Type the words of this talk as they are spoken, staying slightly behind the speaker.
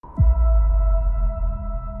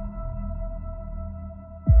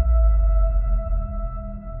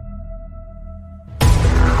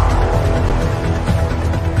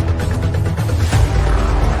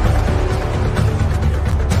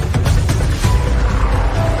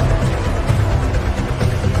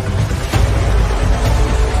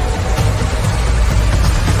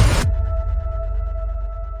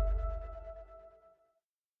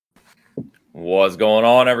going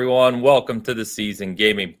on, everyone? Welcome to the Season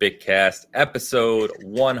Gaming Bigcast, episode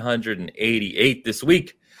 188 this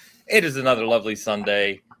week. It is another lovely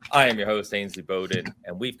Sunday. I am your host, Ainsley Bowden,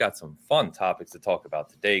 and we've got some fun topics to talk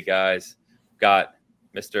about today, guys. Got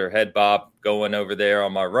Mr. Head Bob going over there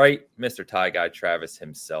on my right, Mr. Tie Guy Travis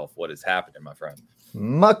himself. What is happening, my friend?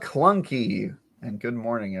 McClunky, and good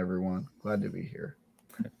morning, everyone. Glad to be here.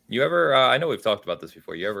 You ever, I know we've talked about this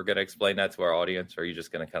before. You ever going to explain that to our audience, or are you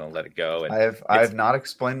just going to kind of let it go? And I have not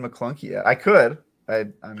explained McClunky yet. I could. I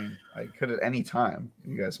could at any time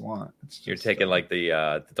you guys want. You're taking like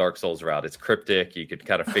the Dark Souls route. It's cryptic. You could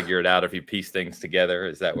kind of figure it out if you piece things together.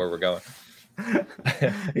 Is that where we're going?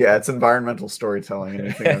 Yeah, it's environmental storytelling.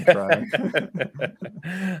 Anything I'm trying.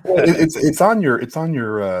 Well, it's on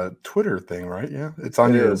your Twitter thing, right? Yeah, it's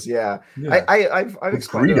on yours. Yeah. I've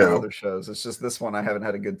explained it on other shows. It's just this one I haven't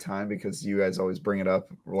had a good time because you guys always bring it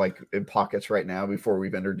up like in pockets right now before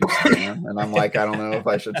we've introduced Dan, and I'm like, I don't know if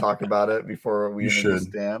I should talk about it before we introduce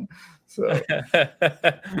Dan. So,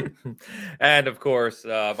 and of course,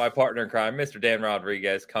 my partner in crime, Mr. Dan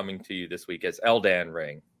Rodriguez, coming to you this week as Eldan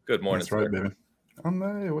Ring. Good morning, That's right, baby.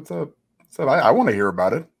 Hey, what's up? I want to hear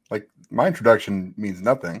about it. Like, my introduction means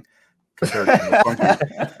nothing compared to the funky.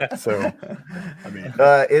 So, I mean,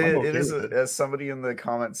 it is as somebody in the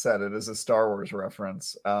comments said, it is a Star Wars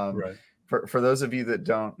reference. Right. For those of you that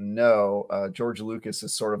don't know, George Lucas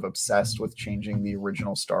is sort of obsessed with changing the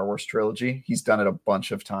original Star Wars trilogy. He's done it a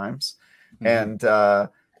bunch of times, and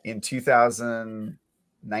in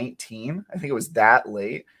 2019, I think it was that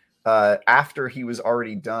late. After he was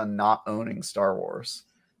already done not owning Star Wars,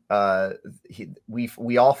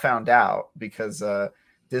 we all found out because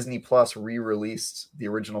Disney Plus re-released the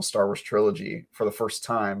original Star Wars trilogy for the first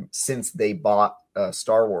time since they bought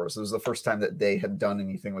Star Wars. It was the first time that they had done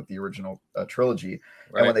anything with the original trilogy.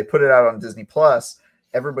 Right. And when they put it out on Disney Plus,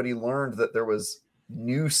 everybody learned that there was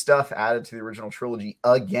new stuff added to the original trilogy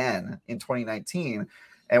again in 2019.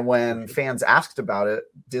 And when fans asked about it,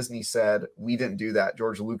 Disney said, we didn't do that.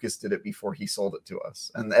 George Lucas did it before he sold it to us.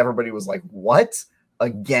 And everybody was like, what?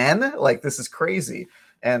 Again? Like, this is crazy.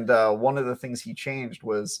 And one of the things he changed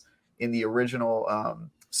was in the original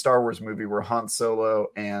Star Wars movie where Han Solo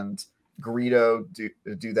and Greedo do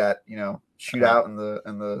that, shootout in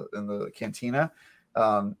the cantina.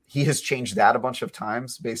 He has changed that a bunch of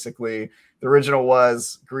times. Basically, the original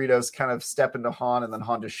was Greedo's kind of step into Han and then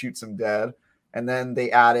Han just shoots him dead. And then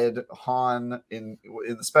they added Han in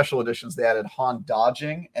the special editions. They added Han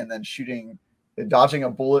dodging and then dodging a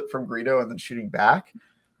bullet from Greedo and then shooting back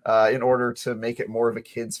in order to make it more of a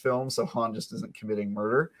kid's film. So Han just isn't committing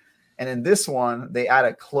murder. And in this one, they add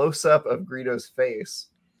a close up of Greedo's face.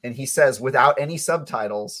 And he says, without any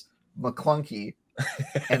subtitles, McClunky.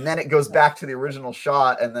 And then it goes back to the original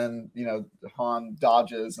shot. And then, Han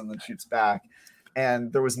dodges and then shoots back.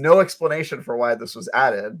 And there was no explanation for why this was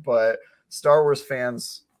added, but Star Wars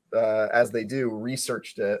fans, as they do,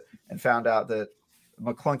 researched it and found out that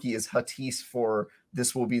McClunky is Huttese for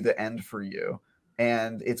 "this will be the end for you,"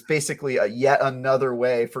 and it's basically yet another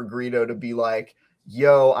way for Greedo to be like,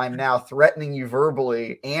 "Yo, I'm now threatening you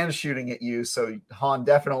verbally and shooting at you." So Han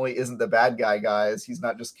definitely isn't the bad guy, guys. He's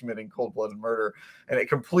not just committing cold-blooded murder, and it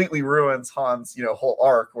completely ruins Han's whole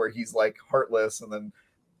arc where he's like heartless and then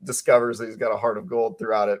discovers that he's got a heart of gold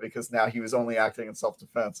throughout it because now he was only acting in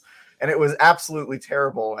self-defense. And it was absolutely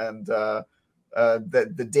terrible. And the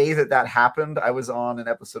day that happened, I was on an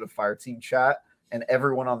episode of Fireteam Chat, and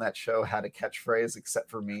everyone on that show had a catchphrase except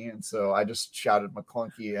for me. And so I just shouted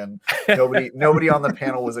McClunky, and nobody on the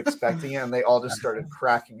panel was expecting it, and they all just started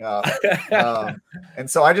cracking up. And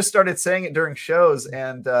so I just started saying it during shows.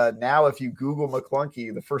 And now if you Google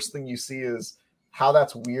McClunky, the first thing you see is how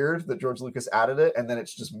that's weird that George Lucas added it, and then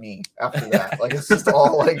it's just me after that. Like, it's just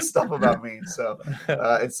all like stuff about me. So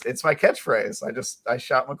it's my catchphrase. I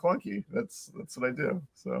shout McClunky. That's what I do.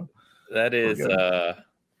 So that is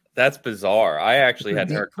that's bizarre. I actually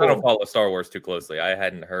hadn't heard. I don't follow Star Wars too closely. I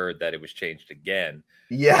hadn't heard that it was changed again.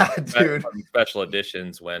 Yeah, dude. Special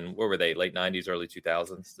editions what were they? Late 90s, early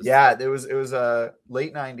 2000s? Yeah, it was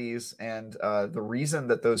late 90s, and the reason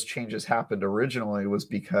that those changes happened originally was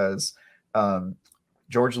because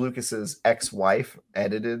George Lucas's ex-wife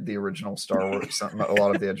edited the original Star Wars, a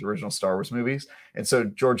lot of the original Star Wars movies, and so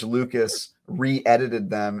George Lucas re-edited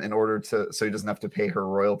them in order so he doesn't have to pay her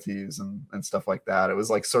royalties and stuff like that. It was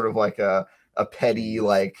like sort of like a petty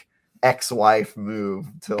like ex-wife move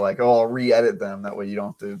to like, I'll re-edit them that way you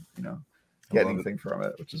don't have to get anything from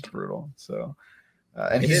it, which is brutal. So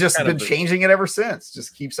and he's just been changing it ever since.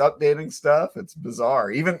 Just keeps updating stuff. It's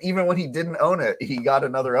bizarre. Even when he didn't own it, he got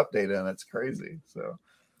another update in. It's crazy. So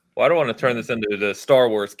Well, I don't want to turn this into the Star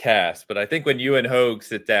Wars cast, but I think when you and Hogue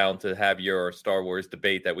sit down to have your Star Wars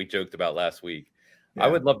debate that we joked about last week, I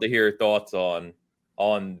would love to hear your thoughts on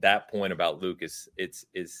that point about Lucas.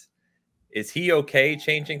 Is he okay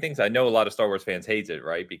changing things? I know a lot of Star Wars fans hate it,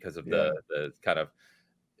 right? Because of the kind of,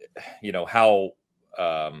 how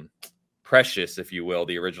precious, if you will,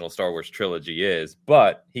 the original Star Wars trilogy is,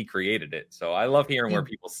 but he created it. So I love hearing where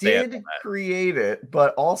people stand. Did create it,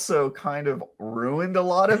 but also kind of ruined a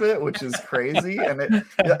lot of it, which is crazy. And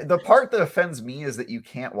the part that offends me is that you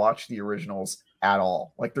can't watch the originals at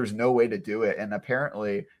all. Like there's no way to do it. And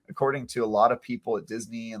apparently, according to a lot of people at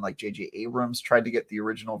Disney and like J.J. Abrams tried to get the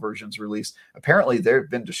original versions released, apparently they've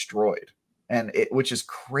been destroyed. And which is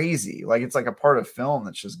crazy. Like it's like a part of film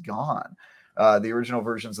that's just gone. The original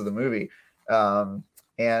versions of the movie.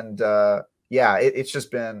 It's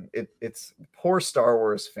just been it's poor Star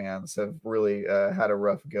Wars fans have really had a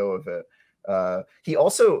rough go of it.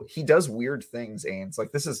 He does weird things, Ains.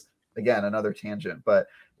 Like this is again another tangent, but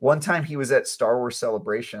one time he was at Star Wars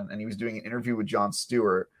Celebration and he was doing an interview with Jon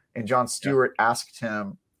Stewart, and Jon Stewart asked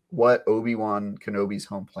him what Obi-Wan Kenobi's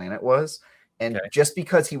home planet was. And just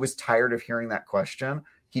because he was tired of hearing that question,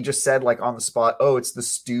 he just said like on the spot, "Oh, it's the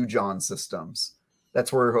Stu John systems.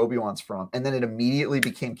 That's where Obi-Wan's from." And then it immediately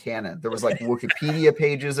became canon. There was like Wikipedia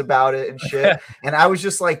pages about it and shit. And I was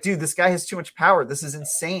just like, dude, this guy has too much power. This is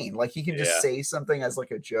insane. Like he can just say something as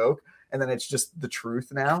like a joke and then it's just the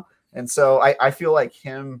truth now. And so I feel like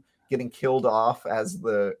him getting killed off as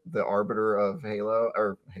the arbiter of Halo,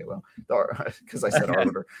 because I said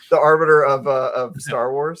arbiter, the arbiter of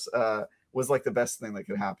Star Wars was like the best thing that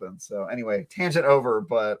could happen. So anyway, tangent over,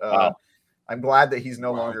 but I'm glad that he's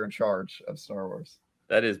no longer in charge of Star Wars.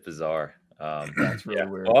 That is bizarre. That's really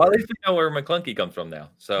weird. Well, at least we know where McClunky comes from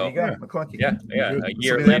now. So McClunky. Yeah. A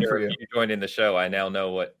year later, you joined in the show. I now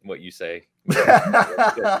know what you say.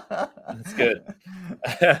 That's good.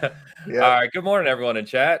 All right. Good morning, everyone in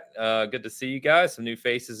chat. Good to see you guys. Some new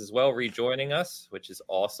faces as well rejoining us, which is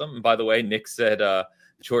awesome. And by the way, Nick said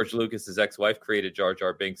George Lucas's ex-wife created Jar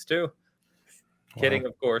Jar Binks too. Kidding,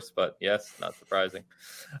 of course, but yes, not surprising.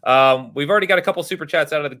 We've already got a couple super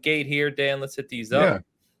chats out of the gate here. Dan, let's hit these up. Yeah.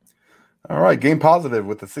 All right, Game Positive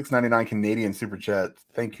with the $6.99 Canadian super chat.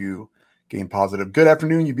 Thank you, Game Positive. Good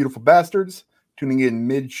afternoon, you beautiful bastards. Tuning in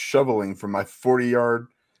mid-shoveling from my 40-yard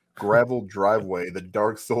gravel driveway, the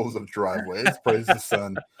dark souls of driveways. Praise the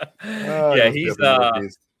sun. He's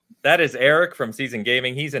that is Eric from Season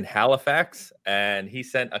Gaming. He's in Halifax, and he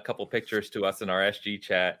sent a couple pictures to us in our SG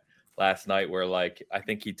chat last night where like I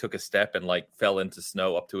think he took a step and like fell into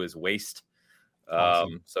snow up to his waist.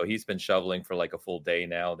 Awesome. So he's been shoveling for like a full day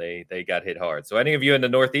now. They got hit hard. So any of you in the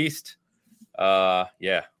Northeast,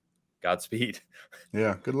 Godspeed.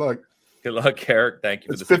 Yeah, good luck. Good luck, Eric. Thank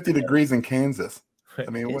you. It's 50 degrees in Kansas. I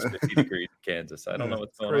mean, it's 50 degrees in Kansas. I don't know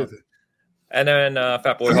what's going crazy. On. And then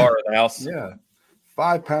Fat Boy Horror in the house. Yeah.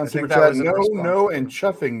 5 pounds super chat. No, and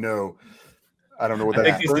chuffing no. I don't know what that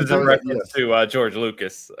is. I think this is a reference to George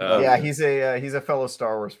Lucas. He's a fellow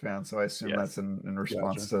Star Wars fan, so I assume that's in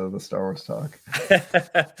response to the Star Wars talk.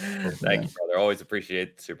 Thank you, brother. Always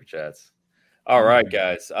appreciate the super chats. All right,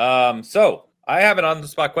 guys. So I have an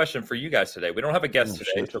on-the-spot question for you guys today. We don't have a guest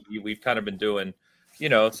today, so we've kind of been doing,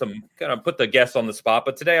 some kind of put the guests on the spot.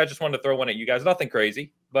 But today I just wanted to throw one at you guys. Nothing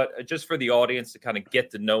crazy, but just for the audience to kind of get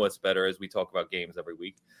to know us better as we talk about games every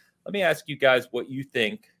week. Let me ask you guys what you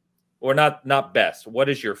think. Or not best. What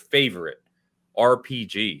is your favorite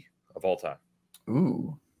RPG of all time?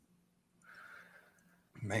 Ooh,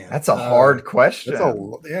 man, that's a hard question.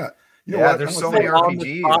 There's so many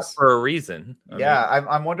RPGs for a reason.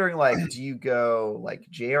 I'm wondering, like, do you go like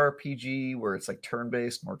JRPG where it's like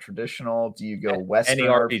turn-based, more traditional? Do you go Western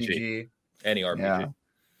RPG? Any RPG. Yeah.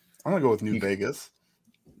 I'm gonna go with New Vegas.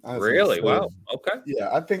 Really? Wow. Okay. Yeah,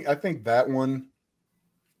 I think that one,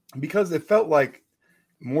 because it felt like,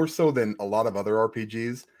 more so than a lot of other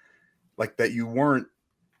RPGs, like that you weren't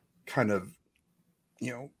kind of,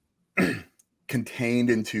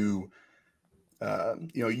 contained into,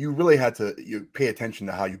 you really had to pay attention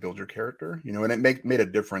to how you build your character, and it made a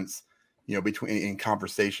difference, between in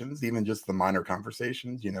conversations, even just the minor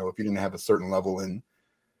conversations, if you didn't have a certain level in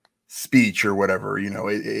speech or whatever,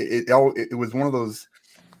 it was one of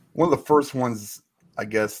the first ones, I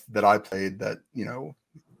guess, that I played that,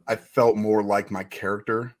 I felt more like my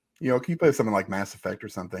character. Can you play something like Mass Effect or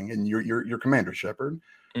something, and you're Commander Shepard?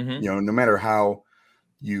 Mm-hmm. No matter how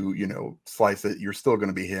you slice it, you're still going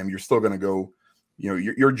to be him. You're still going to go.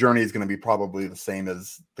 Your journey is going to be probably the same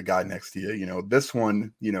as the guy next to you. This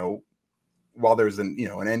one, while there's an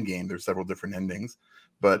end game, there's several different endings,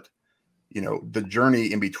 but the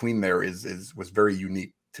journey in between there was very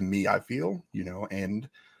unique to me, I feel, and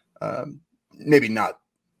maybe not,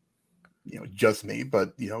 just me,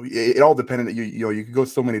 but it all depended. You could go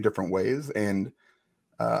so many different ways, and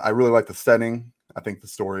I really like the setting. I think the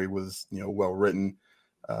story was well written.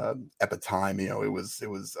 At the time, it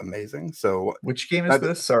was amazing. So, which game is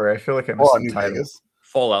this? Sorry, I feel like I missed the title. Vegas.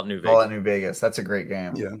 Fallout New Vegas. Fallout New Vegas. That's a great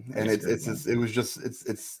game. Yeah, and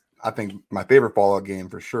it's I think my favorite Fallout game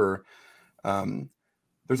for sure.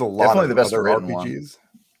 There's a lot Definitely of the best other written RPGs. one.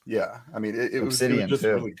 Yeah, I mean it was just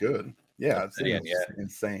too. really good. Yeah, Obsidian, it's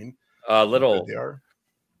insane. Little. They are.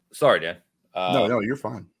 Sorry, Dan. No, you're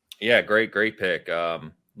fine. Yeah, great pick.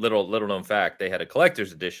 Little known fact: they had a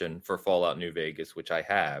collector's edition for Fallout New Vegas, which I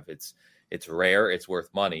have. It's rare, it's worth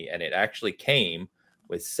money, and it actually came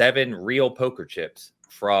with 7 real poker chips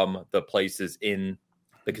from the places in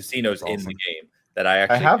the casinos in the game that I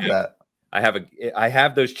actually have that. I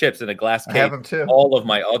have those chips in a glass case. I have them too. All of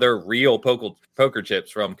my other real poker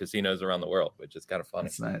chips from casinos around the world, which is kind of funny.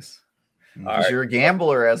 That's nice. Because you're a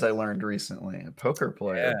gambler, as I learned recently, a poker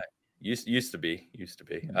player. Yeah, used to be.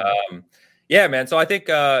 Yeah, man. So I think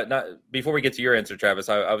before we get to your answer, Travis,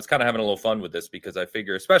 I was kind of having a little fun with this because I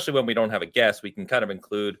figure, especially when we don't have a guest, we can kind of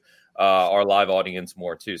include our live audience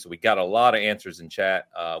more too. So we got a lot of answers in chat,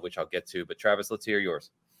 which I'll get to. But Travis, let's hear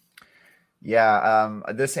yours. Yeah,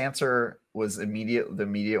 this answer was the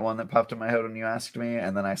immediate one that popped in my head when you asked me,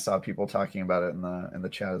 and then I saw people talking about it in the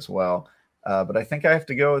chat as well. But I think I have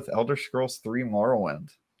to go with Elder Scrolls 3 Morrowind.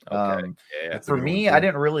 Okay. For me, I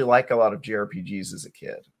didn't really like a lot of JRPGs as a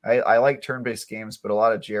kid. I like turn-based games, but a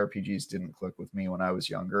lot of JRPGs didn't click with me when I was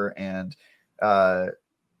younger. And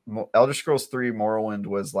Elder Scrolls 3 Morrowind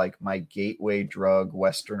was like my gateway drug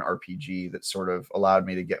Western RPG that sort of allowed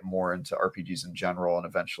me to get more into RPGs in general and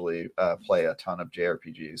eventually play a ton of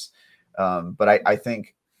JRPGs. But I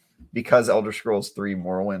think because Elder Scrolls 3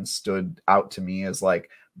 Morrowind stood out to me as like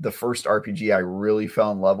the first RPG I really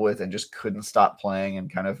fell in love with and just couldn't stop playing and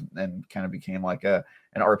kind of became like an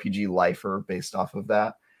RPG lifer based off of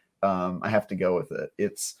that. I have to go with it.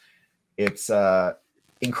 It's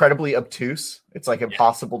incredibly obtuse. It's like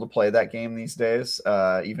impossible to play that game these days.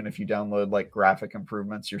 Even if you download like graphic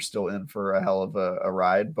improvements, you're still in for a hell of a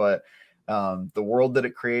ride. But the world that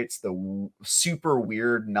it creates, the super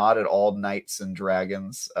weird, not at all knights and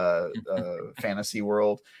dragons fantasy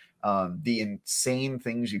world, the insane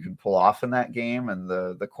things you can pull off in that game, and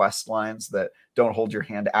the quest lines that don't hold your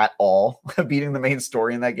hand at all. Beating the main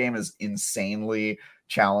story in that game is insanely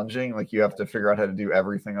challenging. Like you have to figure out how to do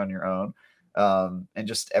everything on your own. And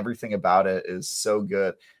just everything about it is so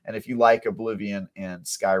good. And if you like Oblivion and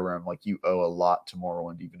Skyrim, like you owe a lot to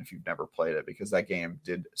Morrowind, even if you've never played it, because that game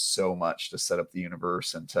did so much to set up the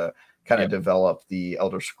universe and to kind of develop the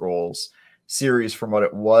Elder Scrolls series from what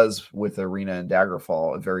it was with Arena and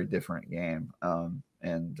Daggerfall, a very different game. I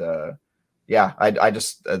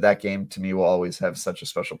just that game to me will always have such a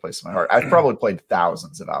special place in my heart. I've probably played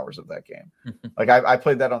thousands of hours of that game. Like I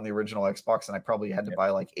played that on the original Xbox, and I probably had to buy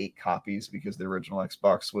like 8 copies because the original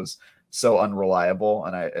Xbox was so unreliable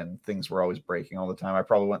and things were always breaking all the time. I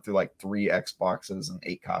probably went through like 3 Xboxes and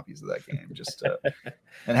 8 copies of that game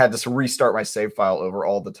and had to restart my save file over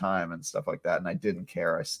all the time and stuff like that. And I didn't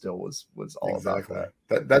care. I still was all about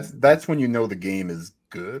that. That's when you know the game is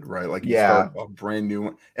good, right? Like you start a brand new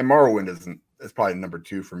one. And Morrowind it's probably number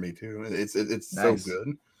 2 for me too. It's nice. So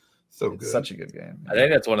good. So it's good. Such a good game. I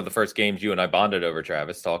think that's one of the first games you and I bonded over,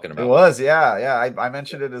 Travis, talking about. It was, yeah. I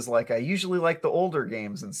mentioned it as like I usually like the older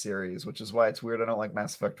games in series, which is why it's weird I don't like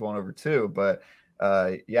Mass Effect 1 over 2. But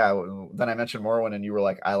then I mentioned Morrowind, and you were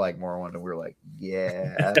like, I like Morrowind, and we were like,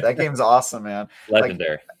 yeah, that game's awesome, man.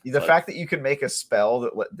 Legendary. Like, the fact that you can make a spell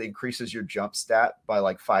that increases your jump stat by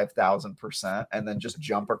like 5,000% and then just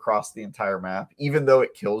jump across the entire map, even though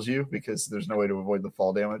it kills you because there's no way to avoid the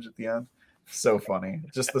fall damage at the end. So funny.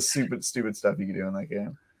 Just the stupid stuff you can do in that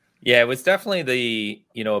game. Yeah, it was definitely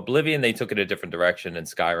Oblivion, they took it a different direction, and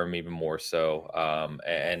Skyrim even more so.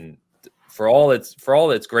 And for all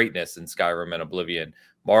its greatness in Skyrim and Oblivion,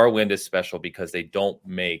 Morrowind is special because they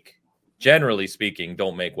generally speaking,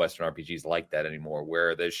 don't make Western RPGs like that anymore,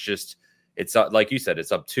 where there's just, it's like you said,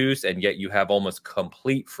 it's obtuse, and yet you have almost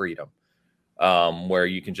complete freedom, where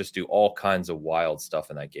you can just do all kinds of wild stuff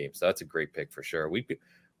in that game. So that's a great pick for sure.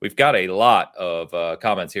 We've got a lot of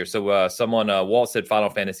comments here. So someone, Walt said Final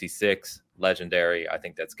Fantasy VI, legendary. I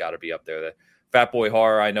think that's got to be up there. The Fat Boy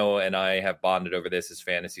Horror, I know, and I have bonded over this, is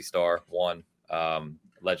Phantasy Star 1.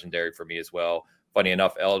 Legendary for me as well. Funny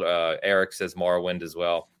enough, Eric says Morrowind as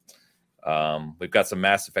well. We've got some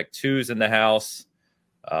Mass Effect 2s in the house.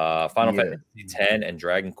 Final Fantasy X and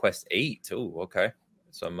Dragon Quest 8. Oh, okay.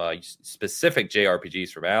 Some specific JRPGs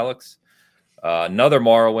from Alex. another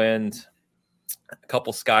Morrowind, a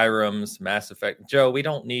couple Skyrims, Mass Effect. Joe, we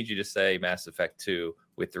don't need you to say Mass Effect 2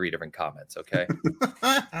 with 3 different comments, okay? We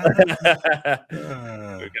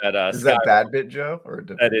got, is that Bad Bit, Joe? Or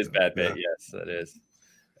that is Bad Bit, yes, that is.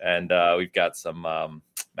 And we've got some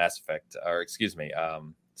Mass Effect, or excuse me,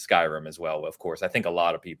 Skyrim as well. Of course, I think a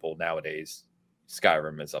lot of people nowadays,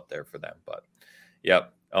 Skyrim is up there for them. But,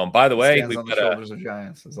 yep. By the way, we've got the shoulders of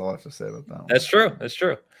giants. Is all I have to say about that one. That's true. That's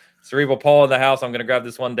true. Cerebral Paul in the house. I'm going to grab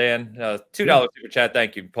this one, Dan. $2 super chat.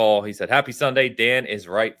 Thank you, Paul. He said, "Happy Sunday." Dan is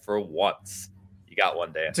right for once. You got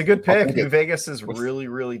one, Dan. It's a good pick. New Vegas is really,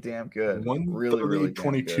 really damn good. Really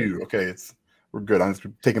 22. Good. Okay, we're good. I'm just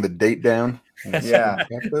taking the date down. Yeah,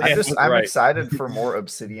 I'm excited for more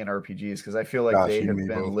Obsidian RPGs because I feel like they have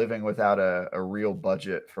been living without a real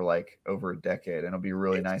budget for like over a decade, and it'll be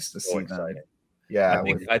really nice to see them. Yeah,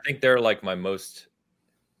 I think they're like my most.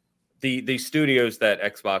 The studios that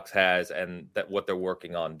Xbox has and that what they're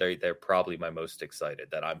working on, they're probably my most excited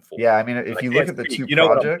that I'm for. Yeah, I mean, if you look at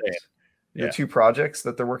the two projects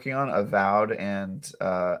that they're working on, Avowed and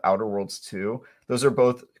Outer Worlds 2, those are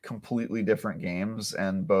both completely different games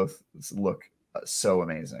and both look so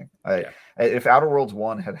amazing. If Outer Worlds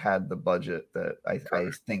 1 had the budget that I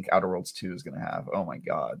think Outer Worlds 2 is going to have, oh my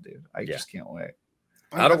god, dude, I just can't wait.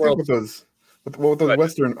 Outer Worlds. With those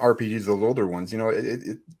Western RPGs, those older ones,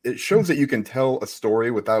 it shows that you can tell a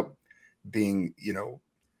story without being,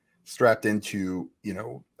 strapped into,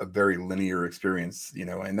 a very linear experience,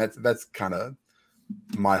 and that's kind of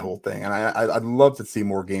my whole thing. And I'd love to see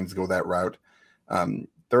more games go that route.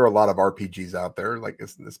 There are a lot of RPGs out there, like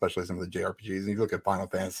especially some of the JRPGs. And you look at Final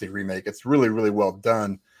Fantasy Remake, it's really, really well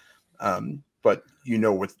done. But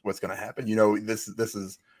what's going to happen. This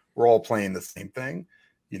is we're all playing the same thing.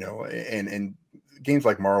 And games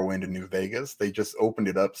like Morrowind and New Vegas, they just opened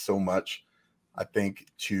it up so much, I think,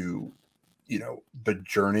 to, the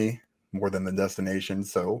journey more than the destination.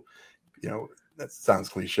 So, that sounds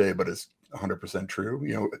cliche, but it's 100% true.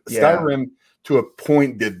 Skyrim to a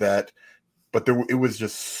point did that, but it was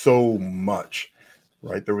just so much,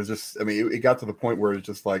 right? There was just, it got to the point where it's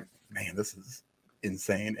just like, man, this is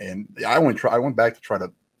insane. And I went back to try to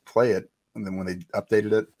play it. And then when they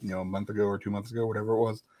updated it, a month ago or 2 months ago, whatever it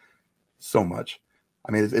was, so much.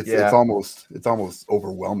 It's almost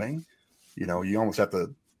overwhelming. You almost have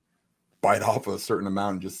to bite off a certain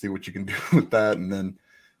amount and just see what you can do with that. And then,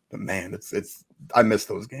 but man, I miss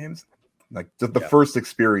those games. Like the first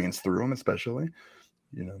experience through them, especially.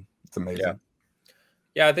 It's amazing.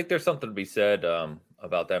 Yeah, I think there's something to be said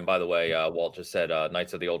about them. By the way, Walt just said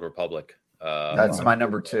Knights of the Old Republic. That's my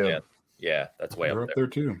number 2. Yeah, that's way up there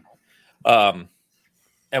too.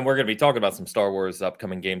 And we're going to be talking about some Star Wars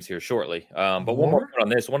upcoming games here shortly. But one more on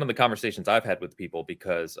this. One of the conversations I've had with people,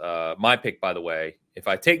 because my pick, by the way, if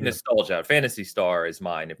I take nostalgia out, Phantasy Star is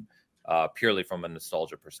mine purely from a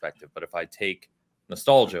nostalgia perspective. But if I take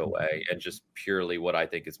nostalgia away and just purely what I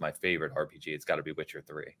think is my favorite RPG, it's got to be Witcher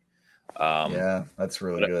 3. That's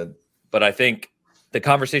really good. But I think the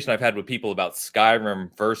conversation I've had with people about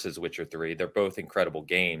Skyrim versus Witcher 3, they're both incredible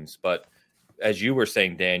games, but as you were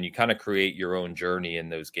saying, Dan, you kind of create your own journey in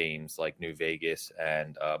those games like New Vegas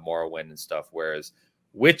and Morrowind and stuff. Whereas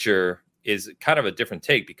Witcher is kind of a different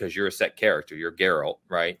take because you're a set character. You're Geralt,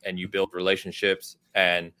 right? And you build relationships.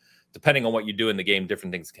 And depending on what you do in the game,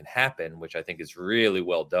 different things can happen, which I think is really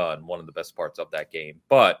well done. One of the best parts of that game.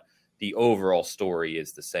 But the overall story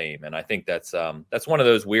is the same. And I think that's one of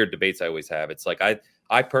those weird debates I always have. It's like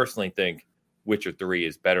I personally think Witcher 3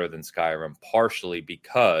 is better than Skyrim, partially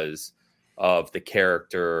because of the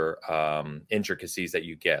character intricacies that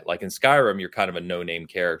you get. Like in Skyrim, you're kind of a no-name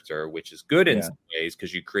character, which is good in some ways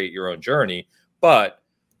because you create your own journey. But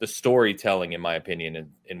the storytelling, in my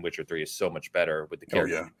opinion, in Witcher 3 is so much better with the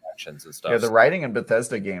character actions and stuff. Yeah, the writing in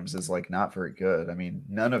Bethesda games is like not very good.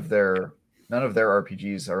 None of their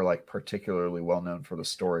RPGs are like particularly well known for the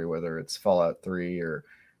story, whether it's Fallout 3 or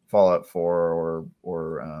Fallout 4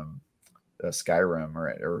 or Skyrim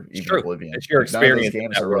or even Oblivion. It's your experience. None of those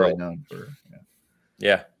games are really known for.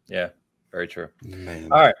 Yeah, very true.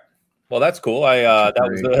 Man. All right, well that's cool. That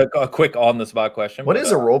was a quick on the spot question. What is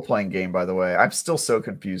a role playing game, by the way? I'm still so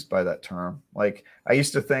confused by that term. Like I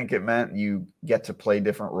used to think it meant you get to play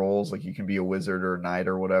different roles, like you can be a wizard or a knight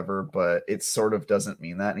or whatever, but it sort of doesn't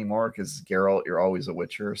mean that anymore because Geralt, you're always a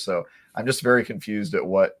Witcher. So I'm just very confused at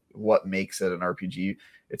what makes it an RPG.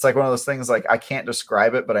 It's like one of those things like I can't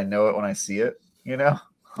describe it, but I know it when I see it, Yeah,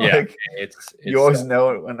 like, it's you always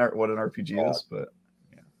know what an RPG is, but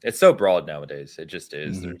it's so broad nowadays. It just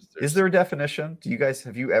is. Mm-hmm. Is there a definition?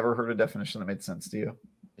 Have you ever heard a definition that made sense to you?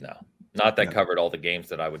 No, not that covered all the games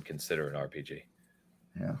that I would consider an RPG.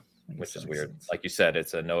 Yeah. which is weird. Like you said,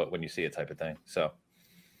 it's a know it when you see it type of thing. So,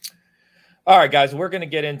 all right, guys, we're going to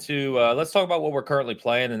get into, let's talk about what we're currently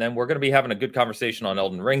playing. And then we're going to be having a good conversation on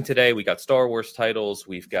Elden Ring today. We got Star Wars titles.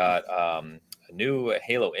 We've got a new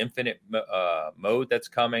Halo Infinite mode that's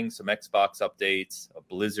coming, some Xbox updates, a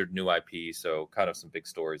Blizzard new IP. So kind of some big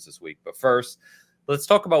stories this week. But first, let's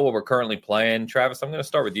talk about what we're currently playing. Travis, I'm going to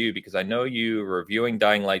start with you because I know you were reviewing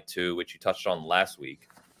Dying Light 2, which you touched on last week.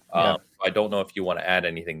 I don't know if you want to add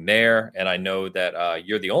anything there. And I know that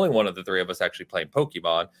you're the only one of the three of us actually playing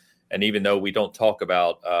Pokemon. And even though we don't talk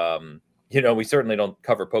about, we certainly don't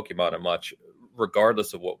cover Pokemon much,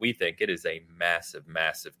 regardless of what we think, it is a massive,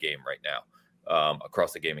 massive game right now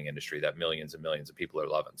across the gaming industry that millions and millions of people are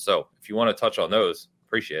loving. So if you want to touch on those,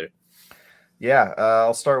 appreciate it. Yeah,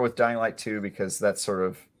 I'll start with Dying Light 2 because that's sort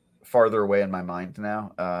of farther away in my mind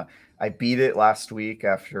now. I beat it last week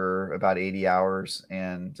after about 80 hours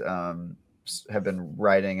and have been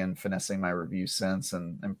writing and finessing my review since,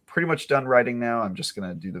 and I'm pretty much done writing now. I'm just going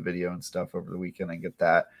to do the video and stuff over the weekend and get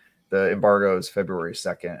that. The embargo is February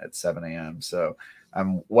 2nd at 7 a.m. So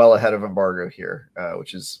I'm well ahead of embargo here,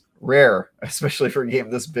 which is rare, especially for a game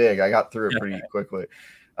this big. I got through it pretty quickly.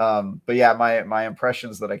 But yeah, my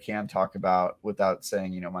impressions that I can talk about without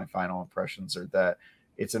saying, my final impressions are that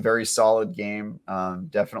it's a very solid game.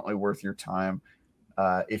 Definitely worth your time.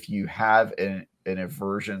 If you have an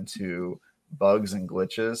aversion to bugs and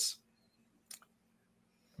glitches,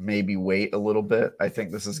 maybe wait a little bit. I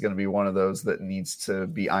think this is going to be one of those that needs to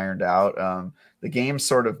be ironed out. The game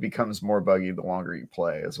sort of becomes more buggy the longer you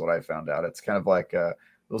play, is what I found out. It's kind of like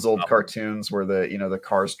those old cartoons where the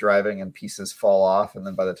car's driving and pieces fall off, and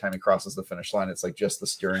then by the time he crosses the finish line, it's like just the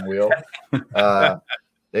steering wheel.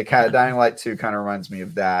 Dying Light 2 kind of reminds me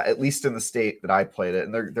of that, at least in the state that I played it.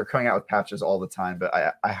 And they're coming out with patches all the time, but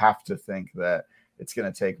I have to think that it's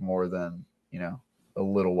going to take more than a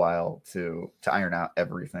little while to iron out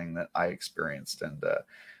everything that I experienced. And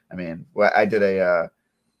I did a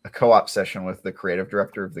co-op session with the creative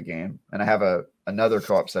director of the game, and I have another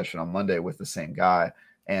co-op session on Monday with the same guy.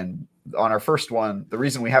 And on our first one, the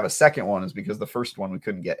reason we have a second one is because the first one we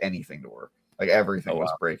couldn't get anything to work. Like everything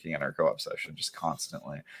was breaking in our co-op session just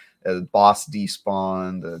constantly. The boss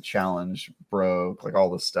despawned, the challenge broke, like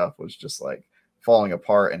all this stuff was just like falling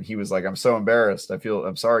apart. And he was like, "I'm so embarrassed.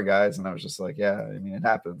 I'm sorry, guys." And I was just like, "Yeah, it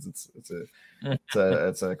happens. It's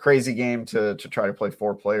a crazy game to try to play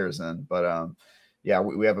 4 players in." But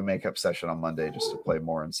we have a makeup session on Monday just to play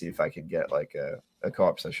more and see if I can get like a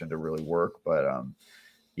co-op session to really work. But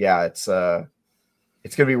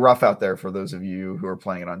it's going to be rough out there for those of you who are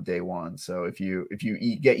playing it on day one. So if you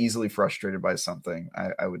get easily frustrated by something,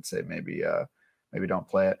 I would say maybe don't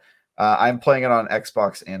play it. I'm playing it on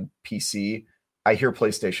Xbox and PC. I hear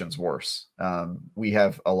PlayStation's worse. We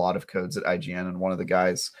have a lot of codes at IGN, and one of the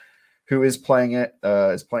guys who is playing it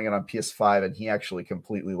on PS5, and he actually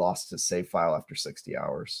completely lost his save file after 60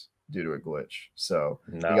 hours due to a glitch. So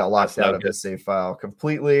he got locked out of his save file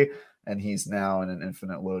completely, and he's now in an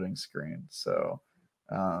infinite loading screen. So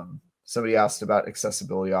somebody asked about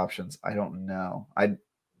accessibility options. I don't know. I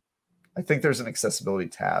think there's an accessibility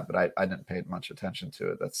tab, but I didn't pay much attention to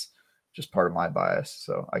it. That's just part of my bias.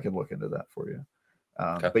 So I could look into that for you.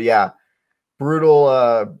 But yeah,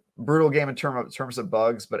 brutal game in terms of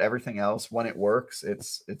bugs, but everything else, when it works,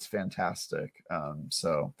 it's fantastic.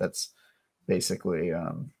 So that's basically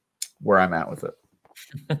where I'm at with it.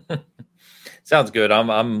 Sounds good.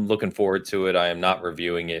 I'm looking forward to it. I am not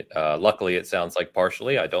reviewing it. Luckily, it sounds like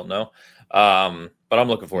partially. I don't know. But I'm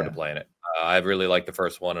looking forward to playing it. I really like the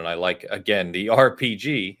first one, and I like, again, the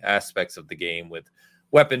RPG aspects of the game with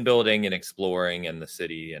weapon building and exploring and the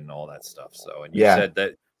city and all that stuff. So, and you said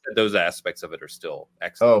that those aspects of it are still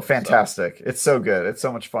excellent. Oh, fantastic. So. It's so good. It's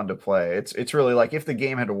so much fun to play. It's really like if the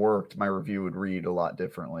game had worked, my review would read a lot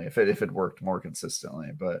differently if it worked more consistently.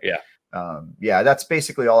 But that's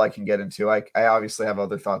basically all I can get into. I obviously have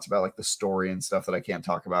other thoughts about like the story and stuff that I can't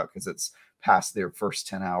talk about because it's past their first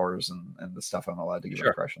 10 hours and the stuff I'm allowed to give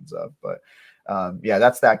impressions of. But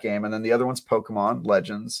that's that game. And then the other one's Pokemon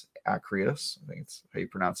Legends Arceus. I think it's how you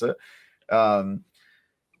pronounce it.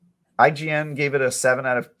 IGN gave it a 7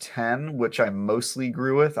 out of 10, which I mostly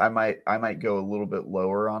agree with. I might go a little bit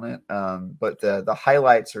lower on it. But the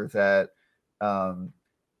highlights are that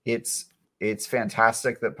it's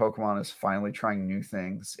fantastic that Pokemon is finally trying new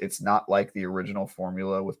things. It's not like the original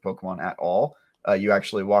formula with Pokemon at all. You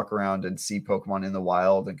actually walk around and see Pokemon in the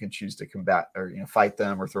wild and can choose to combat or fight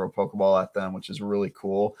them or throw a Pokeball at them, which is really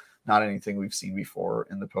cool. Not anything we've seen before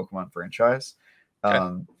in the Pokemon franchise.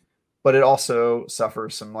 Okay. But it also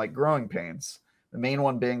suffers some like growing pains. The main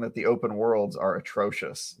one being that the open worlds are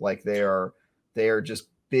atrocious. Like they are just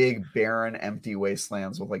big, barren, empty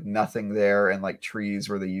wastelands with like nothing there, and like trees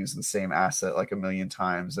where they use the same asset like a million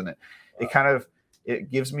times, and it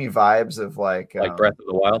gives me vibes of like Breath of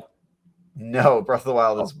the Wild. No, Breath of the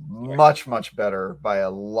Wild is much better by a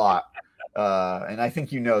lot. And I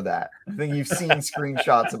think you know that. I think you've seen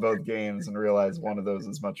screenshots of both games and realized one of those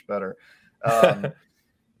is much better. It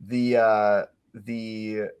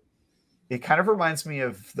kind of reminds me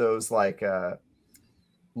of those like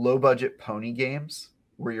low budget pony games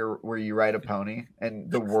where you ride a pony and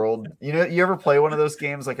the world. You ever play one of those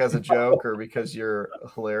games like as a joke or because you're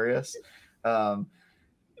hilarious?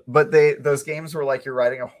 But those games were like you're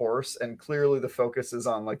riding a horse, and clearly the focus is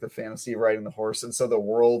on like the fantasy of riding the horse, and so the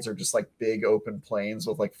worlds are just like big open plains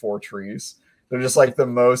with like 4 trees. They're just like the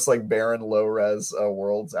most like barren, low res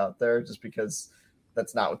worlds out there, just because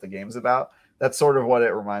that's not what the game's about. That's sort of what it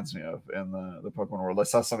reminds me of in the Pokemon world. I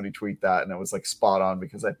saw somebody tweet that, and it was like spot on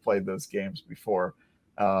because I played those games before.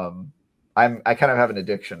 I kind of have an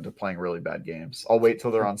addiction to playing really bad games. I'll wait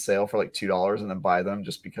till they're on sale for like $2 and then buy them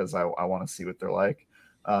just because I want to see what they're like.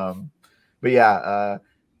 But yeah,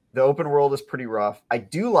 the open world is pretty rough. I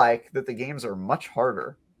do like that the games are much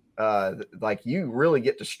harder. Like you really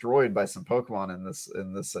get destroyed by some Pokemon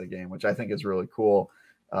in this game, which I think is really cool.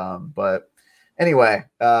 But anyway,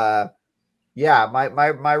 yeah,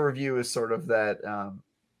 my review is sort of that.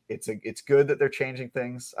 It's good that they're changing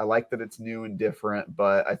things. I like that it's new and different,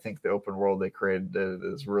 but I think the open world they created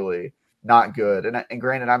is really not good. And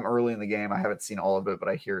granted, I'm early in the game. I haven't seen all of it, but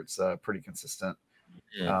I hear it's pretty consistent.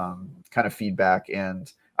 Kind of feedback,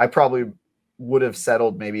 and I probably would have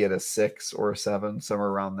settled maybe at a 6 or a 7, somewhere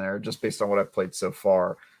around there, just based on what I've played so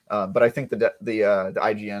far. But I think the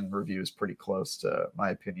IGN review is pretty close to my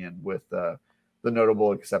opinion, with the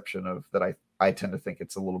notable exception of that I tend to think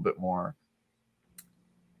it's a little bit more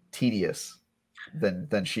tedious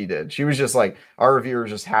than she did. She was just like, our reviewer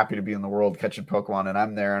is just happy to be in the world catching Pokemon, and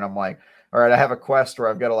I'm there and I'm like, all right, I have a quest where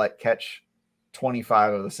I've got to like catch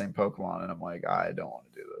 25 of the same Pokemon, and I'm like, I don't want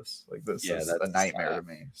to do this. Like this is a nightmare to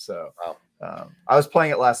me. So I was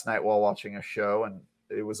playing it last night while watching a show, and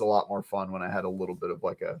it was a lot more fun when I had a little bit of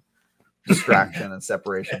like a distraction and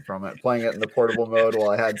separation from it, playing it in the portable mode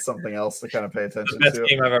while I had something else to kind of pay attention to. The best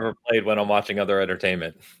game I've ever played when I'm watching other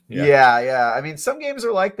entertainment. Yeah. I mean, some games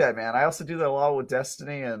are like that, man. I also do that a lot with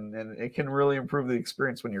Destiny, and it can really improve the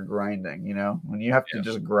experience when you're grinding, when you have to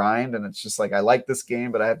just grind, and it's just like, I like this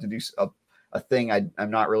game, but I have to do a thing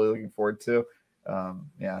I'm not really looking forward to.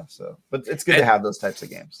 But it's good to have those types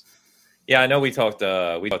of games. Yeah, I know we talked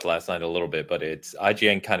last night a little bit, but it's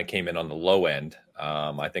IGN kind of came in on the low end,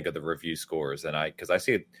 I think, of the review scores, and because I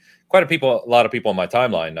see a lot of people on my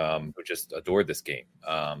timeline who just adored this game.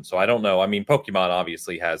 So I don't know. I mean, Pokemon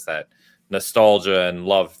obviously has that nostalgia and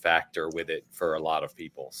love factor with it for a lot of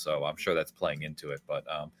people, so I'm sure that's playing into it. But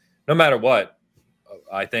no matter what,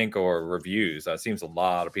 I think, or reviews, it seems a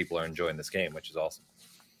lot of people are enjoying this game, which is awesome.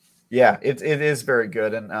 Yeah, it is very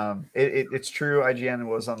good, and it's true. IGN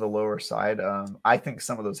was on the lower side. I think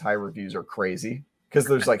some of those high reviews are crazy because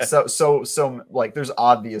there's like so like there's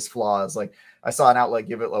obvious flaws. Like I saw an outlet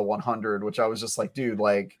give it a 100, which I was just like, dude,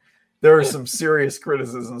 like there are some serious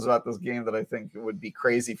criticisms about this game that I think would be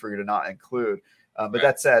crazy for you to not include. But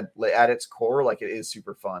that said, at its core, like it is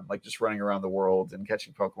super fun, like just running around the world and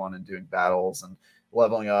catching Pokemon and doing battles and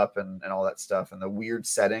leveling up and all that stuff, and the weird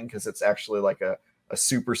setting because it's actually like a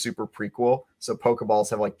super prequel. So Pokeballs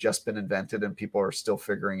have like just been invented, and people are still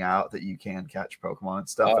figuring out that you can catch Pokemon and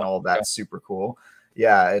stuff, and all of that's super cool.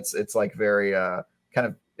 Yeah, it's like very kind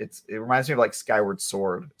of it reminds me of like Skyward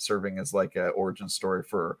Sword serving as like an origin story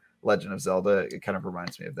for Legend of Zelda. It kind of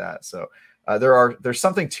reminds me of that. So there's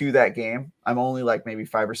something to that game. I'm only like maybe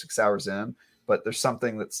 5 or 6 hours in, but there's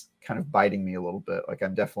something that's kind of biting me a little bit. Like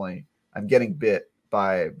I'm getting bit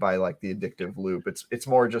by like the addictive loop. It's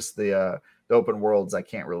more just the open worlds. I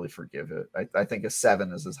can't really forgive it. I think a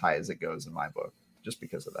 7 is as high as it goes in my book, just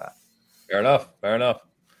because of that. Fair enough.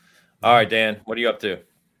 All right, Dan, what are you up to?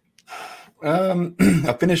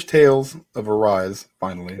 I finished Tales of Arise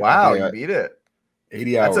finally. Wow, you beat it.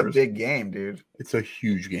 80 hours. That's a big game, dude. It's a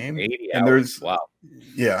huge game. 80 and hours. Wow.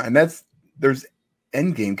 Yeah, and there's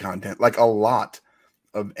end game content, like a lot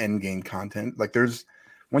of end game content. Like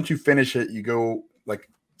once you finish it, you go like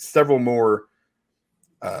several more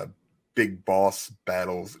big boss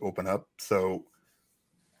battles open up. So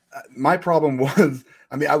my problem was,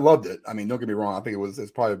 I mean, I loved it. I mean, don't get me wrong. I think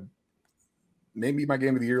it's probably maybe my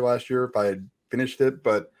game of the year last year if I had finished it,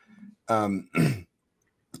 but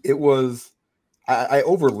it was, I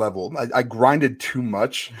over leveled. I grinded too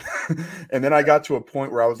much. And then I got to a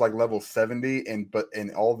point where I was like level 70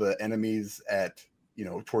 and all the enemies at,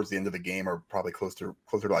 towards the end of the game are probably closer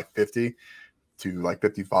to like 50 to like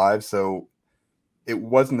 55. So it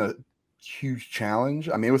wasn't a huge challenge.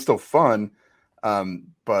 I mean, it was still fun.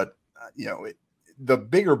 But the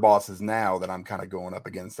bigger bosses now that I'm kind of going up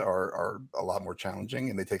against are a lot more challenging,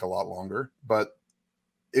 and they take a lot longer, but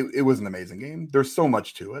it was an amazing game. There's so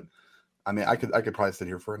much to it. I mean, I could probably sit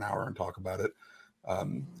here for an hour and talk about it.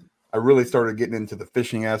 I really started getting into the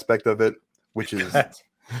fishing aspect of it, which is I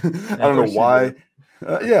don't know why.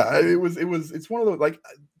 It's one of those, like,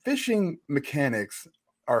 fishing mechanics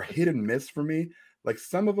are hit and miss for me. Like,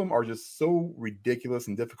 some of them are just so ridiculous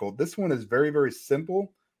and difficult. This one is very, very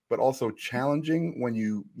simple, but also challenging when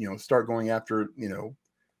you start going after,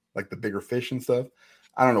 like the bigger fish and stuff.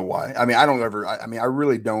 I don't know why. I mean, I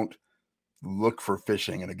really don't look for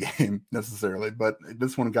fishing in a game necessarily, but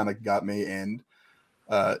this one kind of got me, and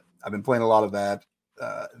I've been playing a lot of that.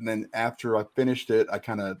 And then after I finished it, I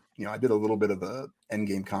kind of, I did a little bit of the end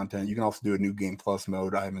game content. You can also do a new game plus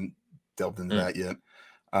mode. I haven't delved into that yet.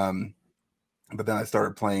 But then I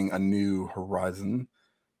started playing a new Horizon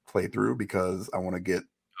playthrough because I want to get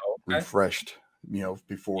refreshed,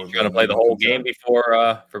 before. You're going to play the whole game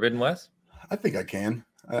before Forbidden West? I think I can.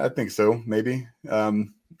 I think so. Maybe.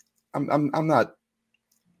 I'm not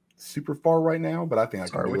super far right now, but I think I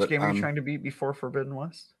can do it. Which game are you trying to beat before Forbidden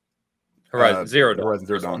West? Horizon Zero Dawn. Horizon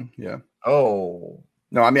Zero Dawn. Yeah. Oh.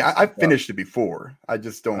 No, I mean, I finished it before. I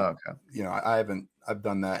just don't. Okay. I've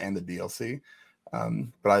done that and the DLC.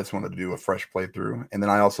 But I just wanted to do a fresh playthrough. And then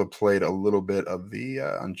I also played a little bit of the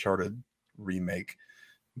Uncharted remake,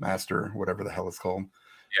 Master, whatever the hell it's called.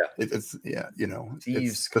 Yeah. It's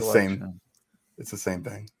Thieves the Collection. same. It's the same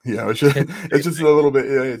thing. It's just a little bit.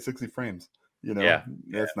 It's 60 frames.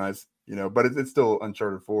 That's nice. But it's still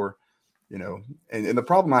Uncharted 4. And the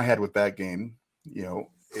problem I had with that game,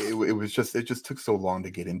 it just took so long to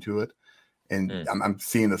get into it. And I'm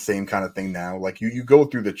seeing the same kind of thing now. Like you go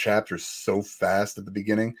through the chapters so fast at the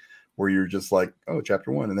beginning where you're just like, oh,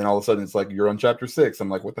 chapter 1. And then all of a sudden it's like, you're on chapter 6. I'm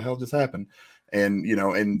like, what the hell just happened? And,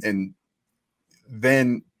 and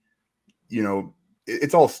then,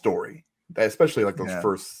 it's all story, especially like those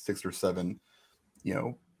first 6 or 7,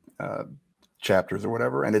 chapters or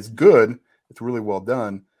whatever. And it's good. It's really well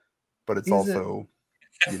done, but it's also,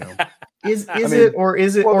 Is it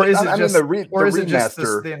just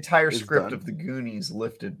the entire script of the Goonies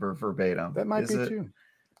lifted verbatim? That might be too.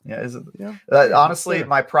 Yeah, is it? Yeah. Honestly,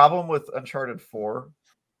 my problem with Uncharted 4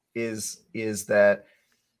 is that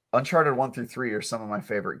Uncharted 1 through 3 are some of my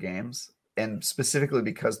favorite games, and specifically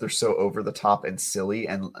because they're so over the top and silly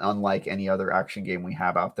and unlike any other action game we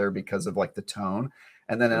have out there because of like the tone.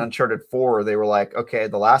 And then in Uncharted 4, they were like, okay,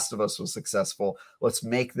 The Last of Us was successful. Let's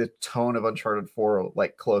make the tone of Uncharted 4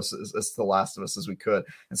 like close as The Last of Us as we could.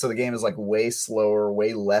 And so the game is like way slower,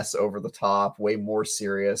 way less over the top, way more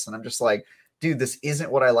serious. And I'm just like, dude, this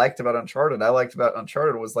isn't what I liked about Uncharted. I liked about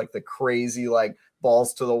Uncharted was like the crazy, like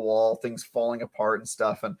balls to the wall, things falling apart and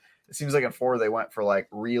stuff. And it seems like in 4, they went for like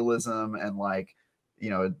realism and like,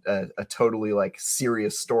 a totally like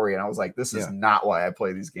serious story. And I was like, this is not why I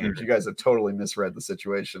play these games. You guys have totally misread the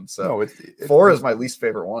situation. So 4 is my least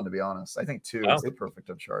favorite one, to be honest. I think 2 is the perfect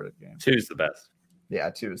Uncharted game. 2 is the best. Yeah,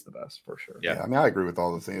 2 is the best for sure. Yeah, I mean, I agree with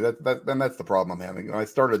all those things. That's the problem I'm having. When I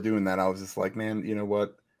started doing that, I was just like, man, you know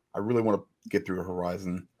what? I really want to get through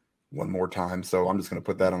Horizon one more time. So I'm just going to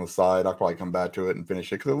put that on the side. I'll probably come back to it and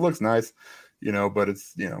finish it because it looks nice. But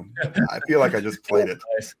it's, I feel like I just played it.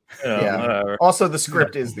 Whatever. Also, the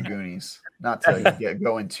script is the Goonies. Not to get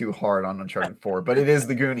going too hard on Uncharted 4, but it is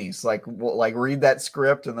the Goonies. Like read that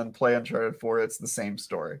script and then play Uncharted 4. It's the same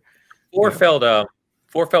story. 4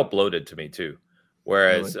 felt bloated to me too.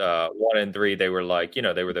 Whereas 1 and 3, they were like,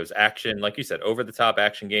 they were those action, like you said, over the top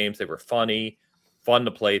action games. They were funny, fun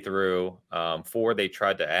to play through. 4, they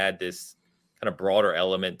tried to add this kind of broader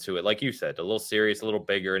element to it. Like you said, a little serious, a little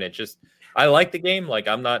bigger. And it just, I like the game. Like,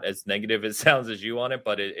 I'm not as negative as it sounds as you on it,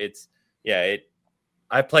 but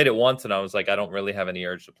I played it once and I was like, I don't really have any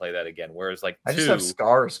urge to play that again. Whereas like I just have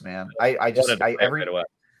scars, man.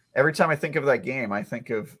 Every time I think of that game, I think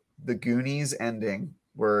of the Goonies ending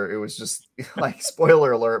where it was just like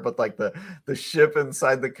spoiler alert, but like the ship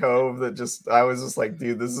inside the cove that I was just like,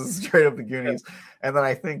 dude, this is straight up the Goonies. And then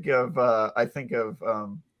I think of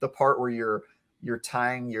the part where you're you're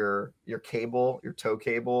tying your tow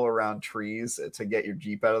cable around trees to get your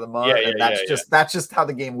Jeep out of the mud. And that's just how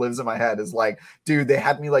the game lives in my head, is like, dude, they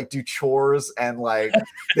had me like do chores and like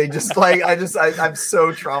they just like I'm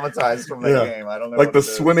so traumatized from that game. I don't know. Like the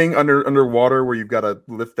swimming underwater where you've got to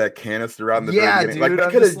lift that canister out in the very beginning. Dude, like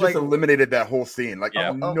they could have just eliminated that whole scene. Like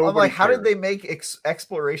I'm like, how did they make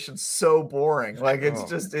exploration so boring? Like it's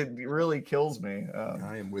just, it really kills me.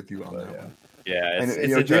 I am with you on that one. Yeah,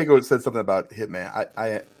 and Diego said something about Hitman.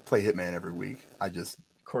 I play Hitman every week. I just,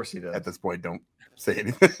 of course, he does. At this point, don't say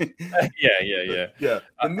anything. yeah.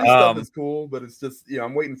 The new stuff is cool, but it's just,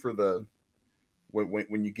 I'm waiting for the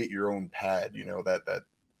when you get your own pad. That.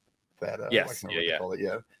 Yes.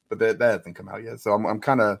 But that hasn't come out yet. So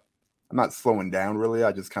I'm not slowing down really.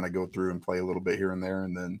 I just kind of go through and play a little bit here and there,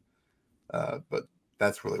 and then, but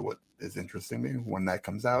that's really what is interesting me. When that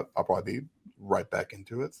comes out, I'll probably be right back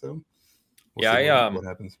into it. So. What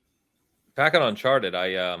happens. Back on Uncharted,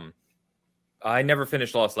 I never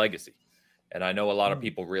finished Lost Legacy, and I know a lot of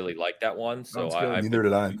people really like that one. So neither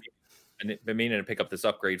did I. And been meaning to pick up this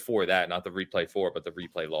upgrade for that, not the Replay 4, but the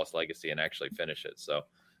Replay Lost Legacy, and actually finish it. So,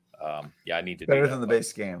 I need to better do than the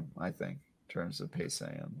base game, I think, in terms of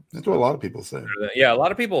pacing. That's what a lot of people say. Yeah, a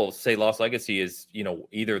lot of people say Lost Legacy is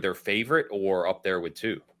either their favorite or up there with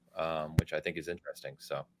 2, which I think is interesting.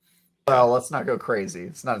 So. Well, let's not go crazy.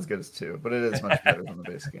 It's not as good as 2, but it is much better than the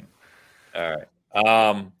base game. All right.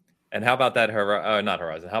 And how about that? Not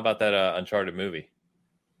Horizon. How about that Uncharted movie?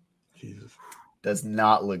 Jesus, does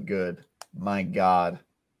not look good. My God,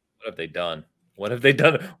 what have they done? What have they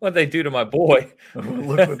done? What did they do to my boy?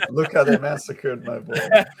 look how they massacred my boy.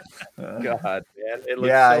 God, man, it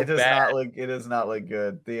looks so it does bad. not look. It does not look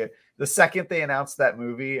good. The second they announced that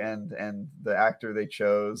movie and the actor they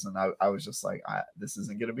chose, and I was just like, this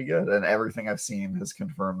isn't going to be good. And everything I've seen has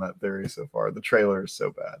confirmed that theory so far. The trailer is so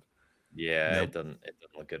bad. Yeah, it doesn't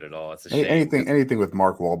look good at all. It's a shame. Anything with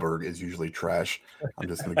Mark Wahlberg is usually trash. I'm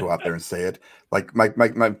just going to go out there and say it. Like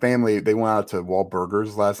my family, they went out to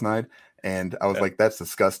Wahlburgers last night, and I was like, that's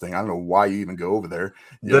disgusting. I don't know why you even go over there.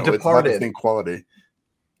 The Departed. It's not the same quality.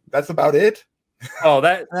 That's about it. Oh,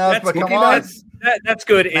 that's come on. That's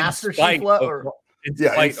good. Master Chief.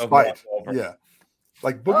 Yeah.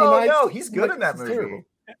 Like Boogie Nights. No, he's good in that movie. Terrible.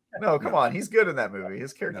 No, come on, he's good in that movie.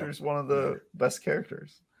 His character is one of the best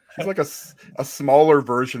characters. He's like a smaller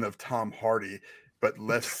version of Tom Hardy, but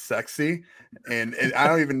less sexy. And I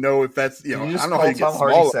don't even know if that's I don't know how you get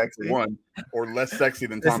smaller sexy one or less sexy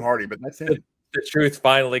than Tom Hardy, but that's him. The truth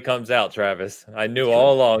finally comes out, Travis. I knew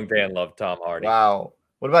all along Dan loved Tom Hardy. Wow.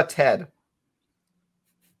 What about Ted?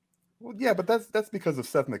 Well, yeah, but that's because of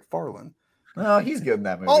Seth MacFarlane. No, he's good in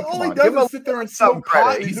that movie. All he does is sit there and smoke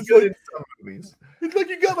pot. He's good in some movies. He's like,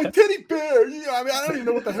 you got my teddy bear. I don't even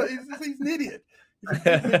know what the hell. He's an idiot. He's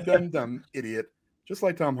a dumb idiot, just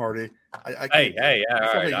like Tom Hardy. All right.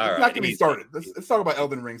 Let's not get me started. Let's talk about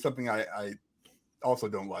Elden Ring, something I also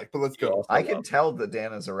don't like. But let's go. I can tell that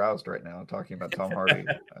Dan is aroused right now talking about Tom Hardy.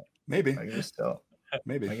 Maybe. I can just tell.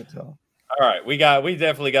 Maybe. I can tell. All right, we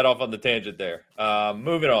definitely got off on the tangent there.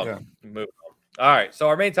 Moving on. Yeah. Moving on. All right, so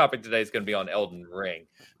our main topic today is going to be on Elden Ring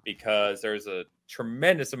because there's a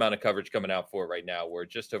tremendous amount of coverage coming out for it right now. We're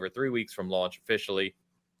just over 3 weeks from launch officially,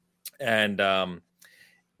 and I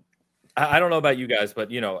don't know about you guys, but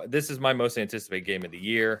this is my most anticipated game of the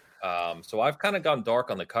year. So I've kind of gone dark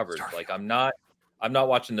on the coverage. Like I'm not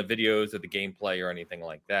watching the videos of the gameplay or anything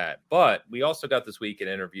like that. But we also got this week an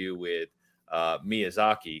interview with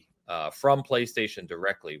Miyazaki from PlayStation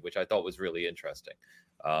directly, which I thought was really interesting.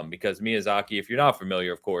 Because Miyazaki, if you're not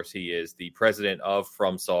familiar, of course, he is the president of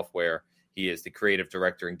From Software. He is the creative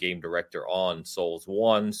director and game director on Souls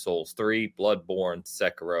 1, Souls 3, Bloodborne,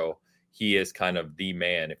 Sekiro. He is kind of the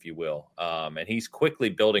man, if you will. And he's quickly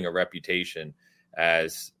building a reputation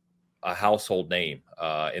as a household name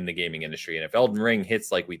in the gaming industry. And if Elden Ring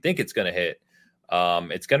hits like we think it's going to hit,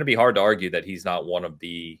 it's going to be hard to argue that he's not one of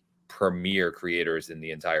the premier creators in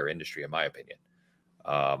the entire industry, in my opinion.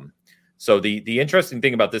 So the interesting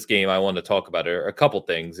thing about this game I want to talk about are a couple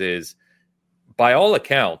things is, by all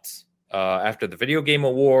accounts, after the Video Game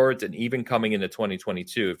Awards and even coming into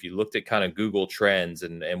 2022, if you looked at kind of Google Trends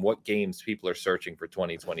and what games people are searching for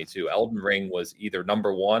 2022, Elden Ring was either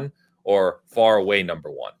number one or far away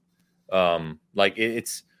number one.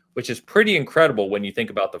 Which is pretty incredible when you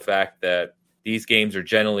think about the fact that these games are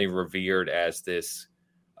generally revered as this,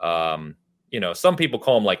 some people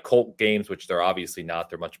call them like cult games, which they're obviously not.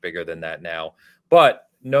 They're much bigger than that now, but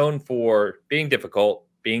known for being difficult,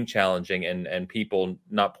 being challenging, and people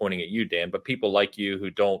not pointing at you, Dan, but people like you who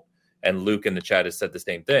don't, and Luke in the chat has said the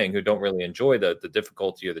same thing, who don't really enjoy the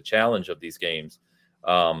difficulty or the challenge of these games.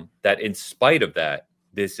 that in spite of that,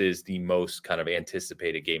 this is the most kind of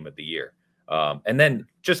anticipated game of the year. And then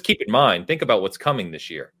just keep in mind, think about what's coming this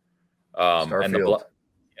year. And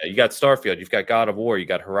you got Starfield, you've got God of War, you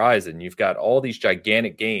got Horizon, you've got all these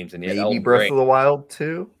gigantic games, and yet maybe Breath of the Wild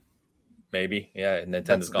too. Maybe, yeah. And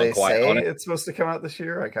Nintendo's gone quiet on it. It's supposed to come out this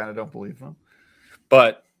year. I kind of don't believe them.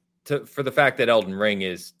 But for the fact that Elden Ring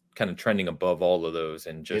is kind of trending above all of those,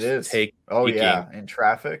 and just taking in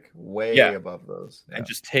traffic, way above those, and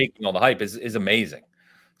just taking all the hype is amazing.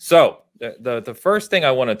 So the first thing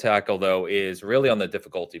I want to tackle though is really on the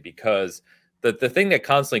difficulty, because the thing that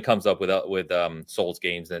constantly comes up with Souls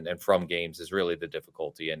games and From games is really the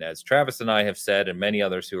difficulty. And as Travis and I have said, and many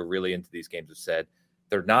others who are really into these games have said,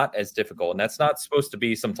 they're not as difficult. And that's not supposed to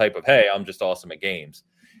be some type of, hey, I'm just awesome at games.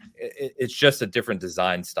 It's just a different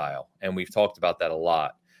design style. And we've talked about that a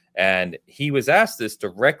lot. And he was asked this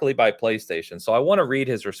directly by PlayStation. So I want to read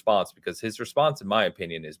his response, because his response, in my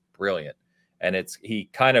opinion, is brilliant. And he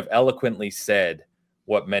kind of eloquently said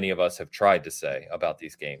what many of us have tried to say about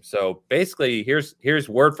these games. So basically, here's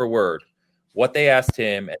word for word what they asked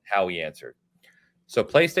him and how he answered. So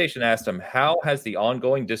PlayStation asked him, how has the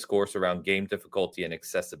ongoing discourse around game difficulty and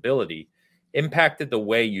accessibility impacted the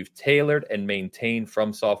way you've tailored and maintained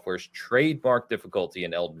From Software's trademark difficulty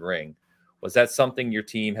in Elden Ring? Was that something your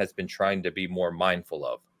team has been trying to be more mindful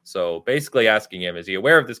of? So basically asking him, is he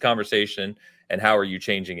aware of this conversation, and how are you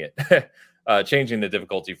changing it? Changing the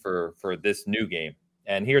difficulty for this new game.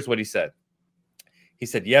 And here's what he said. He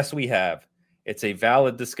said, yes, we have. It's a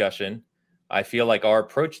valid discussion. I feel like our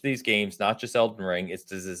approach to these games, not just Elden Ring, is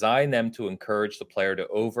to design them to encourage the player to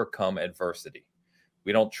overcome adversity.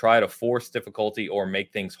 We don't try to force difficulty or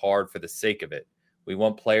make things hard for the sake of it. We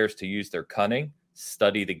want players to use their cunning,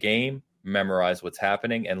 study the game, memorize what's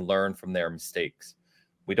happening, and learn from their mistakes.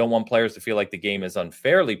 We don't want players to feel like the game is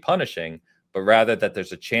unfairly punishing, but rather that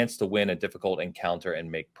there's a chance to win a difficult encounter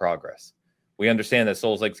and make progress. We understand that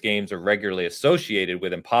Souls-like games are regularly associated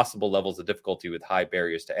with impossible levels of difficulty with high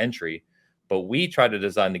barriers to entry, but we try to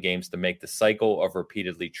design the games to make the cycle of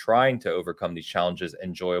repeatedly trying to overcome these challenges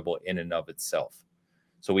enjoyable in and of itself.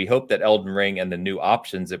 So we hope that Elden Ring and the new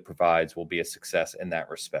options it provides will be a success in that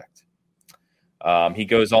respect. He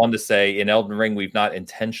goes on to say, in Elden Ring, we've not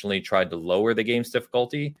intentionally tried to lower the game's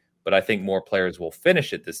difficulty, but I think more players will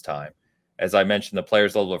finish it this time. As I mentioned, the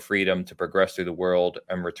player's level of freedom to progress through the world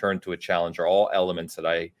and return to a challenge are all elements that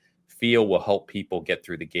I feel will help people get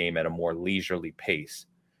through the game at a more leisurely pace.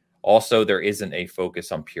 Also, there isn't a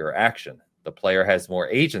focus on pure action. The player has more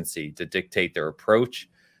agency to dictate their approach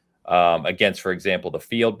against, for example, the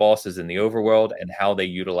field bosses in the overworld, and how they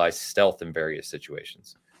utilize stealth in various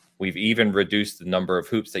situations. We've even reduced the number of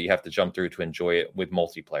hoops that you have to jump through to enjoy it with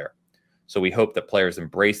multiplayer. So we hope that players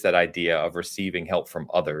embrace that idea of receiving help from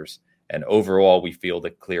others. And overall, we feel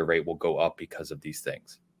the clear rate will go up because of these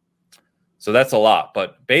things. So that's a lot.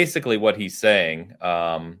 But basically what he's saying,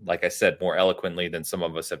 like I said, more eloquently than some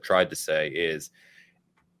of us have tried to say, is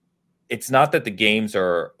it's not that the games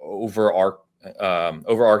are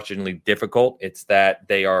overarchingly difficult. It's that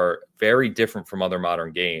they are very different from other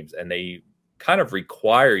modern games. And they kind of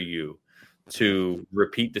require you to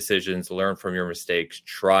repeat decisions, learn from your mistakes,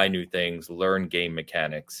 try new things, learn game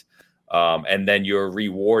mechanics. And then you're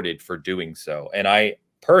rewarded for doing so. And I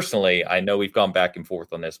personally, I know we've gone back and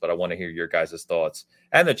forth on this, but I want to hear your guys' thoughts.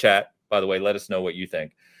 And the chat, by the way, let us know what you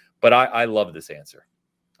think. But I love this answer.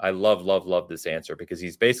 I love this answer, because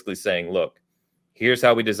he's basically saying, look, here's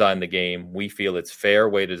how we design the game. We feel it's fair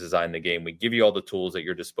way to design the game. We give you all the tools at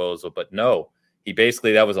your disposal. But no,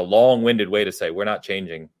 that was a long-winded way to say we're not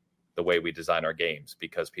changing the way we design our games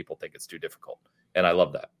because people think it's too difficult. And I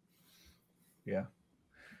love that. Yeah.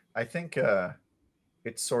 I think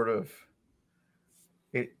it's sort of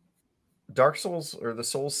Dark Souls, or the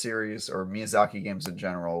Souls series, or Miyazaki games in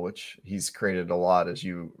general, which he's created a lot, as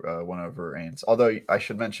you went over, Ains. Although I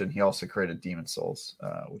should mention he also created Demon Souls.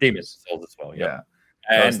 Souls as well, yeah.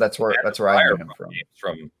 And that's where I knew him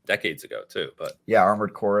from decades ago too. But yeah,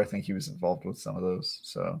 Armored Core, I think he was involved with some of those.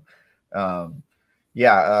 So but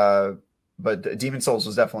Demon Souls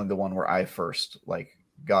was definitely the one where I first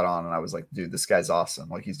got on, and I was like, dude, this guy's awesome.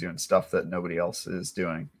 Like, he's doing stuff that nobody else is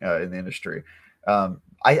doing in the industry.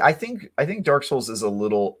 I think Dark Souls is a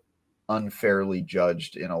little unfairly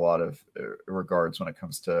judged in a lot of regards when it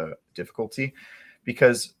comes to difficulty,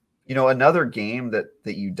 because another game that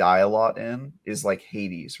you die a lot in is like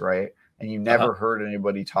Hades, right? And you never heard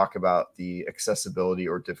anybody talk about the accessibility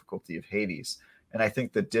or difficulty of Hades. And I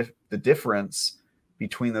think the difference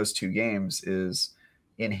between those two games is,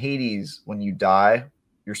 in Hades, when you die,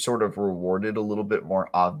 you're sort of rewarded a little bit more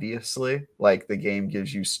obviously. Like the game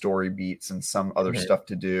gives you story beats and some other stuff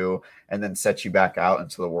to do, and then sets you back out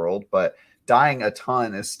into the world. But dying a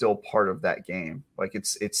ton is still part of that game. Like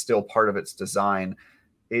it's still part of its design.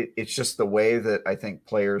 It's just the way that I think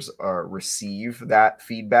players receive that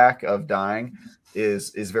feedback of dying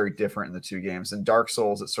is very different in the two games. In Dark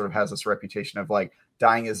Souls, it sort of has this reputation of like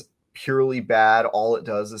dying is purely bad. All it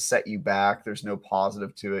does is set you back. There's no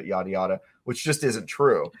positive to it, yada yada, which just isn't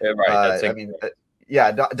true. Yeah, right. I mean,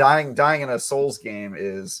 dying in a Souls game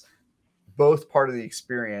is both part of the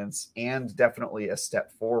experience and definitely a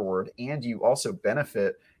step forward. And you also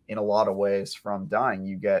benefit in a lot of ways from dying.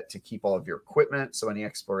 You get to keep all of your equipment, so any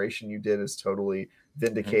exploration you did is totally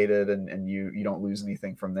vindicated, and you don't lose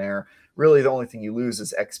anything from there. Really, the only thing you lose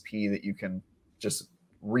is XP that you can just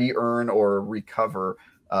re-earn or recover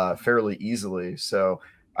fairly easily. So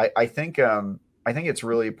I think it's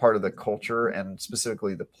really part of the culture, and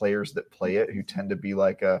specifically the players that play it, who tend to be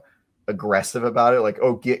like aggressive about it, like,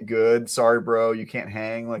 oh, get good, sorry bro, you can't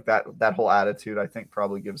hang, like that whole attitude, I think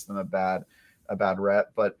probably gives them a bad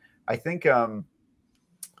rep. But I think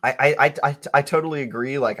I totally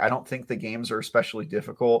agree. Like, I don't think the games are especially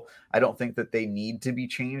difficult. I don't think that they need to be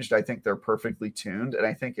changed. I think they're perfectly tuned, and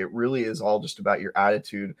I think it really is all just about your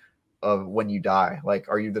attitude of when you die. Like,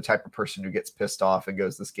 are you the type of person who gets pissed off and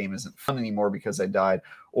goes, this game isn't fun anymore because I died?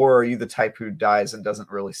 Or are you the type who dies and doesn't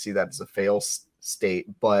really see that as a fail state,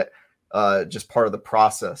 but just part of the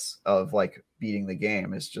process of like beating the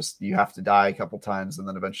game is just you have to die a couple times, and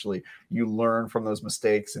then eventually you learn from those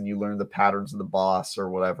mistakes and you learn the patterns of the boss or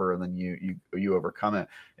whatever, and then you overcome it.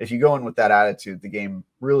 If you go in with that attitude, the game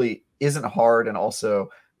really isn't hard and also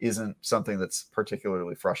isn't something that's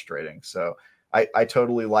particularly frustrating. So I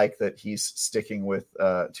totally like that he's sticking with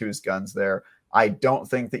to his guns there. I don't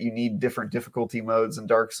think that you need different difficulty modes in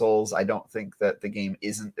Dark Souls. I don't think that the game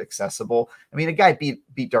isn't accessible. I mean, a guy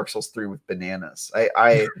beat Dark Souls 3 with bananas.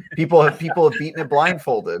 People have beaten it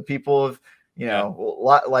blindfolded. People have,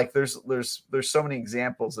 like there's so many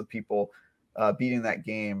examples of people beating that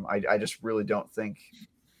game. I just really don't think.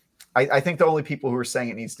 I think the only people who are saying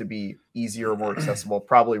it needs to be easier or more accessible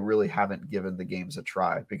probably really haven't given the games a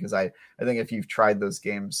try, because I think if you've tried those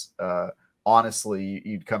games, honestly,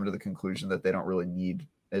 you'd come to the conclusion that they don't really need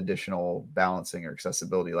additional balancing or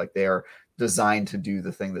accessibility. Like, they are designed to do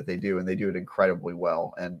the thing that they do, and they do it incredibly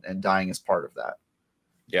well. And dying is part of that.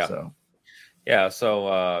 Yeah. So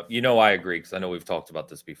I agree, because I know we've talked about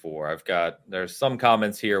this before. There's some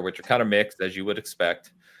comments here which are kind of mixed, as you would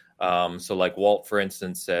expect. So like Walt, for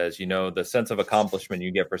instance, says, the sense of accomplishment you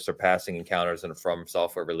get for surpassing encounters in a From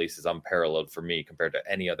Software release is unparalleled for me compared to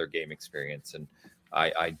any other game experience. And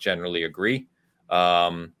I generally agree.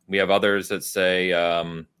 We have others that say,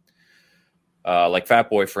 like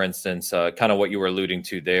Fatboy, for instance, kind of what you were alluding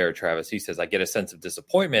to there, Travis. He says, I get a sense of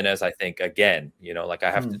disappointment as I think again, like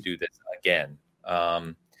I have to do this again.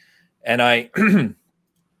 And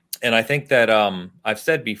I think that I've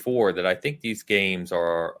said before that I think these games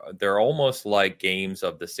they're almost like games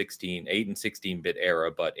of the 8 and 16-bit era,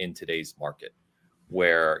 but in today's market,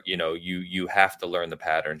 where you have to learn the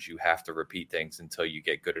patterns, you have to repeat things until you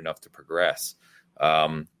get good enough to progress.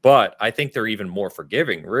 But I think they're even more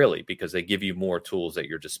forgiving, really, because they give you more tools at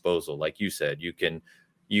your disposal. Like you said, you can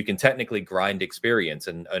technically grind experience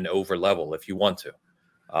and over level if you want to.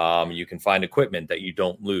 You can find equipment that you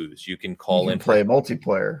don't lose. You can play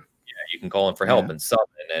multiplayer. Yeah, you can call in for help and summon,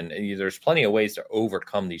 and there's plenty of ways to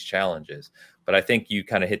overcome these challenges. But I think you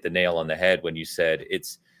kind of hit the nail on the head when you said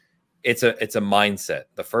it's a mindset.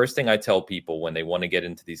 The first thing I tell people when they want to get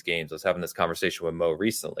into these games, I was having this conversation with Mo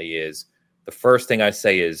recently, is the first thing I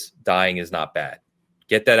say is dying is not bad.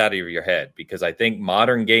 Get that out of your head, because I think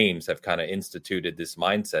modern games have kind of instituted this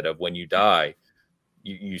mindset of when you die,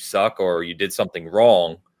 you suck or you did something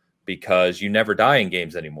wrong, because you never die in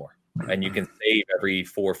games anymore. And you can save every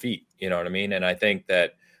 4 feet. You know what I mean? And I think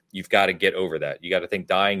that you've got to get over that. You got to think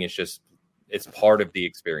dying is it's part of the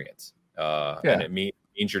experience. And it means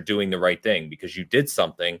you're doing the right thing, because you did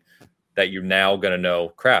something that you're now going to know,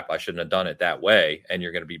 crap, I shouldn't have done it that way. And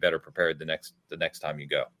you're going to be better prepared the next time you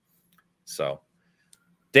go. So,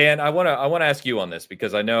 Dan, I want to ask you on this,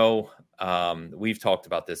 because I know we've talked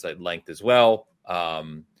about this at length as well.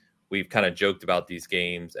 We've kind of joked about these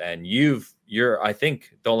games, and I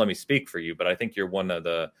think, don't let me speak for you, but I think you're one of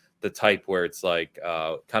the type where it's like,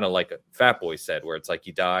 kind of like a Fatboy said, where it's like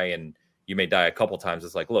you die and you may die a couple times.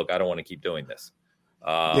 It's like, look, I don't want to keep doing this.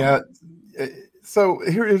 So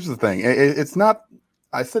here's the thing. It's not,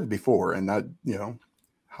 I said it before, and I,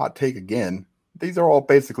 hot take again, these are all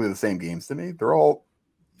basically the same games to me. They're all,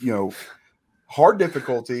 hard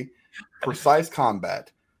difficulty. Precise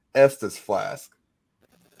Combat, Estus Flask,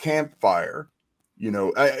 Campfire.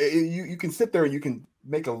 You can sit there and you can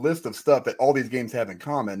make a list of stuff that all these games have in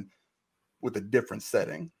common with a different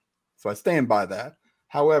setting. So I stand by that.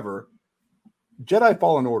 However, Jedi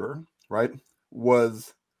Fallen Order, right,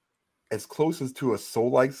 was as close as to a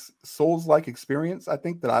Souls-like experience, I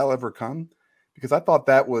think, that I'll ever come, because I thought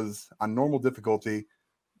that was on normal difficulty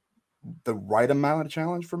the right amount of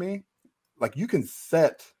challenge for me. Like, you can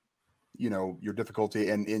set, your difficulty,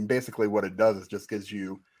 and basically what it does is just gives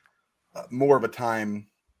you more of a time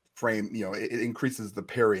frame. It increases the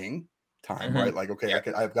parrying time, right? Like, okay,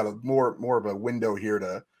 I've got a more of a window here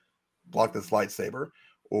to block this lightsaber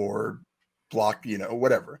or block,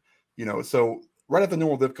 whatever, so right at the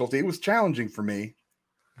normal difficulty, it was challenging for me,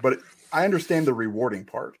 but I understand the rewarding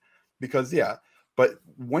part, because but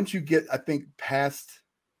once you get, I think, past,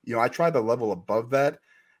 I tried the level above that,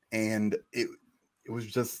 and I was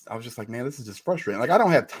just like, man, this is just frustrating. Like, I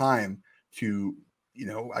don't have time to,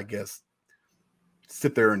 I guess,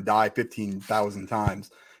 sit there and die 15,000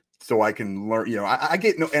 times so I can learn, I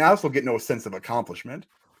get no, and I also get no sense of accomplishment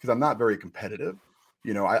because I'm not very competitive.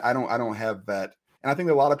 I don't have that. And I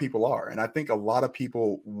think a lot of people are. And I think a lot of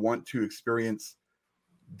people want to experience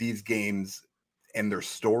these games and their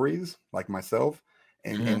stories, like myself,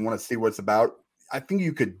 and want to see what it's about. I think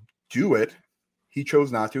you could do it. He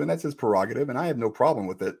chose not to, and that's his prerogative, and I have no problem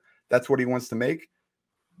with it. That's what he wants to make.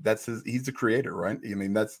 He's the creator, right? I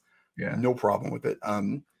mean, that's no problem with it.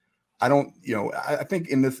 I don't, I think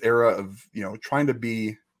in this era of, trying to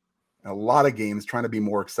be a lot of games, trying to be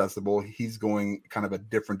more accessible, he's going kind of a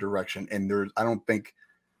different direction. And I don't think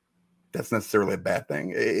that's necessarily a bad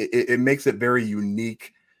thing. It makes it very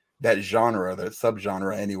unique, that genre, that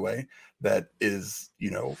subgenre anyway, that is,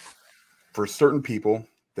 for certain people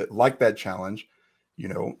that like that challenge,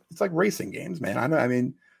 it's like racing games, man. I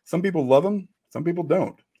mean, some people love them, some people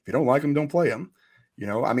don't. If you don't like them, don't play them.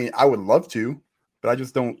 I mean, I would love to, but I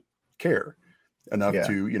just don't care enough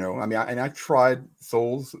to, I mean, I've tried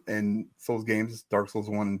Souls and Souls games, Dark Souls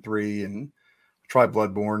 1 and 3, and tried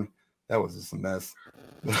Bloodborne. That was just a mess.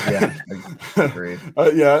 Yeah, agreed.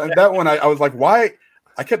 And that one, I was like, why?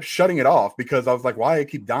 I kept shutting it off because I was like, why I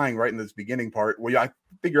keep dying right in this beginning part? Well, I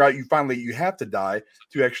figure out you have to die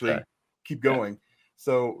to actually keep going.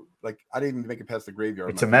 So, like, I didn't even make it past the graveyard.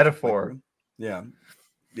 It's a metaphor. Yeah.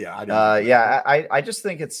 I just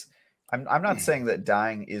think I'm not saying that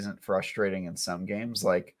dying isn't frustrating in some games.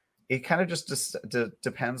 Like, it kind of just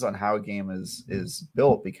depends on how a game is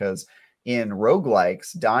built, because in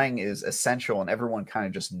roguelikes, dying is essential, and everyone kind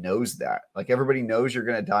of just knows that. Like, everybody knows you're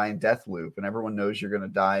going to die in Deathloop, and everyone knows you're going to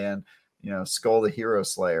die in, Skull the Hero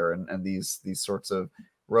Slayer, and these sorts of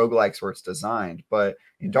roguelikes where it's designed. But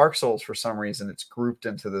in Dark Souls, for some reason, it's grouped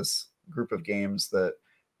into this group of games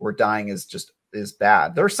where dying is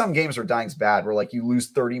bad. There are some games where dying's bad, where, like, you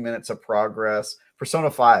lose 30 minutes of progress.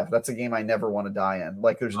 Persona 5, that's a game I never want to die in.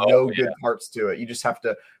 Like, there's no good parts to it. You just have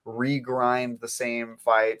to regrind the same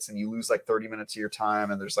fights, and you lose like 30 minutes of your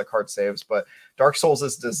time, and there's like hard saves. But Dark Souls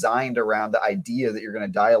is designed around the idea that you're going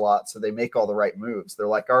to die a lot, so they make all the right moves. They're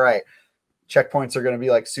like, all right, checkpoints are going to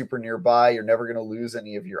be like super nearby. You're never going to lose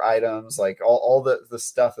any of your items. Like, all the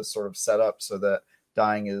stuff is sort of set up so that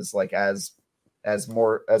dying is like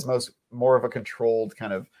more of a controlled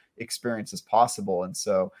kind of experience as possible. And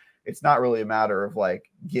so it's not really a matter of like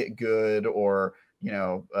get good or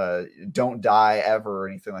don't die ever or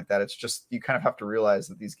anything like that. It's just, you kind of have to realize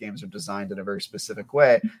that these games are designed in a very specific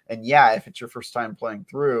way. And if it's your first time playing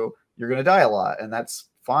through, you're going to die a lot, and that's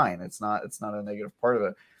fine. It's not a negative part of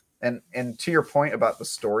it. And to your point about the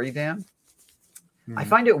story, Dan, I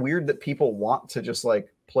find it weird that people want to just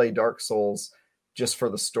like play Dark Souls just for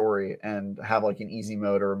the story and have like an easy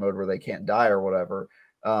mode or a mode where they can't die or whatever.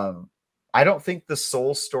 I don't think the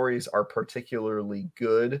Soul stories are particularly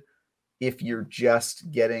good if you're just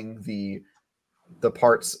getting the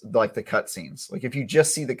parts like the cutscenes. Like, if you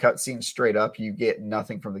just see the cutscenes straight up, you get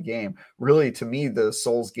nothing from the game. Really, to me, the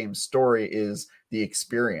Souls game story is the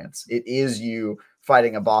experience. It is you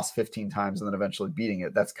fighting a boss 15 times and then eventually beating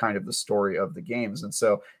it. That's kind of the story of the games. And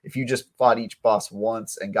so if you just fought each boss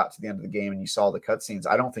once and got to the end of the game and you saw the cutscenes,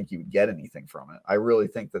 I don't think you would get anything from it. I really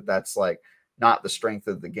think that that's like not the strength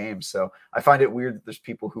of the game. So I find it weird that there's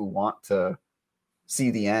people who want to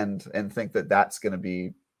see the end and think that that's going to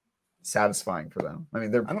be satisfying for them. I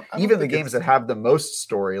mean, even the games that have the most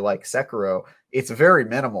story, like Sekiro, it's very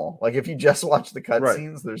minimal. Like, if you just watch the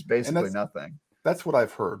cutscenes, there's basically nothing. That's what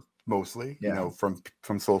I've heard mostly,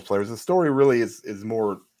 from Souls players. The story really is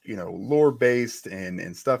more, lore based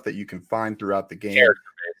and stuff that you can find throughout the game.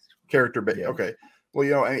 Character based. Yeah. Okay.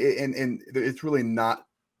 Well, and it's really not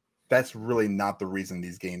that's really not the reason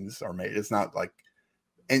these games are made. It's not like,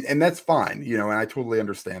 and that's fine, you know, and I totally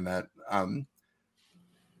understand that. I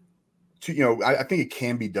think it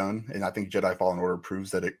can be done, and I think Jedi Fallen Order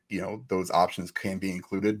proves that it, you know, those options can be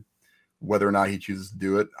included. Whether or not he chooses to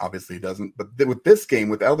do it, obviously he doesn't. But with this game,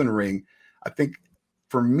 with Elden Ring, I think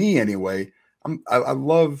for me anyway, I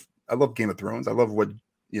love Game of Thrones. I love what,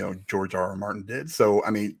 you know, George R.R. Martin did. So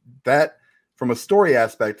I mean, that from a story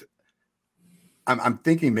aspect, I'm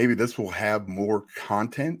thinking maybe this will have more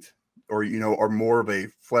content, or, you know, or more of a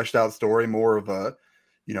fleshed out story, more of a,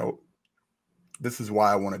 you know, this is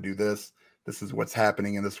why I want to do this. This is what's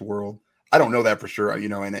happening in this world. I don't know that for sure, you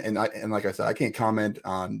know, and like I said, I can't comment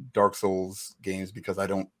on Dark Souls games because I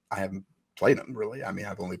haven't played them really. I mean,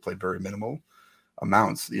 I've only played very minimal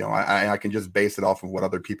amounts. You know, I can just base it off of what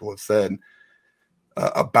other people have said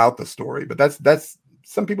about the story. But that's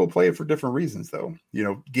some people play it for different reasons, though. You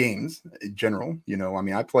know, games in general. You know, I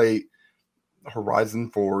mean, I play Horizon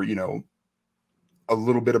for, you know, a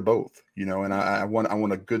little bit of both, you know, and I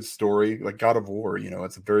want a good story, like God of War. You know,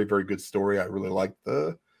 it's a very, very good story. I really like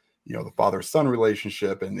the, you know, the father-son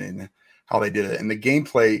relationship and how they did it, and the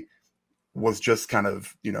gameplay was just kind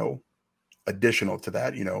of, you know, additional to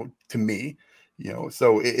that, you know, to me, you know.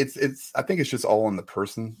 So it's I think it's just all on the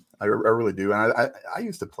person. I really do. And I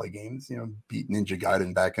used to play games, you know, beat Ninja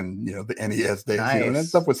Gaiden back in, you know, the NES days, Nice. you know, and that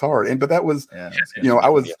stuff was hard. But that was, you know, I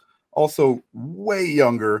was also way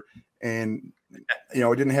younger, and, you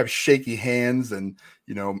know, I didn't have shaky hands, and,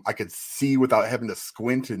 you know, I could see without having to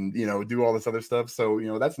squint and, you know, do all this other stuff. So, you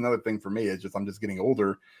know, that's another thing for me, is just, I'm just getting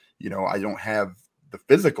older. You know, I don't have the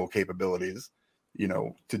physical capabilities, you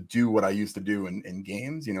know, to do what I used to do in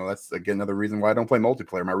games. You know, that's again another reason why I don't play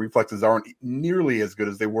multiplayer. My reflexes aren't nearly as good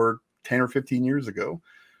as they were 10 or 15 years ago,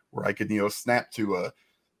 where I could, you know, snap to a,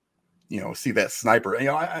 you know, see that sniper. And,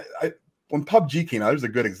 you know, I when PUBG came out, there's a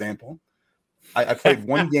good example. I played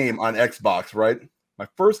one game on Xbox, right? My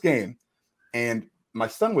first game, and my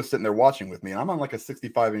son was sitting there watching with me, and I'm on like a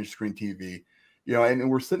 65-inch screen TV, you know, and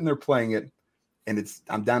we're sitting there playing it, and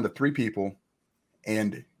I'm down to 3 people,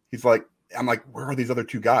 and he's like, I'm like, where are these other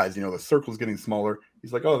 2 guys? You know, the circle's getting smaller.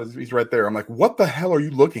 He's like, oh, he's right there. I'm like, what the hell are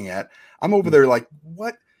you looking at? I'm over there like,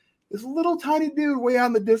 what? This little tiny dude way out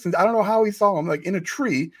in the distance. I don't know how he saw him, like in a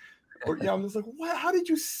tree. Or, you know, I'm just like, what? How did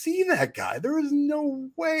you see that guy? There is no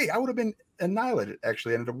way. I would have been annihilated.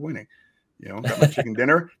 Actually, ended up winning. You know, got my chicken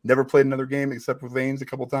dinner. Never played another game except with Lanes a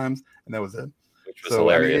couple times, and that was it. Which was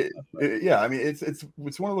hilarious. I mean, yeah, I mean,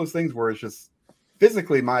 it's one of those things where it's just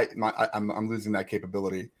physically I'm losing that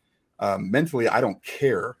capability. Mentally, I don't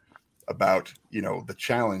care about, you know, the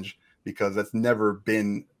challenge, because that's never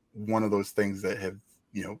been one of those things that have,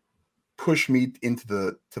 you know, pushed me into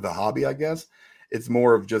the hobby, I guess. It's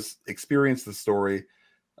more of just experience the story.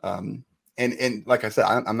 And like I said,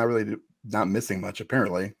 I'm not really not missing much,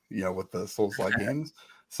 apparently, you know, with the Souls-like games.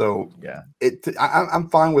 So Yeah, I'm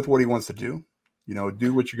fine with what he wants to do. You know,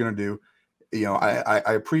 do what you're going to do. You know,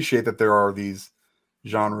 I appreciate that there are these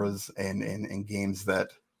genres and games that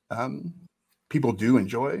people do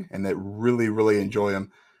enjoy, and that really, really enjoy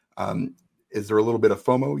them. Is there a little bit of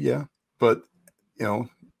FOMO? Yeah. But, you know,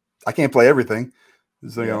 I can't play everything.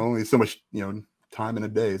 So, you know, only so much, you know, time in a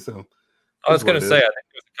day. So I was going to say, I think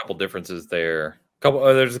there's a couple differences there.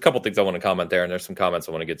 There's a couple things I want to comment there, and there's some comments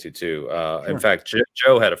I want to get to too. Sure. In fact,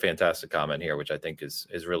 Joe had a fantastic comment here, which I think is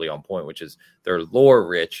really on point, which is they're lore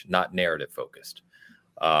rich, not narrative focused.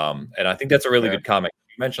 And I think that's a really good comment.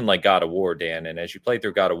 You mentioned like God of War, Dan, and as you play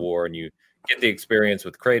through God of War and you get the experience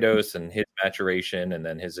with Kratos and his maturation, and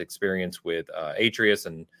then his experience with Atreus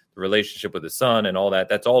and the relationship with his son and all that,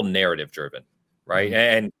 that's all narrative driven, right?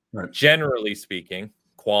 Mm-hmm. And generally speaking,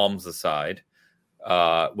 qualms aside,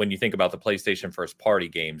 when you think about the PlayStation first party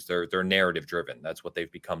games, they're narrative driven. That's what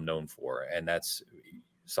they've become known for, and that's,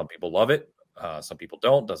 some people love it, some people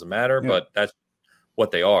don't. Doesn't matter, but that's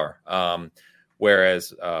what they are.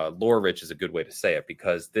 Whereas lore rich is a good way to say it,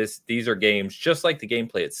 because these are games just like the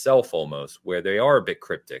gameplay itself, almost, where they are a bit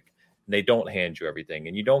cryptic and they don't hand you everything,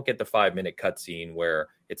 and you don't get the 5-minute cutscene where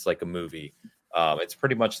it's like a movie. It's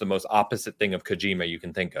pretty much the most opposite thing of Kojima you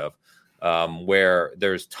can think of. Where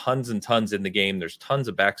there's tons and tons in the game. There's tons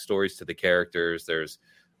of backstories to the characters. There's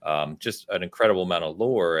just an incredible amount of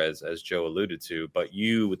lore, as Joe alluded to. But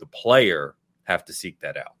you, the player, have to seek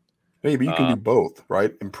that out. Maybe you can do both,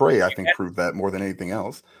 right? And Prey, I think, proved that more than anything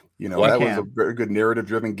else. You know, that was a very good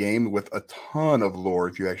narrative-driven game with a ton of lore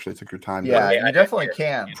if you actually took your time. Yeah, you definitely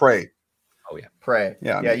can. Prey. Oh yeah, Prey.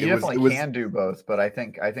 Yeah, I mean, you definitely can do both. But I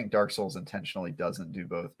think Dark Souls intentionally doesn't do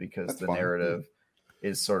both, because the narrative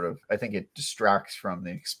is sort of, I think it distracts from the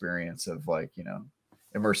experience of, like, you know,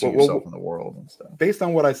 immersing yourself in the world and stuff. Based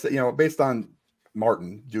on what I said, based on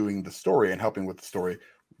Martin doing the story and helping with the story,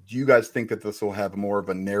 do you guys think that this will have more of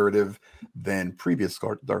a narrative than previous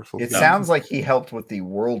Dark Souls? It sounds like he helped with the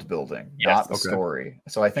world building, not the story.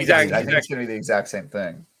 So I think it's going to be the exact same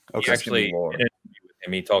thing. Okay. Actually, in an interview with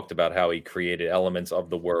him, he talked about how he created elements of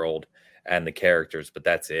the world and the characters, but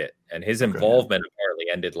that's it. And his involvement apparently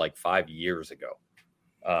ended like 5 years ago.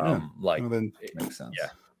 Then it makes sense. Yeah.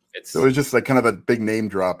 So it was just like kind of a big name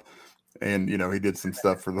drop. And he did some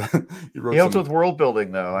stuff for the. He helped with world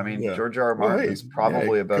building, though. I mean, George R. R. Martin is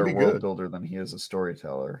probably a better world builder than he is a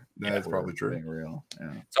storyteller. That's probably true. Being real.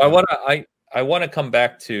 Yeah. So I want to come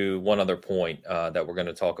back to one other point that we're going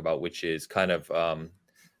to talk about, which is kind of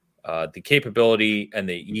the capability and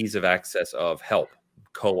the ease of access of help,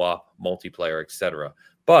 co-op, multiplayer, etc.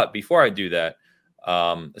 But before I do that,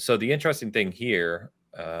 so the interesting thing here,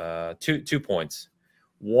 two points.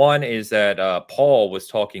 One is that Paul was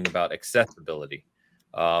talking about accessibility.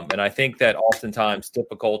 And I think that oftentimes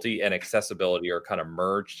difficulty and accessibility are kind of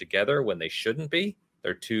merged together when they shouldn't be.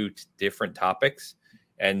 They're two different topics.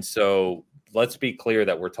 And so let's be clear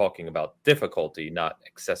that we're talking about difficulty, not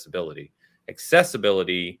accessibility.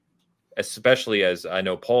 Accessibility, especially as I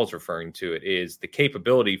know Paul's referring to it, is the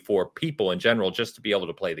capability for people in general just to be able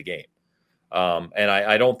to play the game. And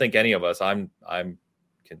I don't think any of us, I'm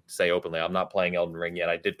can say openly, I'm not playing Elden Ring yet.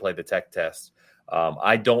 I did play the tech test.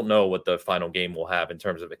 I don't know what the final game will have in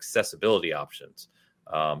terms of accessibility options.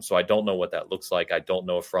 So I don't know what that looks like. I don't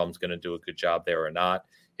know if From's going to do a good job there or not.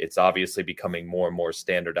 It's obviously becoming more and more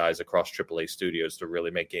standardized across AAA studios to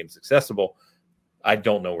really make games accessible. I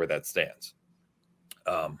don't know where that stands.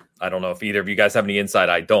 I don't know if either of you guys have any insight.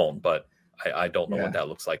 I don't, but I don't know what that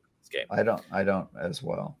looks like in this game. I don't as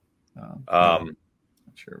well.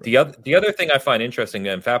 Sure. The other thing I find interesting,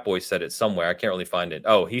 and Fatboy said it somewhere, I can't really find it.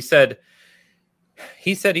 Oh, he said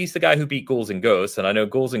he's the guy who beat Ghouls and Ghosts, and I know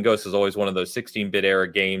Ghouls and Ghosts is always one of those 16-bit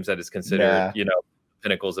era games that is considered,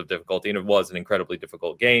 pinnacles of difficulty, and it was an incredibly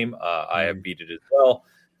difficult game. I have beat it as well,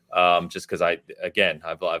 just because I've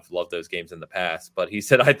loved those games in the past. But he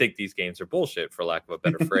said I think these games are bullshit, for lack of a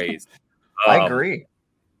better phrase. I agree.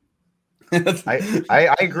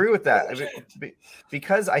 I agree with that. I mean,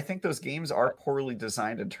 because I think those games are poorly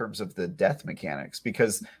designed in terms of the death mechanics,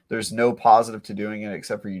 because there's no positive to doing it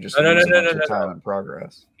except for you just lose time and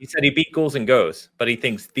progress. He said he beat Ghouls and Ghosts, but he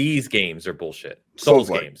thinks these games are bullshit. Souls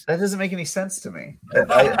games. That doesn't make any sense to me.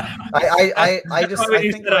 I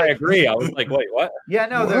agree. I was like, wait, what? Yeah,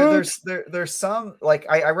 no, there's some, like,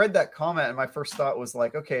 I read that comment and my first thought was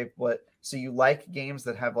like, okay, what? So you like games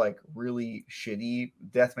that have like really shitty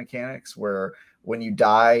death mechanics where when you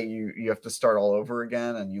die, you have to start all over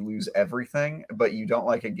again and you lose everything, but you don't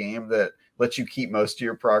like a game that lets you keep most of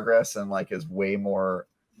your progress and like is way more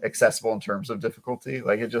accessible in terms of difficulty.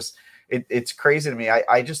 Like it's crazy to me.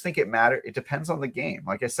 I just think it matters. It depends on the game.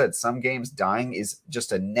 Like I said, some games dying is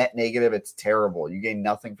just a net negative. It's terrible. You gain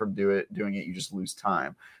nothing from doing it. You just lose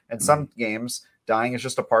time. And some games, dying is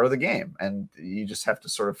just a part of the game, and you just have to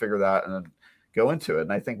sort of figure that and go into it.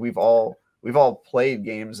 And I think we've all played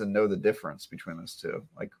games and know the difference between those two.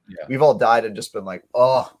 Like we've all died and just been like,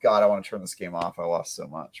 oh God, I want to turn this game off. I lost so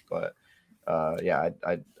much. But I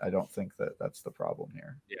don't think that's the problem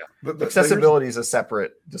here. Yeah, but accessibility is a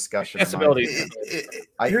separate discussion. Accessibility.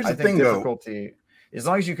 I think difficulty, as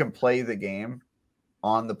long as you can play the game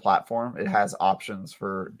on the platform, it has options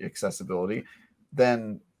for accessibility.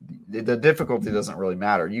 Then the difficulty doesn't really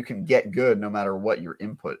matter. You can get good no matter what your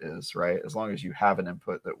input is, right? As long as you have an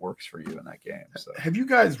input that works for you in that game. So, have you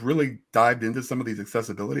guys really dived into some of these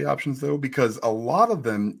accessibility options though? Because a lot of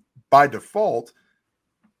them, by default,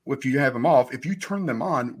 if you have them off, if you turn them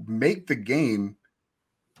on, make the game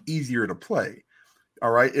easier to play.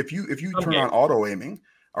 All right. If you turn on auto aiming,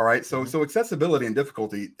 all right. So accessibility and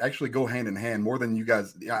difficulty actually go hand in hand more than you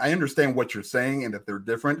guys. I understand what you're saying and that they're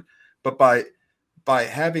different, but by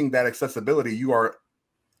having that accessibility, you are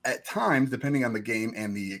at times, depending on the game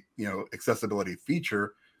and the accessibility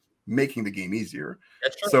feature, making the game easier.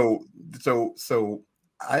 That's true. So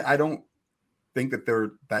I don't think that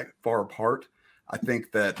they're that far apart. I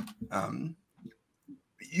think that like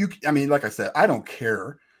I said, I don't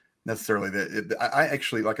care necessarily that I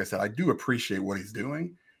actually, like I said, I do appreciate what he's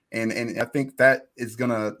doing, and I think that is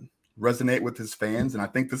going to resonate with his fans, and I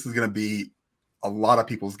think this is going to be a lot of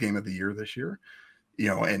people's game of the year this year.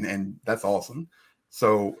 And that's awesome.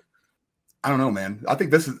 So I don't know, man. I think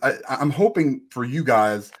this is, I'm hoping for you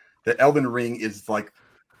guys that Elden Ring is like,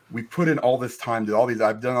 we put in all this time to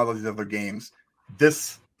I've done all these other games.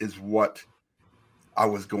 This is what I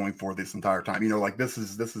was going for this entire time. You know, like this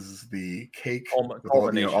is the cake with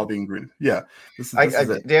Culmination. all the ingredients. Yeah, this is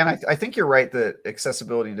it. Dan, I think you're right that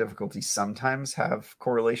accessibility and difficulty sometimes have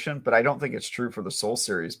correlation, but I don't think it's true for the Soul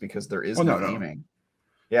series because there is no aiming.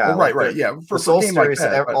 Yeah, well, right. Yeah, for Soul series,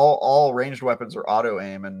 like all ranged weapons are auto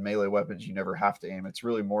aim, and melee weapons you never have to aim. It's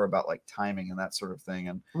really more about like timing and that sort of thing.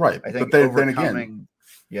 And right, I think overcoming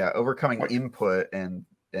input and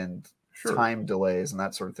time delays and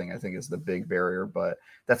that sort of thing, I think is the big barrier. But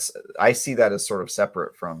I see that as sort of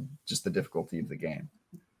separate from just the difficulty of the game.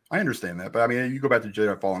 I understand that, but I mean, you go back to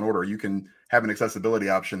Jedi Fallen Order, you can have an accessibility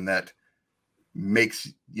option that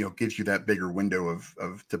gives you that bigger window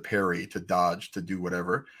of to parry, to dodge, to do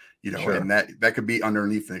whatever, and that could be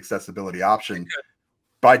underneath an accessibility option.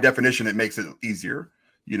 By definition, it makes it easier,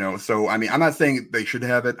 So I mean, I'm not saying they should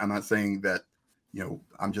have it. I'm not saying that,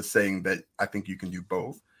 I'm just saying that I think you can do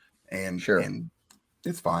both, and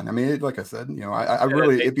it's fine. I mean, like I said, I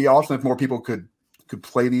really, it'd be awesome if more people could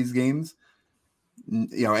play these games,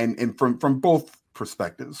 and from both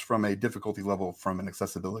perspectives, from a difficulty level, from an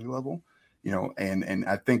accessibility level. And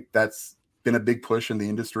I think that's been a big push in the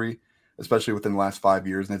industry, especially within the last 5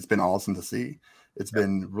 years. And it's been awesome to see. It's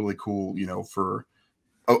been really cool, for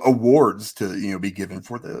awards to, be given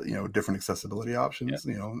for the, different accessibility options.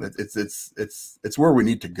 It's where we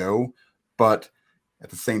need to go. But at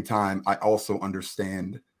the same time, I also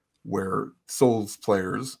understand where Souls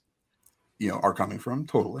players, are coming from.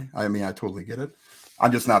 Totally. I mean, I totally get it.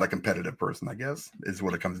 I'm just not a competitive person, I guess, is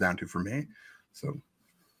what it comes down to for me. So,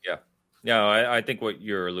 yeah. No, I think what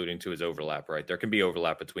you're alluding to is overlap, right? There can be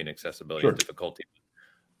overlap between accessibility and difficulty.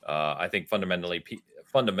 I think fundamentally,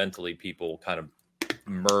 people kind of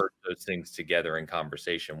merge those things together in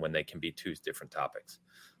conversation when they can be two different topics.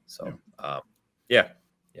 So,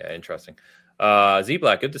 interesting. Z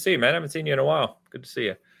Black, good to see you, man. I haven't seen you in a while. Good to see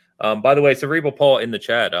you. By the way, Cerebral Paul in the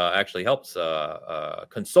chat actually helps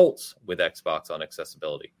consults with Xbox on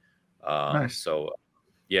accessibility. Nice. So.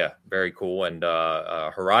 Yeah, very cool. And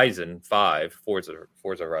Horizon 5, Forza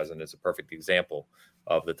Horizon is a perfect example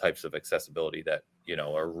of the types of accessibility that,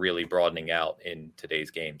 are really broadening out in today's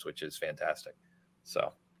games, which is fantastic.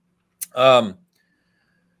 So the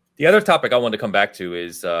other topic I wanted to come back to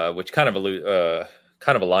is, which kind of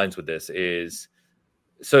aligns with this is,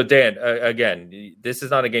 so Dan, again, this is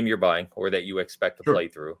not a game you're buying or that you expect to play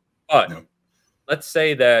through, but let's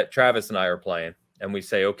say that Travis and I are playing and we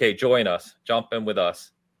say, okay, join us, jump in with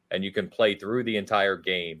us, and you can play through the entire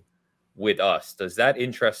game with us. Does that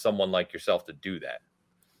interest someone like yourself to do that?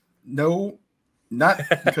 No, not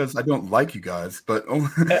because I don't like you guys, but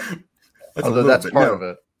that's part of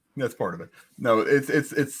it. That's part of it. No,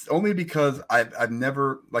 it's only because I've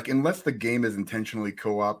never, like, unless the game is intentionally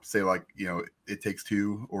co-op, say like, It Takes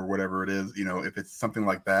Two or whatever it is, if it's something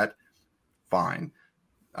like that, fine.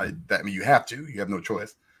 I mean, you have no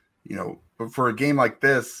choice, but for a game like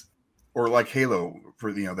this, or like Halo,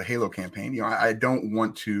 for the Halo campaign, I don't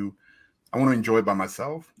want to. I want to enjoy it by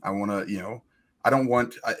myself. I want to, I don't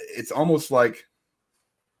want. It's almost. I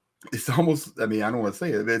mean, I don't want to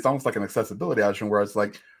say it, but it's almost like an accessibility option where it's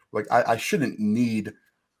like I shouldn't need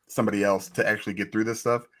somebody else to actually get through this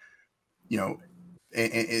stuff. And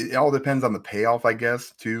it all depends on the payoff, I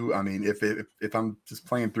guess. Too. I mean, if I'm just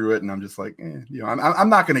playing through it and I'm just like, I'm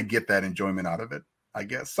not going to get that enjoyment out of it. I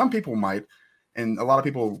guess some people might. And a lot of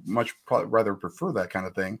people much rather prefer that kind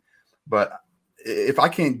of thing. But if I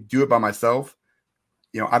can't do it by myself,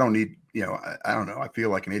 I don't need, I don't know. I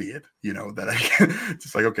feel like an idiot, that I can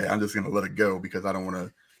just like, okay, I'm just going to let it go because I don't want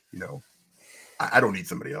to, I don't need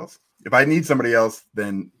somebody else. If I need somebody else,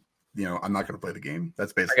 then, I'm not going to play the game.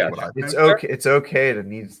 That's basically what I think. It's okay to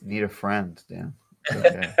need a friend, Dan.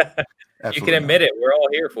 Okay. You can admit it. We're all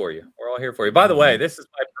here for you. By the way, this is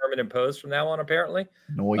my permanent pose from now on, apparently.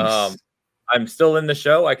 Nice. I'm still in the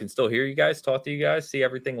show. I can still hear you guys, talk to you guys, see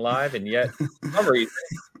everything live, and yet for some reason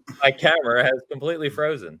my camera has completely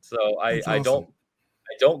frozen. So I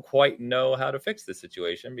don't quite know how to fix the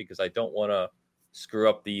situation because I don't want to screw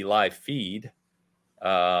up the live feed.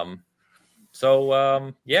 This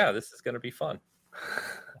is going to be fun.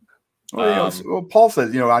 Well, Paul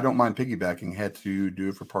says, I don't mind piggybacking. Had to do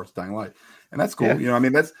it for Parts of Dying Light, and that's cool. Yeah. I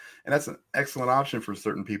mean, that's an excellent option for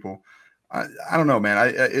certain people. I don't know,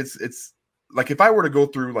 man. It's like if I were to go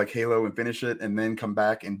through like Halo and finish it and then come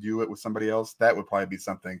back and do it with somebody else, that would probably be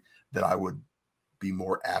something that I would be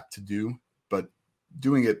more apt to do. But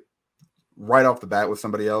doing it right off the bat with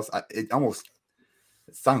somebody else, it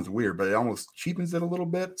sounds weird, but it almost cheapens it a little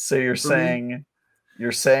bit. So you're saying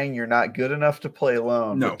you're not good enough to play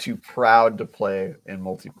alone, No. but too proud to play in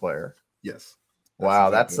multiplayer. Yes. Wow,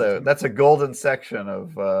 exactly that's a golden section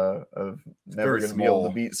of never very going to be able to small.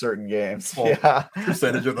 beat certain games. Small Yeah,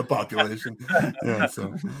 percentage of the population. Yeah,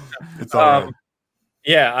 so it's all right.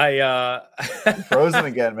 Yeah, I frozen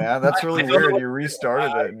again, man. That's really I don't know weird. what You to do.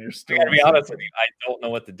 restarted it, and you're I still. gotta in be the same honest with place. you. I don't know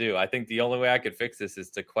what to do. I think the only way I could fix this is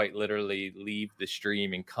to quite literally leave the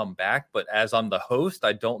stream and come back. But as I'm the host,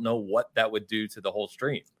 I don't know what that would do to the whole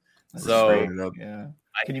stream. That's So strange. Yeah,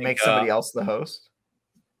 can you make somebody else the host?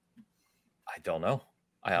 I don't know.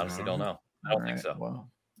 I honestly don't know. I don't think so. Well,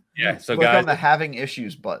 Yeah. So click guys, on the having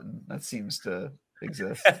issues button. That seems to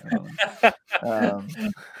exist.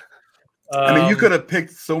 I mean, you could have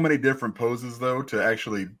picked so many different poses though to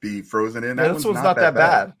actually be frozen in. This one's not that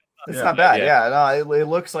bad. It's not bad. Yeah, no, it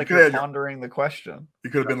looks like you're pondering the question. You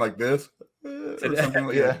could have been like this, or something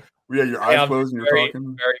like yeah. Yeah, your eyes closed and you're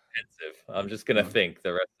talking. Very pensive. I'm just gonna think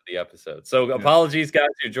the rest of the episode. So apologies, guys,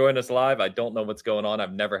 you're joining us live. I don't know what's going on.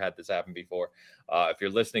 I've never had this happen before. If you're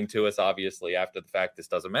listening to us, obviously after the fact, this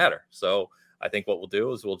doesn't matter. So I think what we'll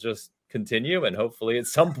do is we'll just continue, and hopefully at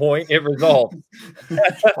some point it resolves.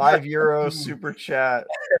 €5 super chat.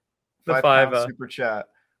 The £5 super chat.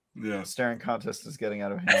 Yeah, staring contest is getting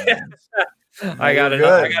out of hand. I got it.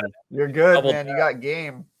 You're good, man. You got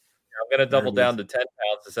game. I'm gonna double down to 10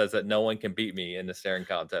 pounds. It says that no one can beat me in the staring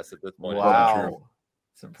contest at this point. Wow,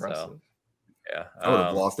 it's impressive. So, yeah, I would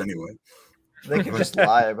have lost anyway. They can just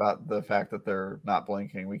lie about the fact that they're not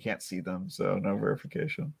blinking. We can't see them, so no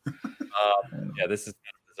verification. Yeah, this is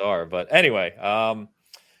bizarre, but anyway.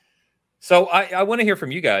 So I want to hear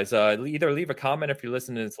from you guys. Either leave a comment if you're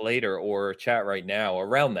listening to this later, or chat right now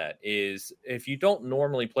around that. Is if you don't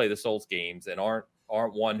normally play the Souls games and aren't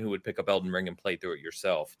one who would pick up Elden Ring and play through it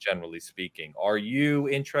yourself, generally speaking, are you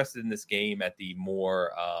interested in this game at the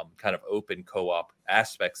more kind of open co-op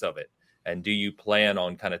aspects of it? And do you plan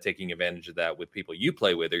on kind of taking advantage of that with people you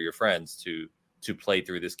play with or your friends to play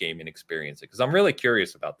through this game and experience it? Because I'm really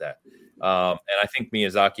curious about that. And I think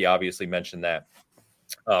Miyazaki obviously mentioned that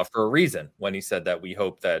for a reason when he said that we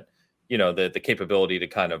hope that, you know, the capability to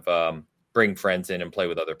kind of bring friends in and play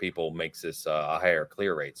with other people makes this a higher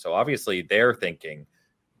clear rate. So obviously they're thinking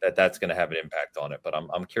that that's going to have an impact on it. But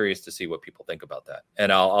I'm curious to see what people think about that.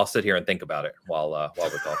 And I'll sit here and think about it while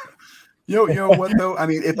we're talking. You know what though? I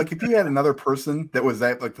mean, if you had another person that was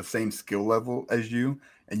at like the same skill level as you,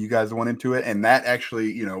 and you guys went into it, and that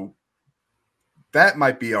actually, you know, that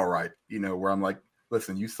might be all right. You know, where I'm like,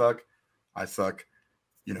 listen, you suck, I suck.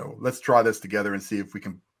 You know, let's try this together and see if we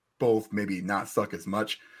can both maybe not suck as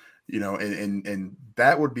much. You know, and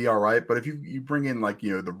that would be all right. But if you bring in like,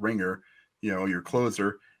 you know, the ringer, you know, your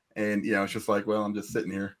closer, and you know, it's just like, well, I'm just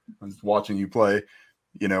sitting here, I'm just watching you play,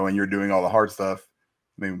 you know, and you're doing all the hard stuff.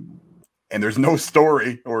 I mean, and there's no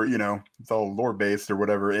story, or you know, it's all lore based or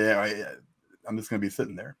whatever. Yeah, I'm just gonna be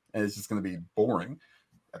sitting there, and it's just gonna be boring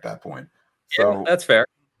at that point. So yeah, that's fair.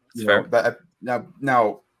 That's fair. That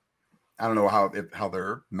now, I don't know how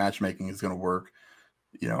their matchmaking is gonna work.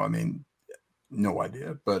 You know, I mean, no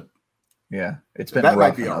idea, but yeah, it's been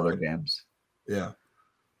rough in other games. Yeah.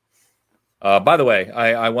 By the way,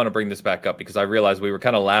 I want to bring this back up because I realized we were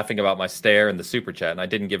kind of laughing about my stare in the super chat, and I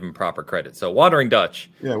didn't give him proper credit. So, Wandering Dutch,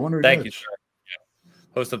 thank you, sir. Yeah.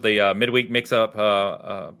 Host of the Midweek Mix-Up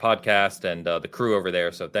podcast and the crew over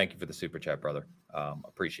there. So, thank you for the super chat, brother.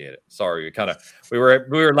 Appreciate it. Sorry, we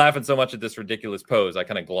were laughing so much at this ridiculous pose, I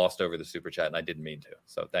kind of glossed over the super chat, and I didn't mean to.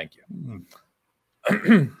 So, thank you.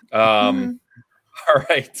 All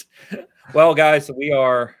right. Well, guys, we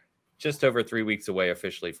are just over 3 weeks away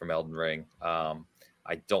officially from Elden Ring.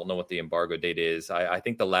 I don't know what the embargo date is. I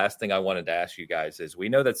think the last thing I wanted to ask you guys is, we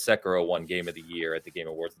know that Sekiro won Game of the Year at the Game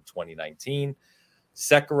Awards in 2019.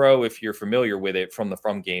 Sekiro, if you're familiar with it from the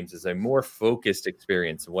From Games, is a more focused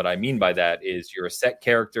experience. And what I mean by that is you're a set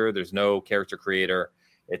character. There's no character creator.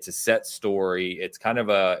 It's a set story. It's kind of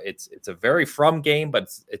it's a very From game, but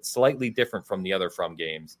it's slightly different from the other From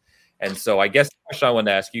games. And so I guess the question I want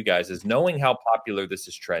to ask you guys is, knowing how popular this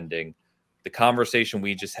is trending, the conversation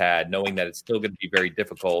we just had, knowing that it's still going to be very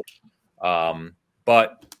difficult,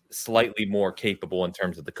 but slightly more capable in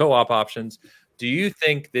terms of the co-op options, do you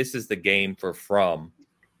think this is the game for From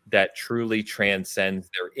that truly transcends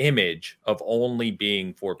their image of only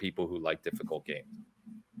being for people who like difficult games?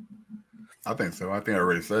 I think so. I think I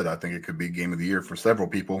already said, I think it could be Game of the Year for several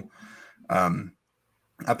people. I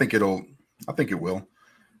think it will.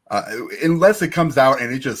 Unless it comes out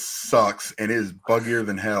and it just sucks and it is buggier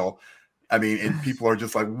than hell. I mean, and people are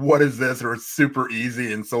just like, what is this? Or it's super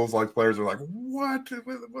easy. And Souls-like players are like, what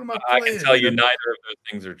am I playing? I can tell you neither of those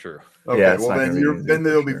things are true. Okay, yeah, well, then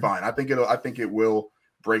it'll be fine. I think it will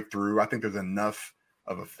break through. I think there's enough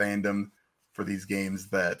of a fandom for these games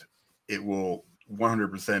that it will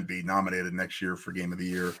 100% be nominated next year for Game of the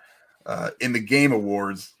Year in the Game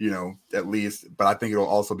Awards, at least. But I think it'll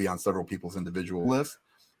also be on several people's individual lists.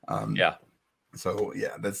 Yeah. So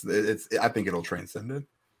yeah, I think it'll transcend it.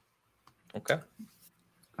 Okay.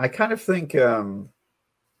 I kind of think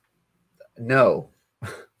no,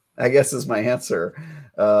 I guess is my answer.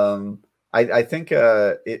 I think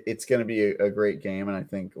it's going to be a great game, and I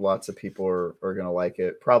think lots of people are going to like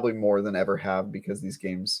it, probably more than ever have, because these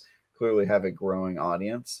games clearly have a growing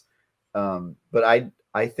audience. But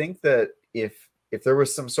I think that if there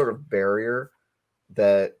was some sort of barrier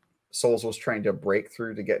that Souls was trying to break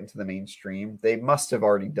through to get into the mainstream, they must have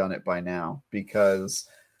already done it by now, because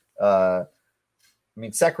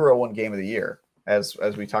Sekiro won Game of the Year, as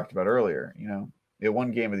we talked about earlier. It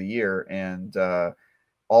won Game of the Year, and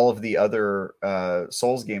all of the other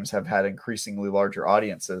Souls games have had increasingly larger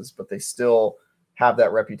audiences, but they still have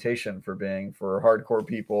that reputation for being for hardcore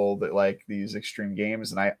people that like these extreme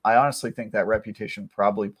games. And I honestly think that reputation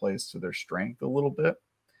probably plays to their strength a little bit,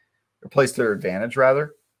 or plays to their advantage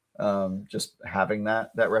rather, just having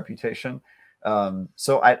that reputation.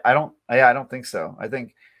 So I don't think so. I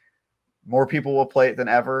think more people will play it than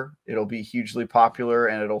ever. It'll be hugely popular,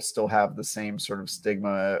 and it'll still have the same sort of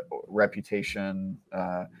stigma, reputation.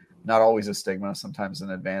 Not always a stigma, sometimes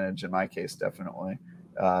an advantage. In my case, definitely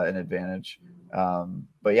an advantage.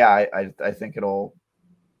 But yeah, I think it'll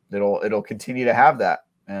continue to have that,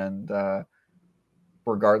 and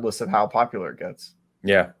regardless of how popular it gets.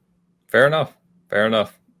 Yeah, fair enough.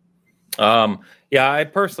 Yeah, I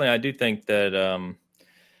do think that.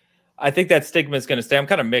 I think that stigma is going to stay. I'm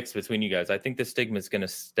kind of mixed between you guys. I think the stigma is going to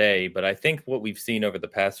stay, but I think what we've seen over the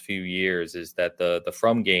past few years is that the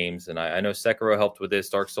From games, and I know Sekiro helped with this,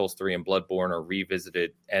 Dark Souls 3 and Bloodborne are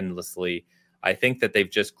revisited endlessly. I think that they've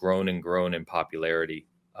just grown and grown in popularity.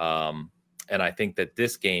 And I think that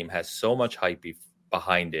this game has so much hype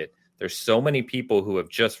behind it. There's so many people who have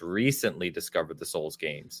just recently discovered the Souls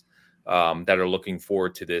games that are looking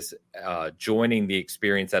forward to this, joining the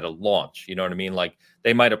experience at a launch. You know what I mean? Like,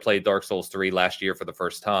 they might have played Dark Souls 3 last year for the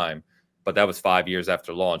first time, but that was 5 years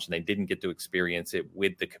after launch, and they didn't get to experience it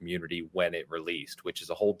with the community when it released, which is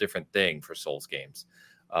a whole different thing for Souls games.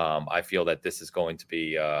 I feel that this is going to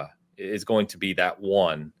be that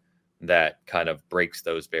one that kind of breaks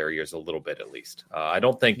those barriers a little bit, at least. I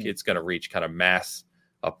don't think it's going to reach kind of mass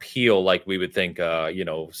appeal like we would think,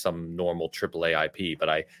 some normal AAA IP, but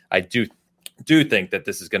I do think that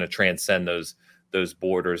this is going to transcend those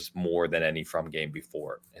borders more than any From game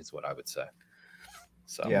before, is what I would say.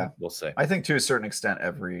 So yeah, we'll see. I think to a certain extent,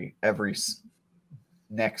 every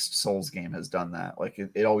next Souls game has done that. Like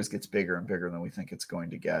it always gets bigger and bigger than we think it's going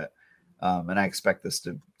to get. And I expect this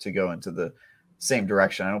to go into the same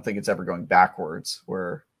direction. I don't think it's ever going backwards,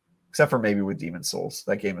 except for maybe with Demon's Souls.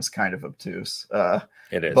 That game is kind of obtuse.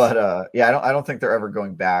 It is. But I don't think they're ever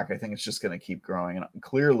going back. I think it's just going to keep growing. And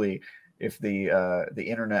clearly, if the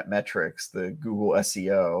internet metrics, the Google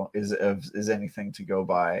SEO is anything to go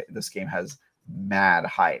by, this game has mad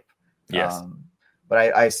hype. Yes.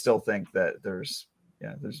 But I still think that there's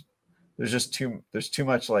just too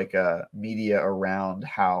much like media around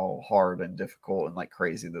how hard and difficult and like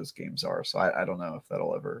crazy those games are. So I don't know if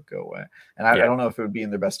that'll ever go away. And I don't know if it would be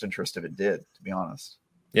in their best interest if it did, to be honest.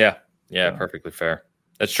 Yeah. Perfectly fair.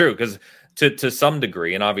 That's true, because to some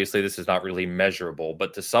degree, and obviously this is not really measurable,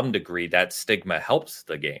 but to some degree that stigma helps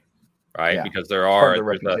the game, right? Yeah. Because there's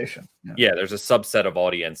a subset of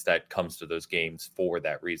audience that comes to those games for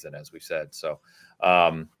that reason, as we said. So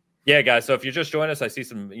yeah, guys. So if you're just joining us, I see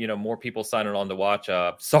some, more people signing on to watch.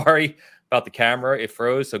 Sorry about the camera. It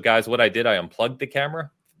froze. So guys, what I did, I unplugged the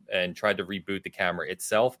camera and tried to reboot the camera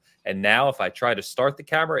itself. And now if I try to start the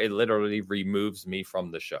camera, it literally removes me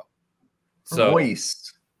from the show. So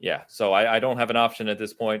yeah, so I don't have an option at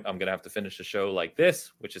this point. I'm going to have to finish the show like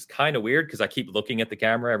this, which is kind of weird because I keep looking at the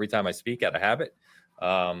camera every time I speak out of habit.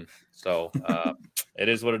 It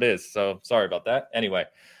is what it is. So sorry about that. Anyway,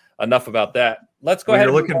 enough about that. Let's go ahead.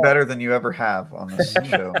 You're looking better than you ever have on this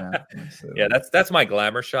show, man. So. Yeah, that's my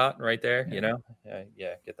glamour shot right there. Yeah.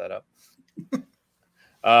 Yeah, get that up.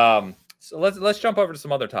 So let's jump over to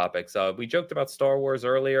some other topics. We joked about Star Wars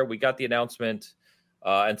earlier. We got the announcement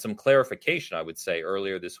and some clarification, I would say,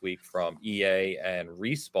 earlier this week from EA and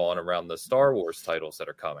Respawn around the Star Wars titles that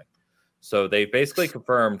are coming. So they basically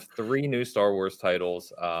confirmed 3 new Star Wars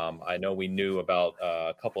titles. I know we knew about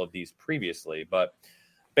a couple of these previously, but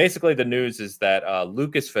basically the news is that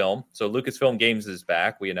Lucasfilm Games is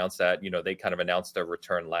back. We announced that, they kind of announced their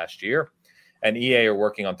return last year. And EA are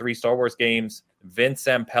working on 3 Star Wars games. Vince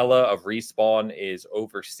Zampella of Respawn is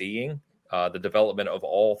overseeing the development of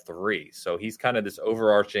all 3. So he's kind of this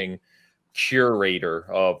overarching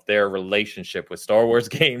curator of their relationship with Star Wars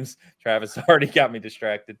games. Travis already got me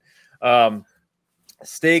distracted.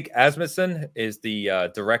 Stig Asmussen is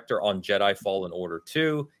the director on Jedi Fallen Order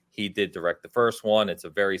 2. He did direct the first one. It's a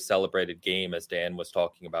very celebrated game, as Dan was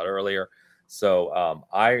talking about earlier. So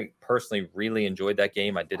I personally really enjoyed that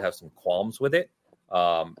game. I did have some qualms with it.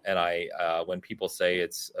 And when people say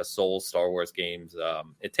it's a Souls Star Wars games,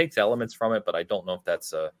 it takes elements from it, but I don't know if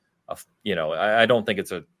that's I don't think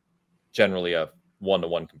it's generally a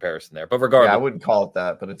one-to-one comparison there. But regardless, I wouldn't call it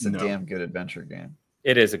that, but it's a damn good adventure game.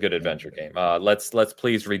 It is a good adventure game. Let's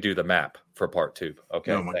please redo the map for part 2.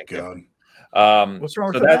 Okay. Oh my God. What's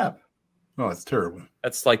wrong with the map? Oh, it's terrible.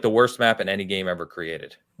 That's like the worst map in any game ever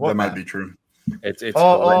created. That might be true. It's I get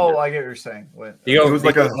what you're saying. It was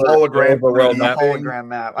like a hologram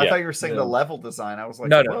map. I thought you were saying the level design. I was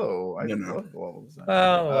like, whoa, I love the level design.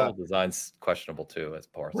 Level design's questionable too as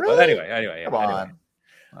parts. Really? But anyway. Come on.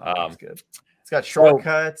 That's good. It's got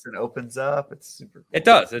shortcuts and opens up. It's super cool. It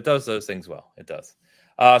does. It does those things well. It does.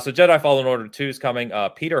 So Jedi Fallen Order 2 is coming.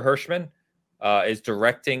 Peter Hirschman is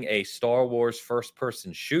directing a Star Wars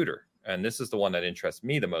first-person shooter. And this is the one that interests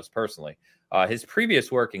me the most personally. His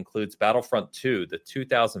previous work includes Battlefront 2, the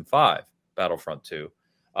 2005 Battlefront 2.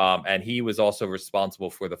 And he was also responsible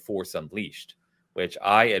for The Force Unleashed, which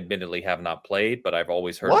I admittedly have not played, but I've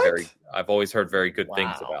always heard very good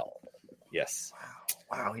things about. Yes.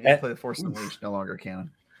 Wow. He didn't play The Force Unleashed, no longer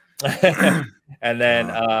canon. And then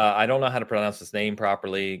I don't know how to pronounce his name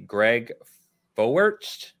properly. Greg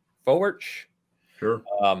Fowerch. Sure.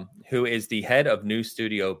 Who is the head of new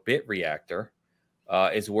studio Bit Reactor,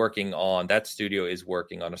 is working on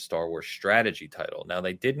a Star Wars strategy title. Now,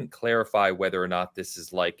 they didn't clarify whether or not this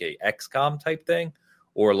is like a XCOM type thing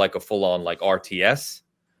or like a full-on like RTS.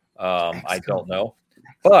 I don't know,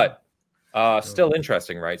 but still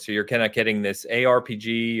interesting, right? So you're kind of getting this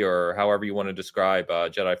ARPG, or however you want to describe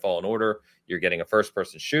Jedi Fallen Order. You're getting a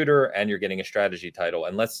first-person shooter, and you're getting a strategy title.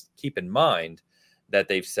 And let's keep in mind that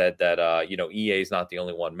they've said that EA is not the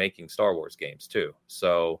only one making Star Wars games too.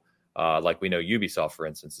 So like we know Ubisoft, for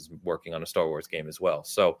instance, is working on a Star Wars game as well.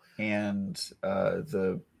 So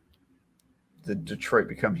the Detroit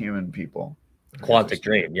Become Human people, Quantic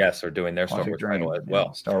Dream, yes, are doing their Star Wars title as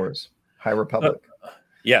well. Star Wars High Republic.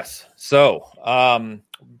 Yes. So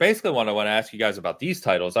basically what I want to ask you guys about these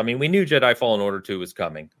titles. I mean, we knew Jedi Fallen Order 2 was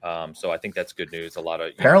coming. So I think that's good news.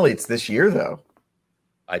 Apparently it's this year though.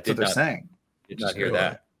 They're saying. Did not hear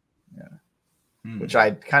that. Yeah. Which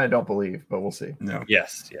I kind of don't believe, but we'll see. No.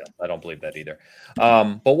 Yes. Yeah. I don't believe that either.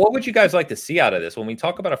 But what would you guys like to see out of this? When we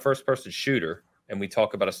talk about a first-person shooter and we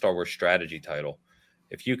talk about a Star Wars strategy title,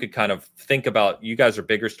 if you could kind of think about, you guys are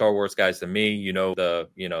bigger Star Wars guys than me,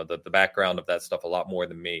 the background of that stuff a lot more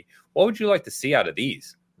than me. What would you like to see out of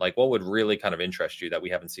these? Like, what would really kind of interest you that we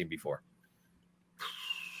haven't seen before?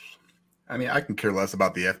 I mean, I can care less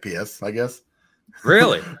about the FPS, I guess.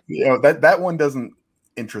 Really? That one doesn't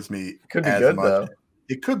interest me. Could be as good much. Though.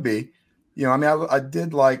 It could be. I mean, I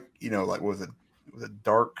did like, was it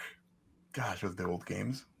Dark? Gosh, was the old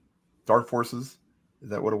games? Dark Forces? Is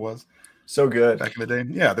that what it was? So good back in the day.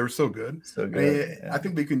 Yeah, they were so good. So good. I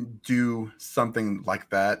think we can do something like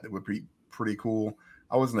that. That would be pretty cool.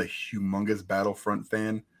 I wasn't a humongous Battlefront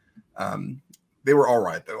fan. They were all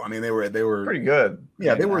right though. I mean, they were pretty good.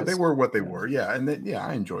 Yeah, they were what they were. Yeah, and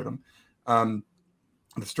I enjoyed them.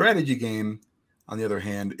 The strategy game, on the other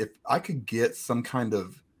hand, if I could get some kind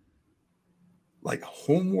of like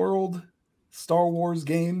homeworld Star Wars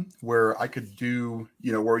game where I could do,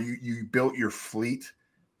 where you built your fleet,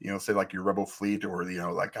 say like your Rebel fleet, or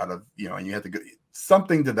like out of, and you had to go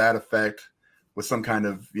something to that effect with some kind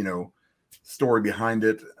of story behind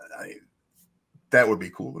it, that would be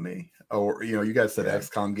cool to me. Or you guys said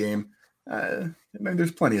XCOM game. I mean,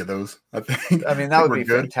 there's plenty of those. I think. I mean, that would be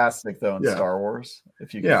fantastic though in Star Wars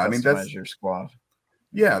if you could customize your squad.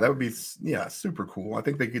 Yeah, that would be super cool. I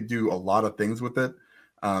think they could do a lot of things with it.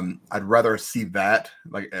 I'd rather see that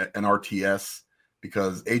like an RTS,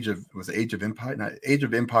 because Age of Empire,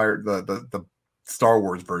 the Star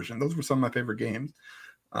Wars version. Those were some of my favorite games.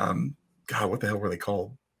 God, what the hell were they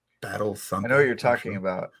called? Battle something. I know what you're talking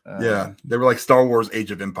about. Yeah, they were like Star Wars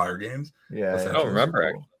Age of Empire games. Yeah, I don't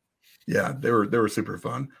remember. Cool. Yeah, they were super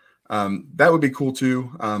fun. That would be cool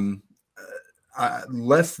too.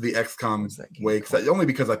 Less the XCOM way, only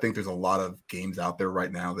because I think there's a lot of games out there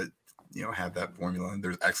right now that have that formula.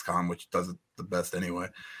 There's XCOM, which does it the best anyway.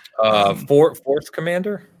 Force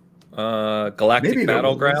Commander, Galactic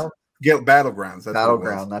Battleground. Yeah, Battlegrounds. That's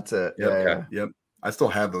Battleground. That's it. Yep. Yep. I still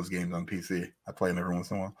have those games on PC. I play them every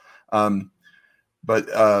once in a while. But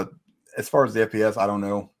as far as the FPS, I don't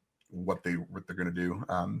know what they're going to do.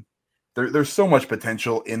 there's so much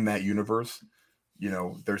potential in that universe.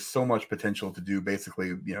 There's so much potential to do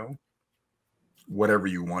basically, whatever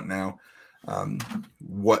you want now.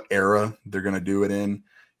 What era they're going to do it in,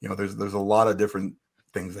 there's a lot of different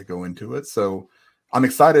things that go into it. So I'm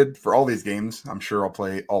excited for all these games. I'm sure I'll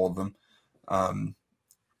play all of them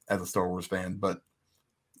as a Star Wars fan, but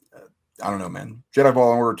I don't know, man. Jedi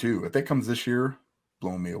Fallen Order 2, if it comes this year,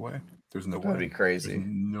 blowing me away. There's no way. That'd be crazy. There's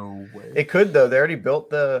no way. It could though. They already built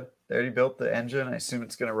the engine. I assume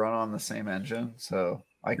it's going to run on the same engine. So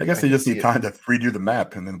I guess they just need time to redo the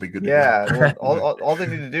map, and then it'll be good. Yeah, well, all they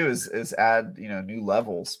need to do is add new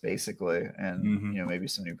levels basically, and maybe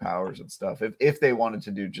some new powers and stuff. If they wanted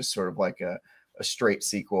to do just sort of like a straight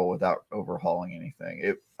sequel without overhauling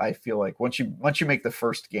anything, I feel like once you make the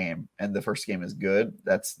first game and the first game is good,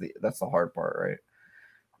 that's the hard part, right?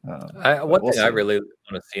 One thing I really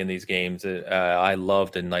want to see in these games, I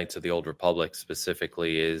loved in Knights of the Old Republic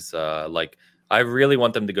specifically, is like I really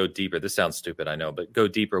want them to go deeper. This sounds stupid, I know, but go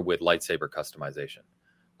deeper with lightsaber customization.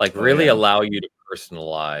 Like really allow you to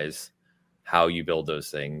personalize how you build those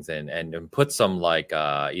things and put some like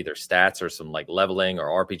either stats or some like leveling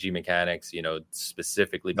or RPG mechanics,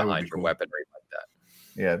 specifically behind your weaponry like that.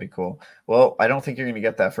 Yeah, it'd be cool. Well, I don't think you're going to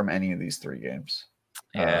get that from any of these 3 games.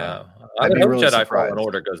 Yeah, I hope really Jedi Fallen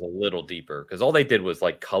Order goes a little deeper because all they did was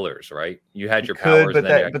like colors, right? You had your powers,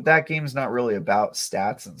 but that game's not really about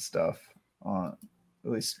stats and stuff. At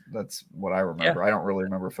least that's what I remember. Yeah. I don't really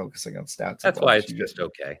remember focusing on stats. That's why it's just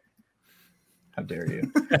okay. How dare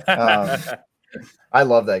you? I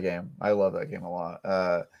love that game. I love that game a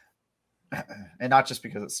lot, and not just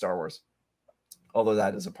because it's Star Wars, although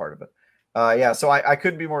that is a part of it. So I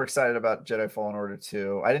couldn't be more excited about Jedi Fallen Order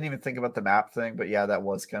 2. I didn't even think about the map thing, but yeah, that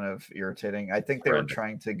was kind of irritating. I think they were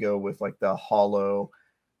trying to go with like the hollow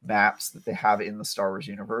maps that they have in the Star Wars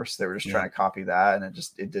universe. They were just trying to copy that, and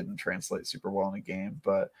it didn't translate super well in a game.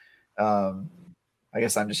 But I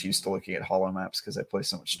guess I'm just used to looking at hollow maps because I play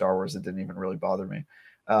so much Star Wars. It didn't even really bother me.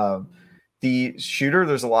 The shooter,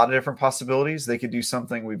 there's a lot of different possibilities. They could do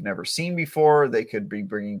something we've never seen before. They could be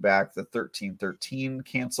bringing back the 1313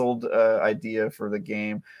 canceled idea for the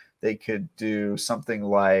game. They could do something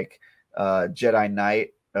like Jedi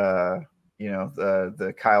Knight, the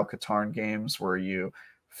Kyle Katarn games where you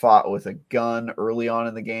fought with a gun early on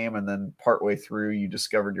in the game, and then partway through you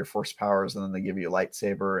discovered your force powers, and then they give you a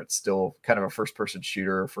lightsaber. It's still kind of a first-person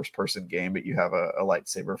shooter, first-person game, but you have a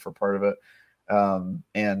lightsaber for part of it.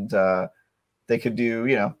 They could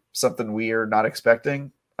do, something we're not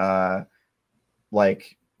expecting,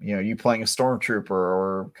 like, you playing a stormtrooper,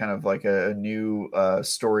 or kind of like a new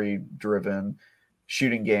story-driven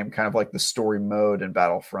shooting game, kind of like the story mode in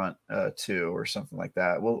Battlefront 2 or something like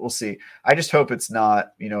that. We'll see. I just hope it's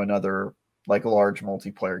not, another like large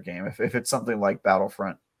multiplayer game. If it's something like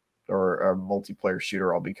Battlefront or a multiplayer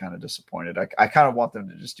shooter, I'll be kind of disappointed. I kind of want them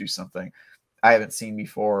to just do something I haven't seen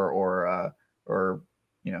before, or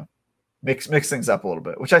mix things up a little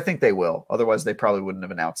bit, which I think they will. Otherwise, they probably wouldn't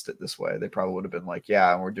have announced it this way. They probably would have been like,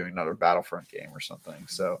 yeah, we're doing another Battlefront game or something.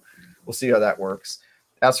 So we'll see how that works.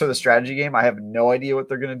 As for the strategy game, I have no idea what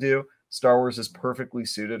they're going to do. Star Wars is perfectly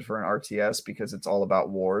suited for an RTS because it's all about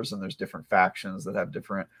wars, and there's different factions that have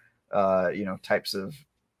different, types of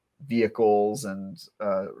vehicles and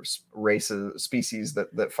races, species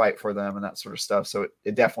that fight for them and that sort of stuff. So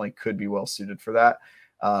it definitely could be well suited for that.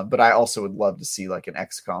 But I also would love to see like an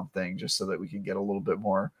XCOM thing, just so that we can get a little bit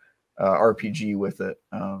more RPG with it.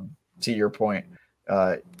 To your point,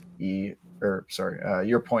 your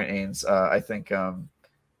point, Ains. I think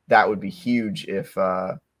that would be huge if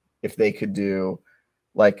they could do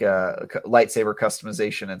like lightsaber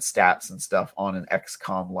customization and stats and stuff on an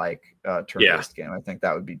XCOM like turn-based game. I think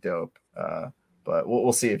that would be dope. But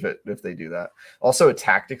we'll see if they do that. Also, a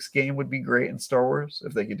tactics game would be great in Star Wars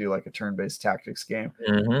if they could do like a turn-based tactics game.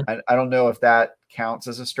 Mm-hmm. I don't know if that counts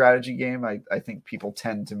as a strategy game. I think people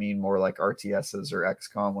tend to mean more like RTSs or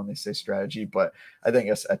XCOM when they say strategy, but I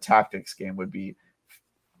think a tactics game would be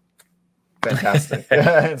fantastic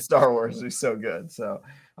in Star Wars. It'd be so good. So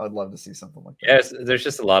I would love to see something like that. Yes, there's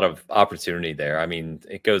just a lot of opportunity there. I mean,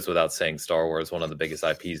 it goes without saying Star Wars is one of the biggest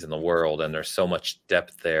IPs in the world, and there's so much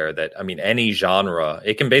depth there that, I mean, any genre,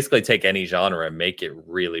 it can basically take any genre and make it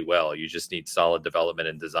really well. You just need solid development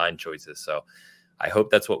and design choices. So I hope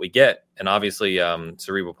that's what we get. And obviously,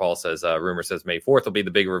 Cerebral Paul says, rumor says May 4th will be the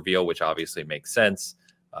big reveal, which obviously makes sense.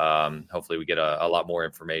 Hopefully we get a lot more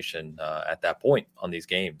information at that point on these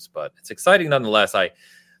games, but it's exciting nonetheless. I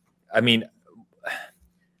mean,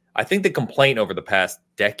 I think the complaint over the past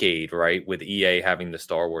decade, right, with EA having the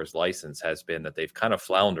Star Wars license has been that they've kind of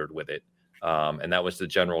floundered with it. And that was the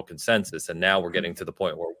general consensus. And now we're getting to the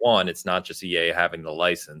point where, one, it's not just EA having the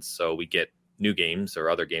license. So we get new games or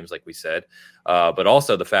other games, like we said, but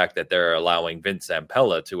also the fact that they're allowing Vince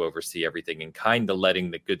Zampella to oversee everything and kind of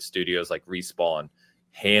letting the good studios like Respawn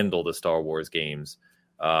handle the Star Wars games,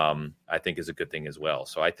 I think is a good thing as well.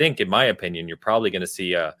 So I think, in my opinion, you're probably going to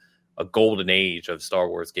see a golden age of Star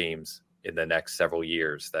Wars games in the next several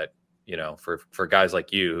years that, you know, for guys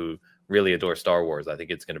like you who really adore Star Wars, I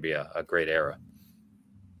think it's going to be a great era.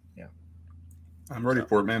 Yeah. I'm ready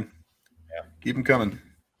for it, man. Yeah. Keep them coming.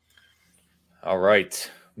 All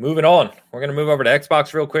right. Moving on. We're going to move over to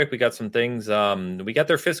Xbox real quick. We got some things. We got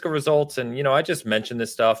their fiscal results. And, you know, I just mentioned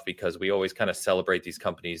this stuff because we always kind of celebrate these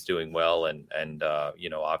companies doing well and you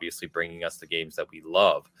know, obviously bringing us the games that we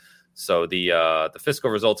love. So the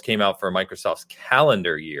fiscal results came out for Microsoft's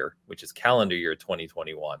calendar year, which is calendar year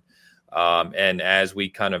 2021. And as we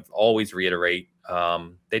kind of always reiterate,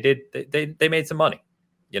 they made some money.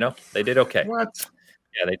 You know, they did okay. What?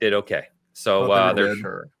 Yeah, they did okay. So they're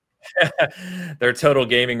sure. Their total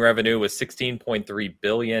gaming revenue was $16.3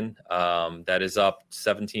 billion. That is up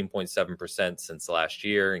 17.7% since last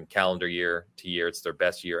year. In calendar year to year, it's their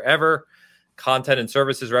best year ever. Content and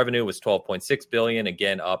services revenue was $12.6 billion,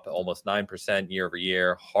 again up almost 9% year over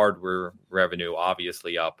year. Hardware revenue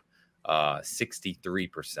obviously up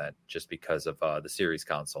 63% just because of the series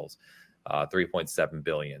consoles. 3.7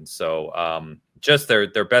 billion. So just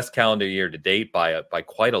their best calendar year to date by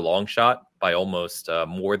quite a long shot, by almost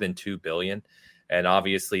more than 2 billion. And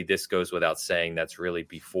obviously this goes without saying, that's really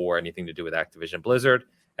before anything to do with Activision Blizzard.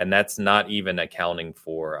 And that's not even accounting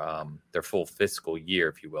for their full fiscal year,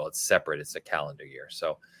 if you will. It's separate. It's a calendar year.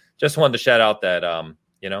 So just wanted to shout out that,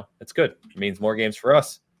 you know, it's good. It means more games for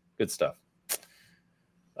us. Good stuff.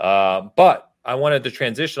 But I wanted to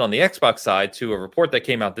transition on the Xbox side to a report that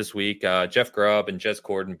came out this week. Jeff Grubb and Jez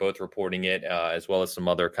Corden both reporting it, as well as some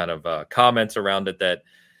other kind of comments around it, that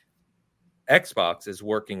Xbox is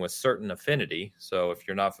working with Certain Affinity. So if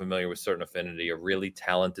you're not familiar with Certain Affinity, a really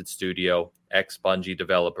talented studio, ex-Bungie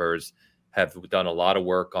developers, have done a lot of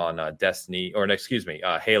work on Halo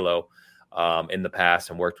in the past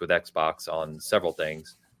and worked with Xbox on several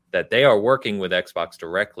things, that they are working with Xbox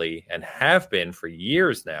directly and have been for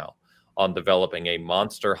years now on developing a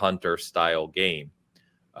Monster Hunter style game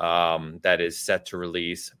that is set to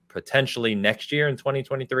release potentially next year in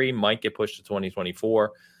 2023, might get pushed to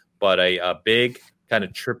 2024, but a big kind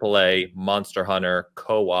of AAA Monster Hunter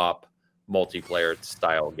co-op multiplayer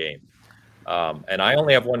style game. And I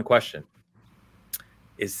only have one question.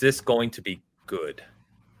 Is this going to be good?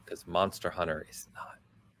 Because Monster Hunter is not.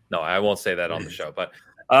 No, I won't say that on the show, but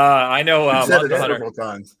I know Monster Hunter.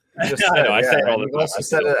 Times. I say it all the time. You've also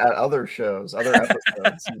said it at other shows, other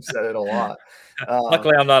episodes. You've said it a lot.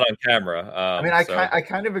 Luckily, I'm not on camera. I mean, I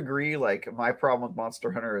kind of agree. Like, my problem with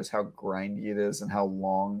Monster Hunter is how grindy it is and how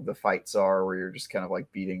long the fights are, where you're just kind of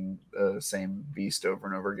like beating the same beast over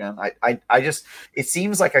and over again. I just, it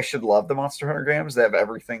seems like I should love the Monster Hunter games. They have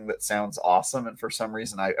everything that sounds awesome, and for some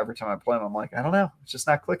reason, every time I play them, I'm like, I don't know, it's just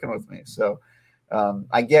not clicking with me. So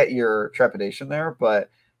I get your trepidation there, but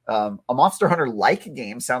a Monster Hunter like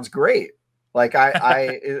game sounds great. Like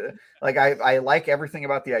I like everything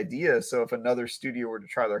about the idea. So if another studio were to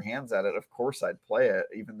try their hands at it, of course I'd play it.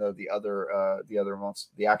 Even though the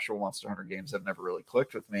actual Monster Hunter games have never really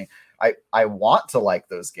clicked with me. I want to like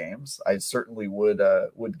those games. I certainly would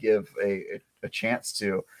give a chance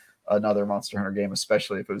to another Monster Hunter game,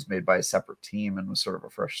 especially if it was made by a separate team and was sort of a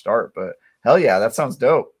fresh start. But hell yeah, that sounds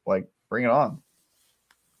dope. Like, bring it on.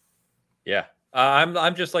 Yeah.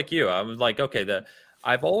 I'm just like you. I'm like, okay, the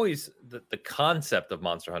concept of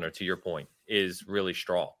Monster Hunter, to your point, is really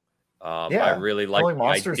strong. I really like the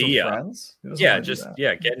idea.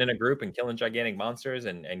 Getting in a group and killing gigantic monsters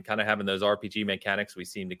and kind of having those RPG mechanics we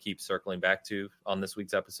seem to keep circling back to on this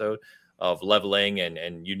week's episode of leveling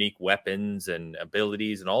and unique weapons and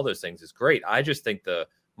abilities and all those things is great. I just think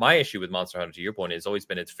my issue with Monster Hunter, to your point, has always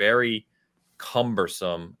been it's very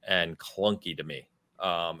cumbersome and clunky to me.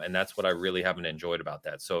 And that's what I really haven't enjoyed about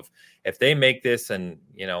that. So if they make this, and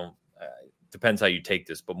depends how you take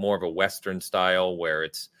this, but more of a Western style where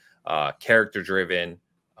it's character driven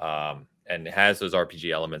and has those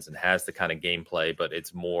RPG elements and has the kind of gameplay, but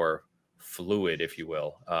it's more fluid, if you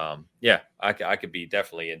will. I could be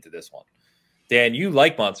definitely into this one. Dan, you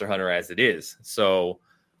like Monster Hunter as it is, so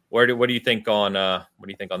what do you think on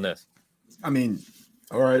this? I mean,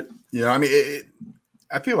 all right, yeah. I mean,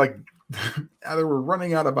 I feel like either we're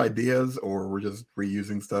running out of ideas or we're just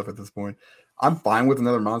reusing stuff at this point. I'm fine with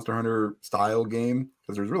another Monster Hunter style game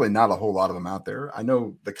because there's really not a whole lot of them out there. I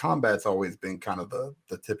know the combat's always been kind of the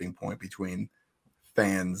tipping point between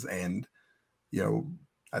fans and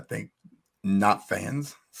I think not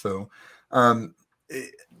fans. So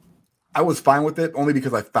I was fine with it only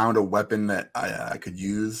because I found a weapon that I could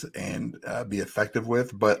use and be effective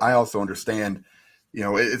with. But I also understand,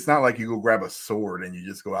 it's not like you go grab a sword and you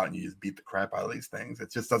just go out and you just beat the crap out of these things.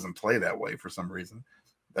 It just doesn't play that way for some reason.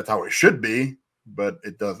 That's how it should be, but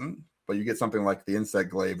it doesn't. But you get something like the Insect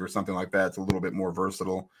Glaive or something like that. It's a little bit more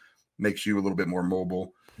versatile, makes you a little bit more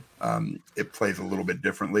mobile. It plays a little bit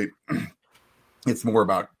differently. It's more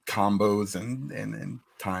about combos and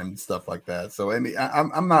time stuff like that. So I mean,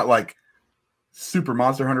 I'm not like super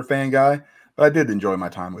Monster Hunter fan guy, but I did enjoy my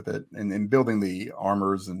time with it, and building the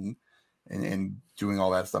armors and doing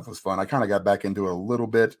all that stuff was fun. I kind of got back into it a little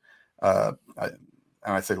bit.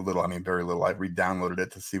 And I say little, I mean very little. I re-downloaded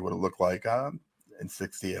it to see what it looked like in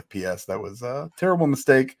 60 FPS. That was a terrible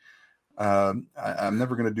mistake. I'm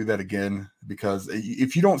never going to do that again, because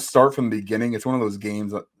if you don't start from the beginning, it's one of those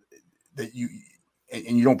games that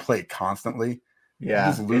you don't play it constantly. Yeah,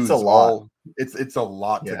 you just lose it's a lot. It's a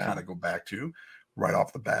lot to kind of go back to right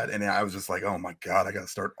off the bat. And I was just like, oh my God, I got to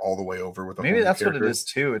start all the way over with maybe that's what it is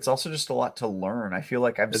too. It's also just a lot to learn. I feel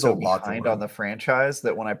like I'm so behind on the franchise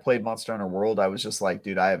that when I played Monster Hunter World, I was just like,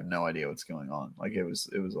 dude, I have no idea what's going on. Like it was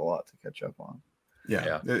a lot to catch up on.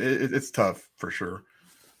 Yeah. It's tough for sure.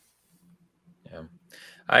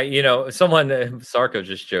 Yeah. Someone, Sarko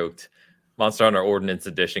just joked, Monster Hunter Ordnance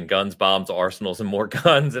Edition, guns, bombs, arsenals, and more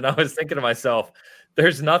guns. And I was thinking to myself,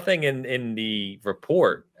 there's nothing in the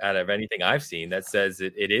report out of anything I've seen that says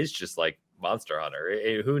it is just like Monster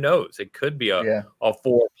Hunter. Who knows? It could be a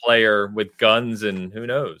 4-player with guns, and who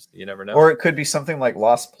knows? You never know. Or it could be something like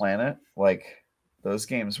Lost Planet. Like those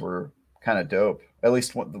games were kind of dope. At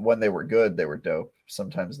least when they were good, they were dope.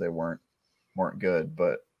 Sometimes they weren't good,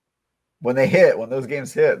 but when those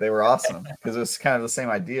games hit, they were awesome, because it's kind of the same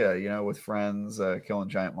idea, with friends, killing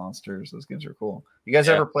giant monsters. Those games are cool. You guys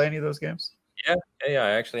ever play any of those games? Yeah.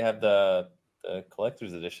 I actually have the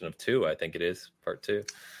collector's edition of 2. I think it is part 2.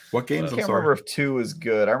 What games? I can't remember if 2 is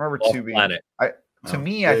good. I remember Lost 2 being. Planet. I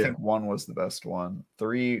think 1 was the best one.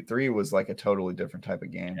 3 was like a totally different type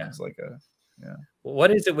of game. It was like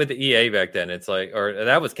What is it with the EA back then? It's like, or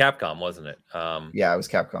that was Capcom, wasn't it? Yeah, it was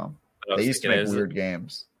Capcom. They used to make weird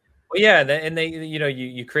games. Well, yeah, and they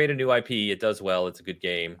you create a new IP, it does well, it's a good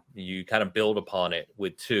game. You kind of build upon it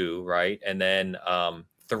with 2, right? And then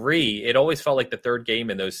 3, it always felt like the third game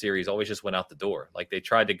in those series always just went out the door. Like they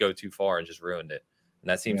tried to go too far and just ruined it. And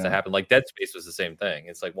that seems to happen. Like Dead Space was the same thing.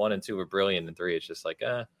 It's like 1 and 2 were brilliant, and 3 it's just like,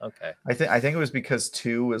 okay. I think it was because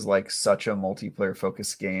 2 was like such a multiplayer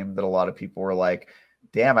focused game that a lot of people were like,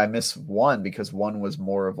 damn, I miss 1, because 1 was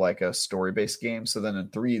more of like a story-based game. So then in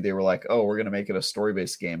 3, they were like, oh, we're going to make it a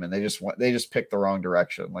story-based game. And they just picked the wrong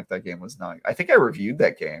direction. Like that game was not, I think I reviewed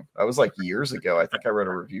that game. That was like years ago. I think I read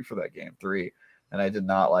a review for that game, 3, and I did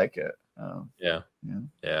not like it.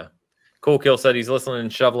 Yeah. Cool Kill said he's listening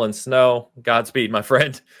and shoveling snow. Godspeed, my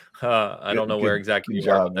friend. I don't know where exactly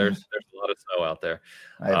you are, but there's a lot of snow out there.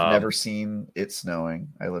 I've never seen it snowing.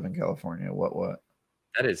 I live in California. What?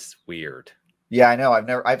 That is weird. Yeah, I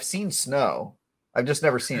know. I've seen snow. I've just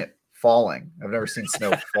never seen it falling. I've never seen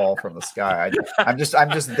snow fall from the sky. I'm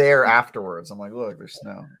just there afterwards. I'm like, look, there's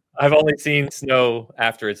snow. I've only seen snow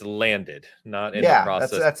after it's landed, not in the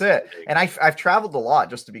process. That's it. And I've traveled a lot,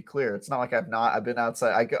 just to be clear. It's not like I've been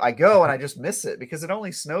outside. I go and I just miss it, because it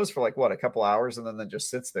only snows for like a couple hours, and then it just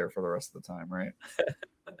sits there for the rest of the time, right?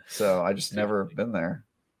 So I just never been there.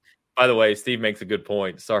 By the way, Steve makes a good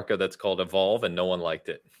point. Sarka, that's called Evolve, and no one liked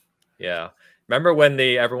it. Yeah. Remember when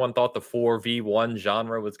everyone thought the 4v1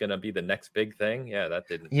 genre was going to be the next big thing? Yeah, that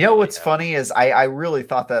didn't. What's funny is I really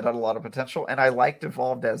thought that had a lot of potential, and I liked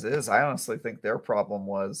Evolved as is. I honestly think their problem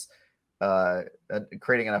was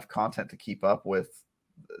creating enough content to keep up with,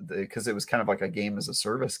 because it was kind of like a game as a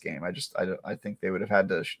service game. I think they would have had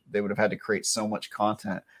to create so much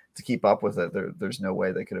content to keep up with it. There's no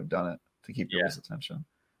way they could have done it to keep people's attention.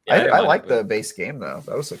 Yeah, I like the base game though.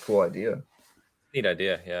 That was a cool idea. Neat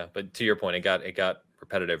idea, yeah. But to your point, it got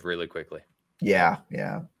repetitive really quickly. Yeah.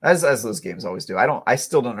 As those games always do. I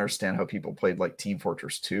still don't understand how people played like Team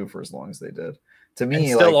Fortress 2 for as long as they did. To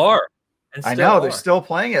me, and still are. I know they're still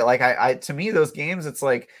playing it. Like to me, those games, it's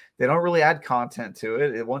like they don't really add content to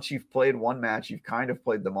it. Once you've played one match, you've kind of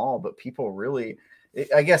played them all. But people really,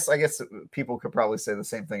 I guess people could probably say the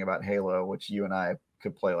same thing about Halo, which you and I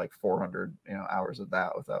could play like 400 hours of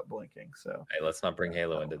that without blinking. So hey, let's not bring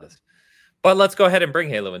Halo into this. But let's go ahead and bring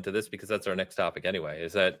Halo into this, because that's our next topic anyway.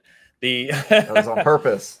 Is that that was on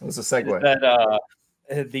purpose? It was a segue.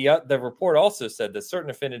 The report also said that Certain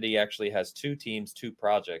Affinity actually has 2 teams, 2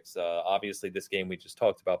 projects. Obviously, this game we just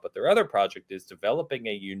talked about, but their other project is developing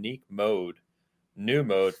a unique mode new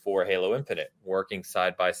mode for Halo Infinite, working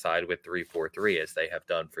side by side with 343 as they have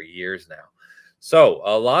done for years now. So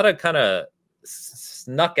a lot of kind of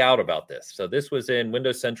snuck out about this. So this was in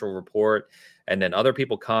Windows Central report, and then other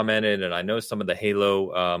people commented, and I know some of the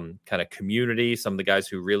Halo kind of community, some of the guys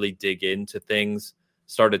who really dig into things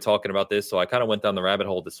started talking about this. So I kind of went down the rabbit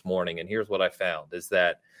hole this morning, and here's what I found is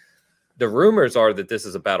that the rumors are that this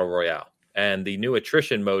is a battle royale, and the new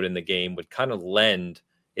attrition mode in the game would kind of lend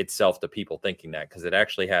itself to people thinking that, because it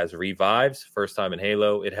actually has revives, first time in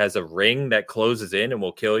Halo. It has a ring that closes in and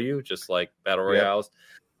will kill you, just like battle royales.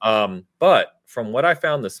 But from what I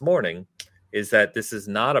found this morning is that this is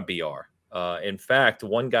not a BR. In fact,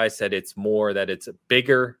 one guy said it's more that it's a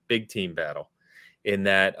bigger big team battle, in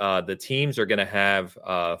that the teams are going to have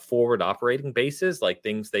forward operating bases, like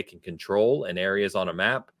things they can control and areas on a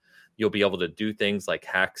map. You'll be able to do things like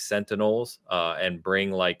hack sentinels and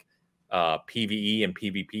bring like PvE and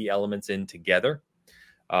PvP elements in together.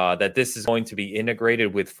 That this is going to be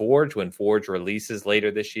integrated with Forge when Forge releases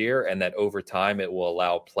later this year, and that over time it will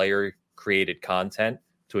allow player-created content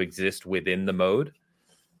to exist within the mode.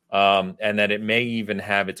 And that it may even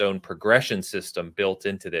have its own progression system built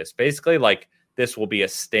into this. Basically, like this will be a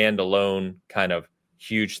standalone kind of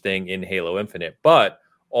huge thing in Halo Infinite, but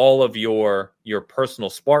all of your personal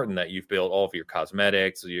Spartan that you've built, all of your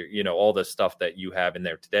cosmetics, all the stuff that you have in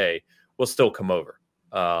there today will still come over.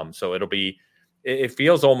 So it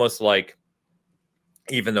feels almost like,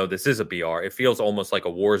 even though this is a BR, it feels almost like a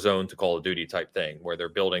Warzone to Call of Duty type thing, where they're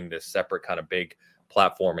building this separate kind of big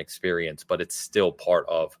platform experience, but it's still part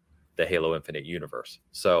of the Halo Infinite universe.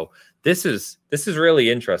 So this is really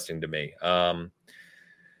interesting to me.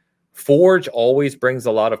 Forge always brings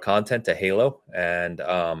a lot of content to Halo, and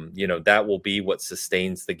that will be what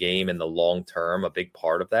sustains the game in the long term, a big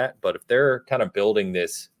part of that. But if they're kind of building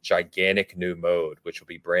this gigantic new mode, which will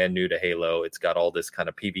be brand new to Halo, it's got all this kind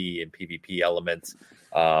of PvE and PvP elements.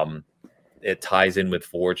 It ties in with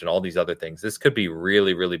Forge and all these other things. This could be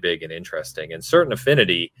really, really big and interesting. And Certain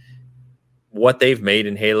Affinity, what they've made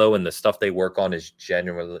in Halo and the stuff they work on is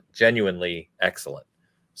genuinely excellent.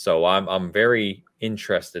 So I'm very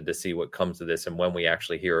interested to see what comes of this and when we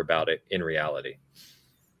actually hear about it in reality.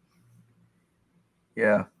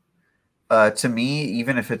 Yeah. To me,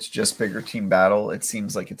 even if it's just bigger team battle, it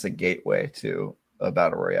seems like it's a gateway to a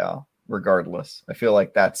battle royale, regardless. I feel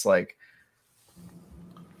like that's like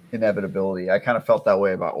inevitability. I kind of felt that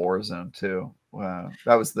way about Warzone too.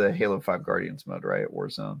 That was the Halo 5 Guardians mode, right?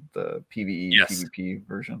 Warzone, the PvE, PvP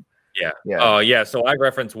version. Yeah. So I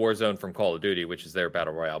reference Warzone from Call of Duty, which is their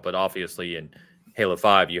battle royale, but obviously in Halo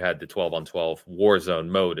 5 you had the 12-on-12 Warzone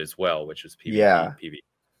mode as well, which is PvP, PvE.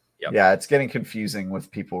 Yep. Yeah, it's getting confusing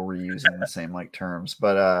with people reusing the same like terms,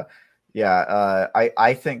 but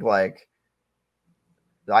I think like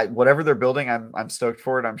whatever they're building, I'm stoked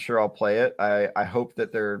for it. I'm sure I'll play it. I hope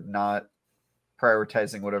that they're not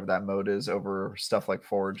prioritizing whatever that mode is over stuff like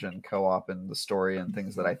Forge and co-op and the story and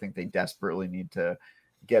things that I think they desperately need to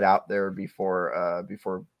get out there before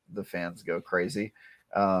the fans go crazy.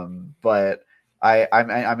 But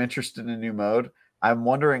I'm interested in a new mode. I'm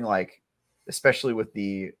wondering, like, especially with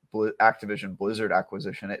the Activision Blizzard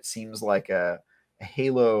acquisition, it seems like a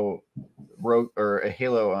Halo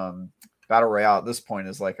battle royale at this point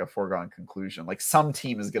is like a foregone conclusion. Like some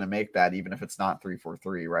team is going to make that, even if it's not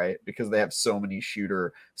 343, right? Because they have so many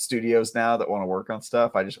shooter studios now that want to work on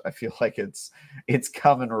stuff. I feel like it's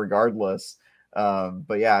coming regardless.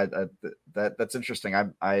 But yeah, that's interesting.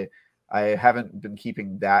 I haven't been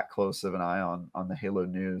keeping that close of an eye on the Halo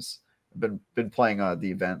news. I've been playing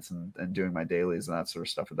the events and doing my dailies and that sort of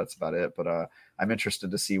stuff, but that's about it. But I'm interested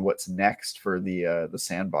to see what's next for the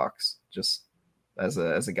sandbox, just as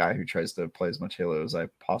a guy who tries to play as much Halo as I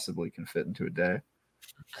possibly can fit into a day.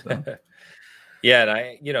 So. Yeah,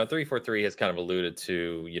 and 343 has kind of alluded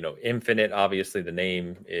to, Infinite. Obviously, the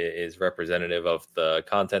name is representative of the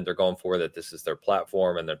content they're going for, that this is their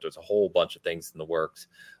platform, and that there's a whole bunch of things in the works.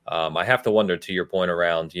 I have to wonder, to your point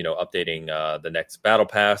around, updating the next battle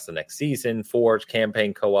pass, the next season, Forge,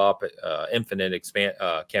 campaign co-op, Infinite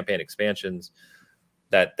campaign expansions,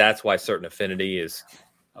 that's why Certain Affinity is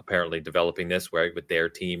apparently developing this, where with their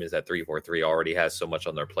team is that 343 already has so much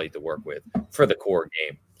on their plate to work with for the core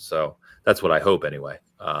game. So that's what I hope anyway.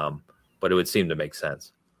 But it would seem to make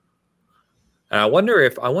sense. And I wonder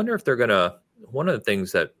if they're gonna, one of the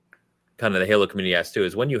things that kind of the Halo community asks too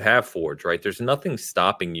is, when you have Forge, right, there's nothing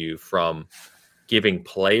stopping you from giving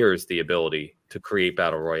players the ability to create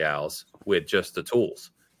battle royales with just the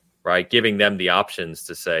tools, right? Giving them the options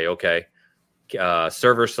to say, okay,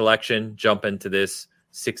 server selection, jump into this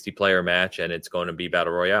 60-player match, and it's going to be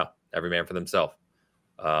battle royale, every man for themselves.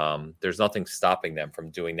 There's nothing stopping them from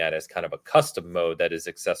doing that as kind of a custom mode that is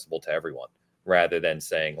accessible to everyone, rather than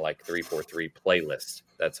saying like 343 playlist.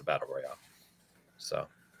 That's a battle royale. So,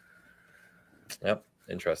 yep,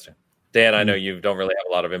 interesting. Dan, I know you don't really have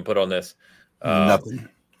a lot of input on this. Nothing.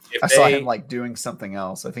 I saw him like doing something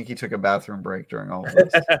else. I think he took a bathroom break during all of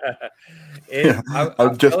this. I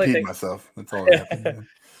just peed myself. That's all that happened.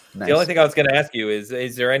 Nice. The only thing I was going to ask you is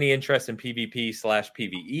there any interest in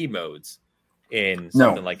PvP/PvE modes in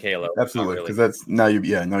something like Halo? Absolutely, because that's now you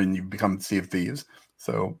become Sea of Thieves.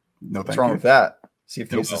 So no, what's wrong with that? Sea of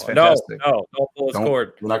Thieves is fantastic. No, don't pull his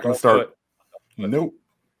cord. We're not going to start. Nope.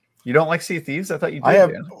 You don't like Sea of Thieves? I thought you did. I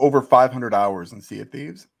have over 500 hours in Sea of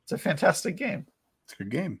Thieves. It's a fantastic game. It's a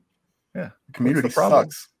good game. Yeah. The community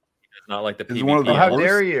sucks. It's not like the PvP. One of the how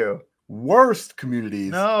dare you? Worst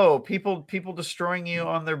communities. No, people destroying you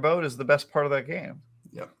on their boat is the best part of that game.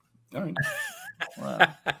 Yep. All right. Wow.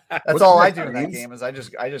 That's all I do in that game is I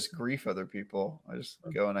just grief other people. I just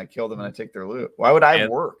go and I kill them and I take their loot. Why would I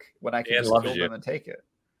work when I can just kill them and take it?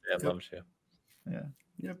 Dan loves you. Yeah.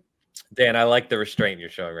 Yep. Dan, I like the restraint you're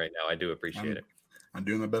showing right now. I do appreciate it. I'm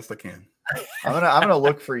doing the best I can. I'm gonna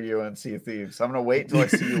look for you and Sea of Thieves. I'm gonna wait till I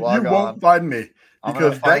see you log on. You won't find me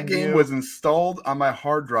because that game was installed on my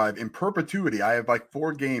hard drive in perpetuity. I have like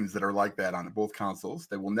 4 games that are like that on both consoles.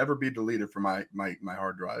 They will never be deleted from my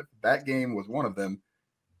hard drive. That game was one of them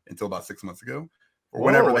until about 6 months ago, or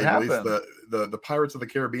whenever they released the Pirates of the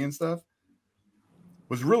Caribbean stuff.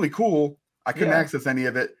 Was really cool. I couldn't access any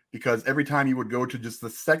of it because every time you would go to just the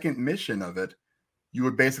second mission of it, you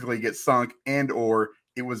would basically get sunk or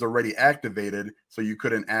it was already activated, so you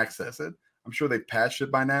couldn't access it. I'm sure they patched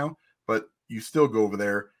it by now, but you still go over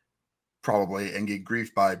there probably and get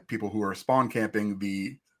griefed by people who are spawn camping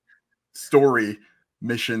the story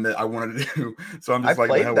mission that I wanted to do. So I'm just I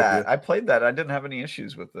played that. I didn't have any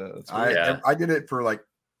issues with it. I did it for like,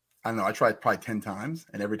 I don't know, I tried probably 10 times,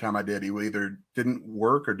 and every time I did, it either didn't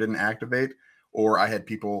work or didn't activate, or I had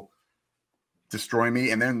people destroy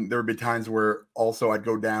me. And then there would be times where also I'd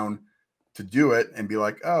go down to do it and be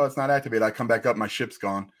like, oh, it's not activated. I come back up, my ship's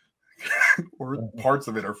gone. Or parts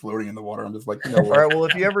of it are floating in the water. I'm just like, you know what? All right, well,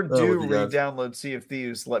 if you ever do re-download Sea of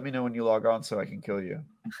Thieves, let me know when you log on so I can kill you.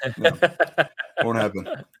 No, won't happen.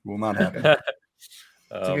 Will not happen. It's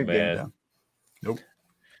a good game, though. Nope.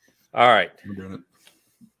 All right. We're doing it.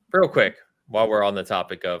 Real quick, while we're on the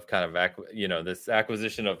topic of kind of this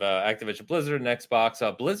acquisition of Activision Blizzard and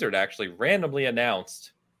Xbox, Blizzard actually randomly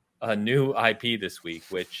announced a new IP this week,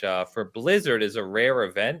 which for Blizzard is a rare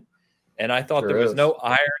event. And I thought there was no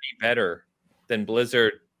irony better than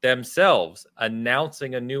Blizzard themselves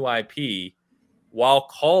announcing a new IP while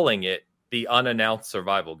calling it the unannounced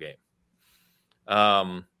survival game.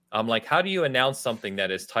 I'm like, how do you announce something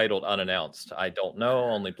that is titled unannounced? I don't know.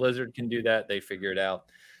 Only Blizzard can do that. They figure it out.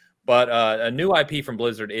 But a new IP from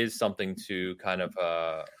Blizzard is something to kind of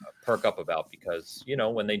perk up about because, you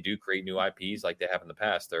know, when they do create new IPs like they have in the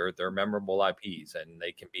past, they're memorable IPs and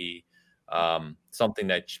they can be something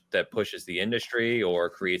that pushes the industry or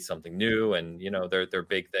creates something new. And, you know, they're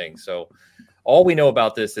big things. So all we know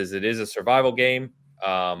about this is it is a survival game.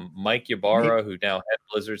 Mike Ybarra, who now head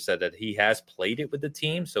Blizzard, said that he has played it with the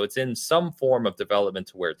team. So it's in some form of development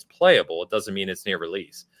to where it's playable. It doesn't mean it's near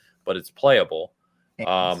release, but it's playable.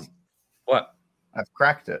 What? I've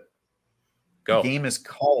cracked it. Go. The game is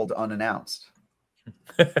called Unannounced.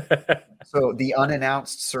 So the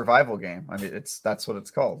unannounced survival game. I mean, that's what it's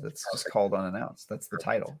called. It's just called Unannounced. That's the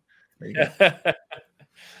title. There you go.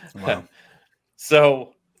 Wow.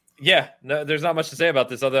 So yeah, no, there's not much to say about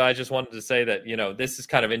this other than I just wanted to say that, you know, this is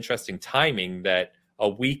kind of interesting timing that a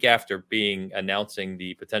week after announcing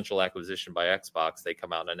the potential acquisition by Xbox, they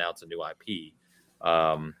come out and announce a new IP.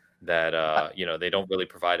 That you know, they don't really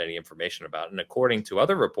provide any information about. And according to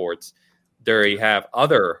other reports, they have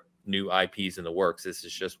other new IPs in the works. This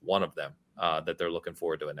is just one of them that they're looking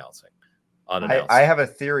forward to announcing. I have a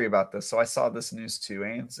theory about this. So I saw this news too,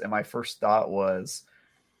 Ains, and my first thought was,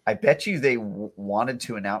 I bet you they wanted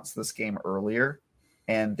to announce this game earlier,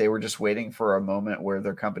 and they were just waiting for a moment where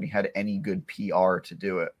their company had any good PR to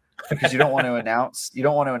do it. Because you don't want to announce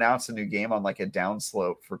a new game on like a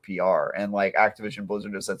downslope for PR, and like Activision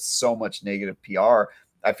Blizzard has had so much negative PR.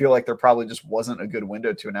 I feel like there probably just wasn't a good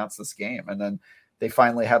window to announce this game, and then they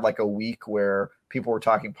finally had like a week where people were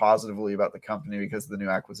talking positively about the company because of the new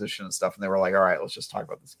acquisition and stuff, and they were like, "All right, let's just talk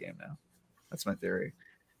about this game now." That's my theory.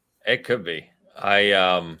 It could be.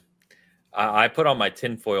 I put on my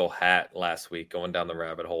tinfoil hat last week going down the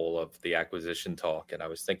rabbit hole of the acquisition talk, and I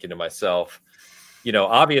was thinking to myself, you know,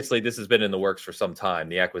 obviously this has been in the works for some time,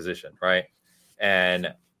 the acquisition, right?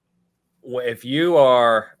 And if you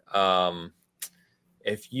are,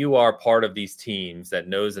 if you are part of these teams that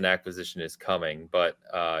knows an acquisition is coming, but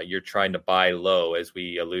you're trying to buy low, as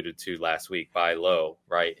we alluded to last week, buy low,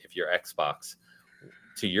 right? If you're Xbox,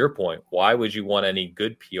 to your point, why would you want any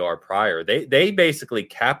good PR prior? They basically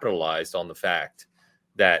capitalized on the fact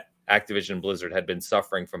that Activision Blizzard had been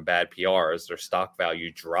suffering from bad PR as their stock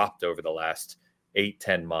value dropped over the last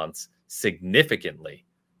 8-10 months significantly,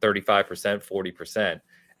 35%, 40%.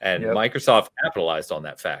 And Microsoft capitalized on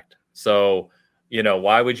that fact. So,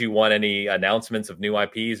 why would you want any announcements of new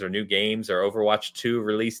IPs or new games or Overwatch 2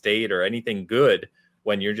 release date or anything good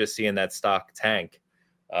when you're just seeing that stock tank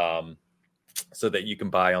so that you can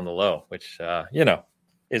buy on the low, which,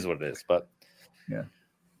 is what it is. But yeah.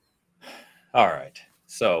 All right.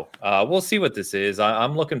 So we'll see what this is.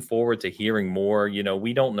 I'm looking forward to hearing more.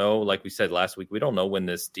 We don't know, like we said last week, we don't know when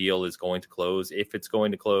this deal is going to close, if it's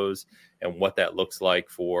going to close, and what that looks like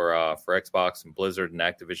for Xbox and Blizzard and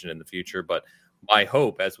Activision in the future. But my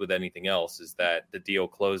hope, as with anything else, is that the deal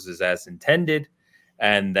closes as intended,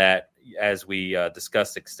 and that, as we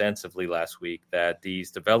discussed extensively last week, that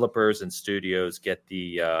these developers and studios get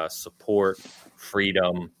the support,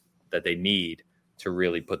 freedom that they need to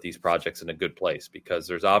really put these projects in a good place, because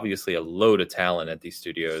there's obviously a load of talent at these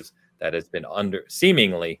studios that has been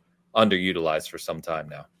seemingly underutilized for some time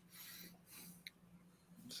now.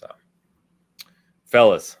 So,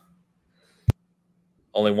 fellas,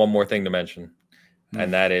 only one more thing to mention,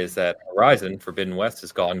 and that is that Horizon Forbidden West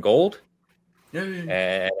has gone gold. Yay.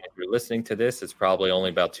 And if you're listening to this, it's probably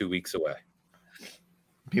only about 2 weeks away.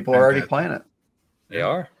 People are already playing it. They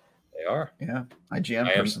are. Yeah.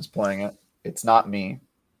 IGN person's playing it. It's not me.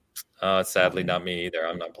 It's sadly not me either.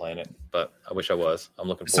 I'm not playing it, but I wish I was. I'm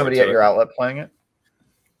looking forward to it. Somebody at your outlet playing it?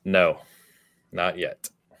 No, not yet.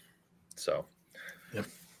 So, yep.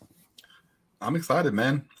 I'm excited,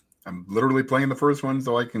 man. I'm literally playing the first one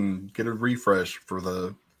so I can get a refresh for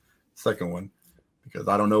the second one, because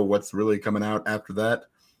I don't know what's really coming out after that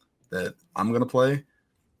I'm going to play.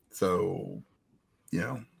 So,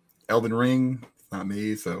 Elden Ring, not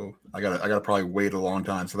me, so I gotta probably wait a long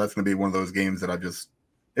time. So that's gonna be one of those games that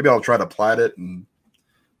maybe I'll try to plat it. And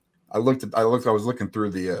I was looking through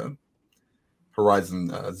the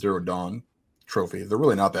Horizon Zero Dawn trophies. They're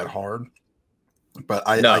really not that hard, but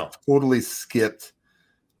I totally skipped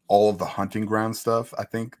all of the hunting ground stuff, I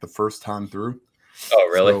think, the first time through. Oh,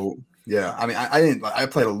 really? So, yeah. I mean, I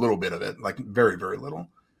played a little bit of it, like very, very little.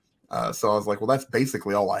 So I was like, well, that's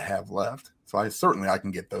basically all I have left. So I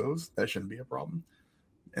can get those. That shouldn't be a problem.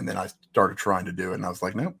 And then I started trying to do it, and I was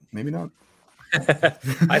like, nope, maybe not.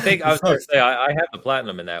 I think I was going to say I have the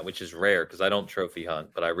platinum in that, which is rare because I don't trophy hunt,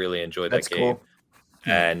 but I really enjoyed that game. Cool.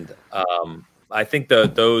 And I think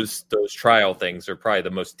those trial things are probably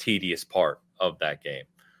the most tedious part of that game.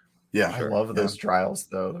 Yeah, I love those trials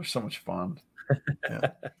though; they're so much fun.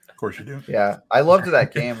 Yeah, of course you do. Yeah, I loved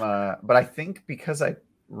that game, but I think because I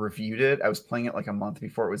reviewed it, I was playing it like a month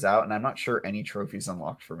before it was out, and I'm not sure any trophies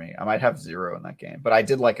unlocked for me. I might have 0 in that game, but I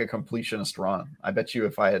did like a completionist run. I bet you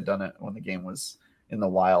if I had done it when the game was in the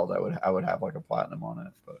wild, I would have like a platinum on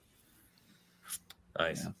it. But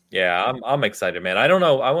nice. Yeah, I'm excited, man. I don't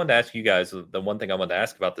know. I wanted to ask you guys, the one thing I wanted to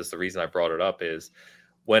ask about this, the reason I brought it up is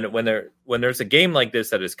when there's a game like this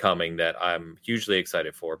that is coming that I'm hugely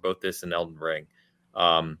excited for, both this and Elden Ring,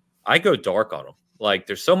 I go dark on them. Like,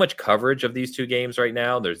 there's so much coverage of these two games right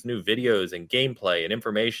now. There's new videos and gameplay and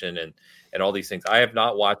information and all these things. I have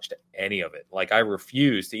not watched any of it. Like, I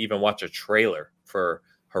refuse to even watch a trailer for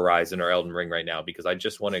Horizon or Elden Ring right now because I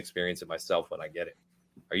just want to experience it myself when I get it.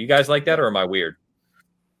 Are you guys like that, or am I weird?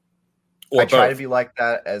 I try to be like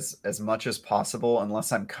that as much as possible.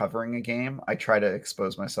 Unless I'm covering a game, I try to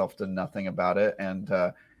expose myself to nothing about it. And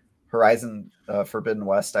Horizon Forbidden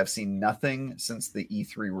West, I've seen nothing since the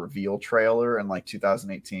E3 reveal trailer in like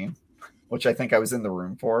 2018, which I think I was in the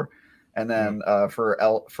room for. And then for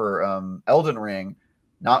Elden Ring,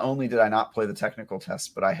 not only did I not play the technical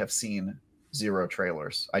test, but I have seen 0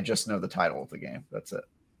 trailers. I just know the title of the game. That's it.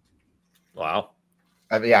 Wow.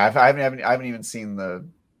 I haven't even seen the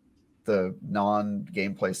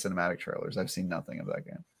non-gameplay cinematic trailers. I've seen nothing of that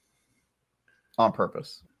game on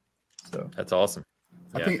purpose. So that's awesome.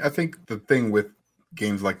 Yeah. I think the thing with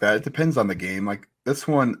games like that, it depends on the game. Like this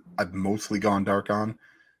one, I've mostly gone dark on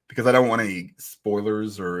because I don't want any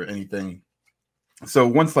spoilers or anything. So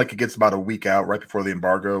once like it gets about a week out, right before the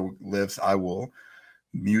embargo lifts, I will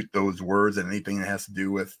mute those words and anything that has to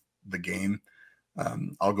do with the game.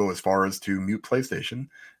 I'll go as far as to mute PlayStation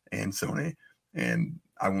and Sony, and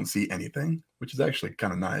I won't see anything, which is actually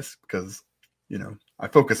kind of nice because, I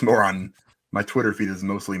focus more on my Twitter feed is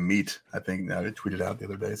mostly meat. I think I tweeted out the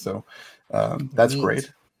other day. So that's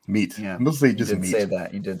great. Meat. Yeah, Mostly just meat.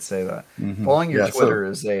 You did say that. Mhm. Following your Yeah, Twitter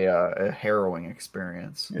is a harrowing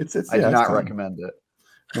experience. It's I do not fun. recommend it.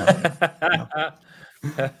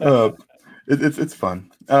 No. It's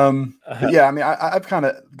fun. But yeah, I mean, I've kind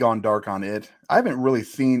of gone dark on it. I haven't really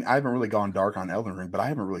gone dark on Elden Ring, but I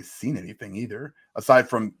haven't really seen anything either, aside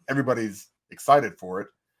from everybody's excited for it.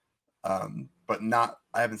 But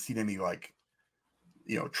I haven't seen any like,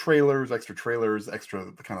 trailers,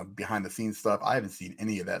 extra kind of behind the scenes stuff. I haven't seen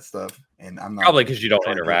any of that stuff, and I'm not Probably because you don't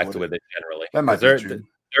trying to interact avoid with it generally. That might be true.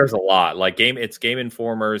 There's a lot. Like it's Game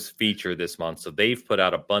Informer's feature this month, so they've put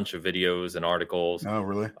out a bunch of videos and articles. Oh,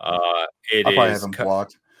 really? I probably haven't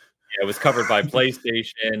blocked. Yeah, it was covered by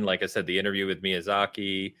PlayStation. Like I said, the interview with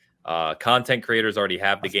Miyazaki. Content creators already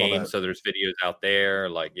have the game, so there's videos out there.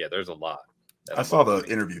 Like, yeah, there's a lot. I saw the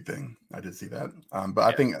interview thing. I did see that. But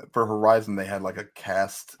I think for Horizon, they had like a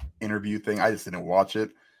cast interview thing. I just didn't watch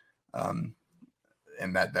it. And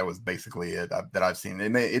that was basically it that I've seen.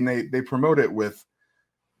 And they promote it with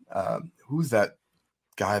who's that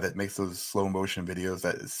guy that makes those slow motion videos,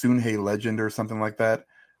 that Sunhei Legend or something like that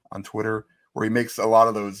on Twitter, where he makes a lot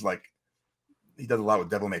of those, like he does a lot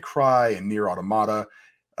with Devil May Cry and Nier Automata,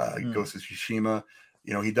 Ghost of Tsushima.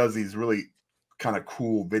 He does these really kind of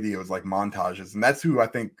cool videos, like montages, and that's who I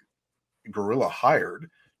think Guerrilla hired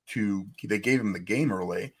they gave him the game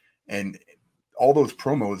early, and all those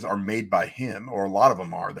promos are made by him, or a lot of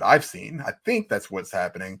them are that I've seen. I think that's what's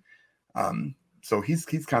happening. So he's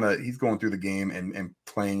going through the game and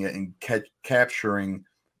playing it and capturing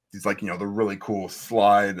these, like, the really cool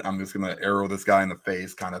slide, I'm just gonna arrow this guy in the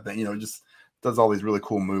face kind of thing. Just does all these really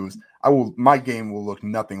cool moves. My game will look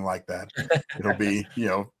nothing like that. It'll be,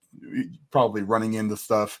 probably running into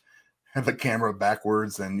stuff, have the camera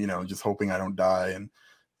backwards, and just hoping I don't die, and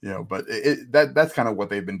but that's kind of what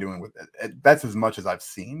they've been doing with it. That's as much as I've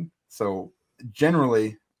seen. So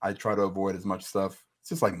generally, I try to avoid as much stuff. It's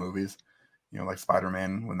just like movies, like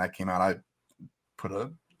Spider-Man. When that came out, I put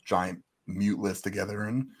a giant mute list together,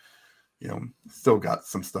 and still got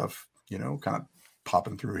some stuff kind of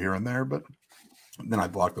popping through here and there, but then I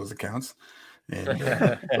blocked those accounts, and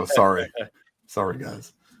so sorry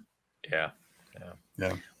guys. Yeah.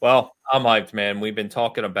 Well, I'm hyped, man. We've been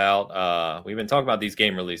talking about these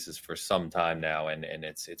game releases for some time now, and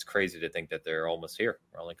it's crazy to think that they're almost here.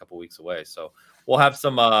 We're only a couple weeks away, so we'll have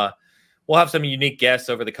some unique guests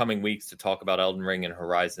over the coming weeks to talk about Elden Ring and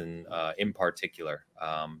Horizon in particular,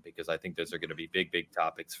 because I think those are going to be big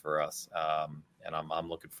topics for us, and I'm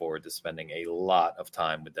looking forward to spending a lot of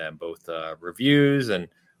time with them, both reviews and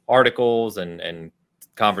articles and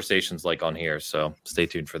conversations like on here. So stay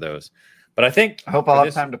tuned for those. But I hope I'll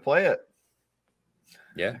have time to play it.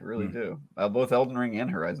 Yeah, I really do. Both Elden Ring and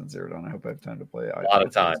Horizon Zero Dawn. I hope I have time to play it. A lot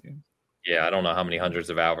of time. Yeah, I don't know how many hundreds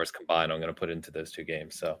of hours combined I'm going to put into those two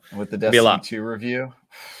games. So with the Destiny 2 review.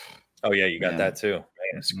 Oh yeah, you got that too.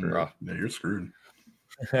 Man, screwed. Yeah, you're screwed.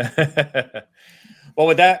 Well,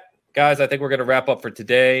 with that, guys, I think we're going to wrap up for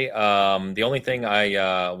today. The only thing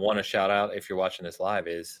I want to shout out, if you're watching this live,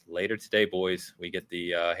 is later today, boys, we get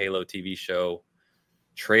the Halo TV show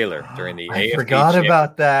trailer during the AFC forgot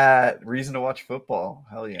about that. Reason to watch football.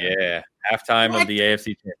 Hell yeah. Yeah. Halftime of the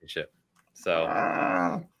AFC Championship. So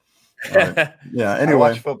right. Yeah, anyway. I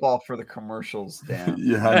watch football for the commercials, Dan.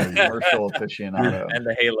 Yeah, I know you. Commercial aficionado. And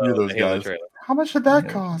the Halo, those Halo guys. trailer. How much did that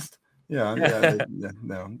cost? Yeah,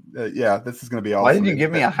 no. Yeah, this is going to be awesome. Why didn't you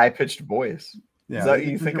give me a high-pitched voice? Yeah, is that what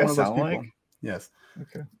you think I sound like? Yes.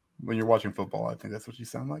 Okay. When you're watching football, I think that's what you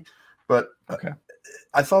sound like. But okay.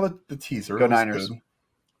 I saw the teaser. Go Niners. Good.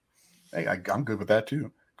 Hey, I'm good with that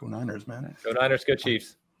too. Go Niners, man. Go Niners, go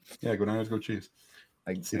Chiefs. Yeah, go Niners, go Chiefs.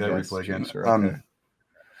 I can see that replay again. Okay.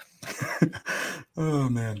 Oh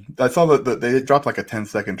man, I saw they dropped like a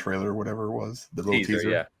 10-second trailer or whatever it was. The little teaser.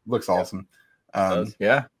 Yeah. Looks awesome.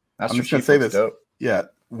 Yeah. I'm just gonna say this. Dope. Yeah,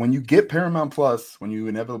 when you get Paramount Plus, when you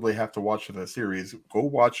inevitably have to watch the series, go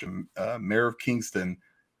watch Mayor of Kingston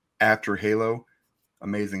after Halo.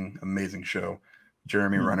 Amazing show.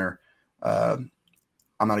 Jeremy Renner.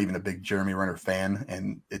 I'm not even a big Jeremy Renner fan,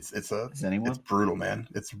 and it's brutal, man.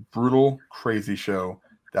 It's a brutal, crazy show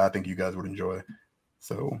that I think you guys would enjoy.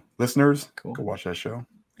 So, listeners, go watch that show.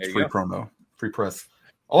 It's free promo, free press.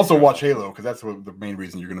 Also, watch Halo, because that's the main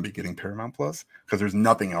reason you're going to be getting Paramount Plus, because there's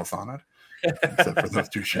nothing else on it except for those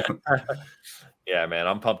two shows. Yeah, man,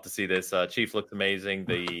 I'm pumped to see this. Chief looks amazing.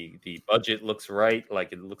 The budget looks right.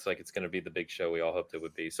 Like, it looks like it's going to be the big show we all hoped it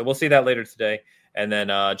would be. So we'll see that later today. And then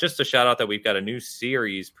just a shout out that we've got a new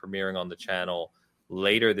series premiering on the channel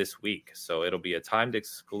later this week. So it'll be a timed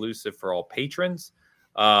exclusive for all patrons.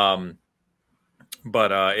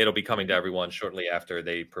 but it'll be coming to everyone shortly after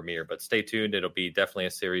they premiere. But stay tuned; it'll be definitely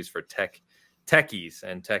a series for techies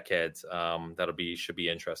and tech heads. Should be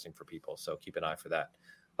interesting for people. So keep an eye for that.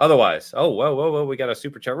 Otherwise, whoa, we got a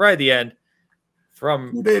super chat right at the end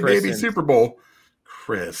from baby Super Bowl,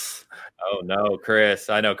 Chris. Oh no, Chris!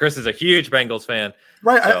 I know Chris is a huge Bengals fan.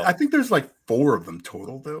 Right, so. I think there's like 4 of them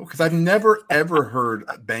total though, because I've never ever heard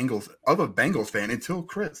of a Bengals fan until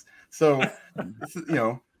Chris. So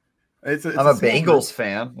it's, I'm a Bengals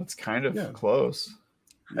fan. That's kind of close.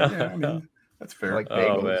 Yeah, I mean that's fair. Like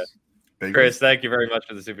Bengals. Chris, thank you very much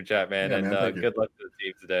for the super chat, man, yeah, and good luck to the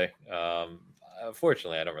team today.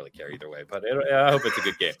 Fortunately, I don't really care either way, but I hope it's a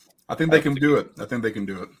good game. I think they can do it.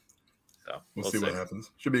 So we'll see what happens.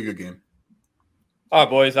 Should be a good game. All right,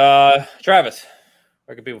 boys. Travis,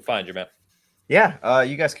 where can people find you, man? Yeah,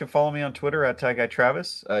 you guys can follow me on Twitter at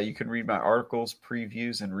TagGuyTravis. You can read my articles,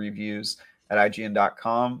 previews, and reviews at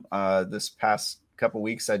IGN.com. This past couple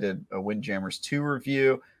weeks, I did a Windjammers 2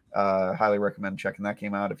 review. Highly recommend checking that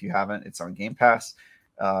game out if you haven't. It's on Game Pass.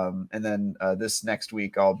 And then this next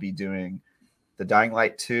week, I'll be doing the Dying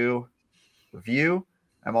Light 2 review.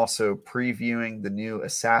 I'm also previewing the new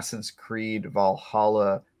Assassin's Creed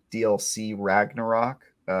Valhalla DLC Ragnarok,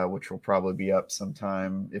 which will probably be up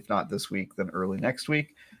sometime, if not this week, then early next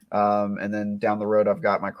week. And then down the road, I've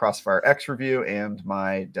got my Crossfire X review and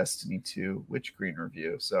my Destiny 2 Witch Queen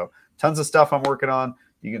review. So tons of stuff I'm working on.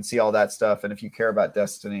 You can see all that stuff. And if you care about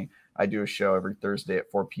Destiny, I do a show every Thursday at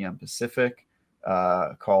 4 p.m. Pacific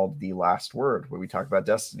called The Last Word, where we talk about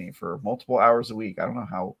Destiny for multiple hours a week. I don't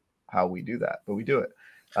know how we do that, but we do it.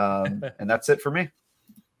 And that's it for me.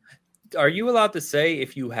 Are you allowed to say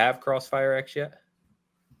if you have Crossfire X yet?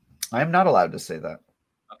 I'm not allowed to say that.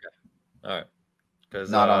 Okay. All right. Because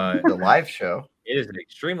not on the live show. It is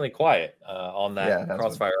extremely quiet on that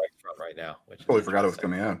Crossfire X front right now. Which totally forgot it was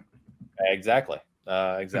coming out. Exactly.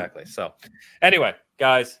 So anyway,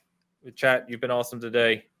 guys, chat, you've been awesome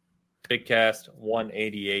today. Big Cast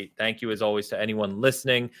 188. Thank you as always to anyone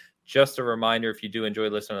listening. Just a reminder, if you do enjoy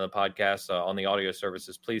listening to the podcast on the audio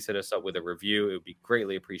services, please hit us up with a review. It would be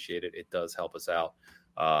greatly appreciated. It does help us out.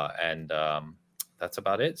 And that's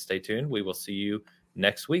about it. Stay tuned. We will see you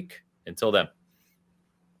next week. Until then.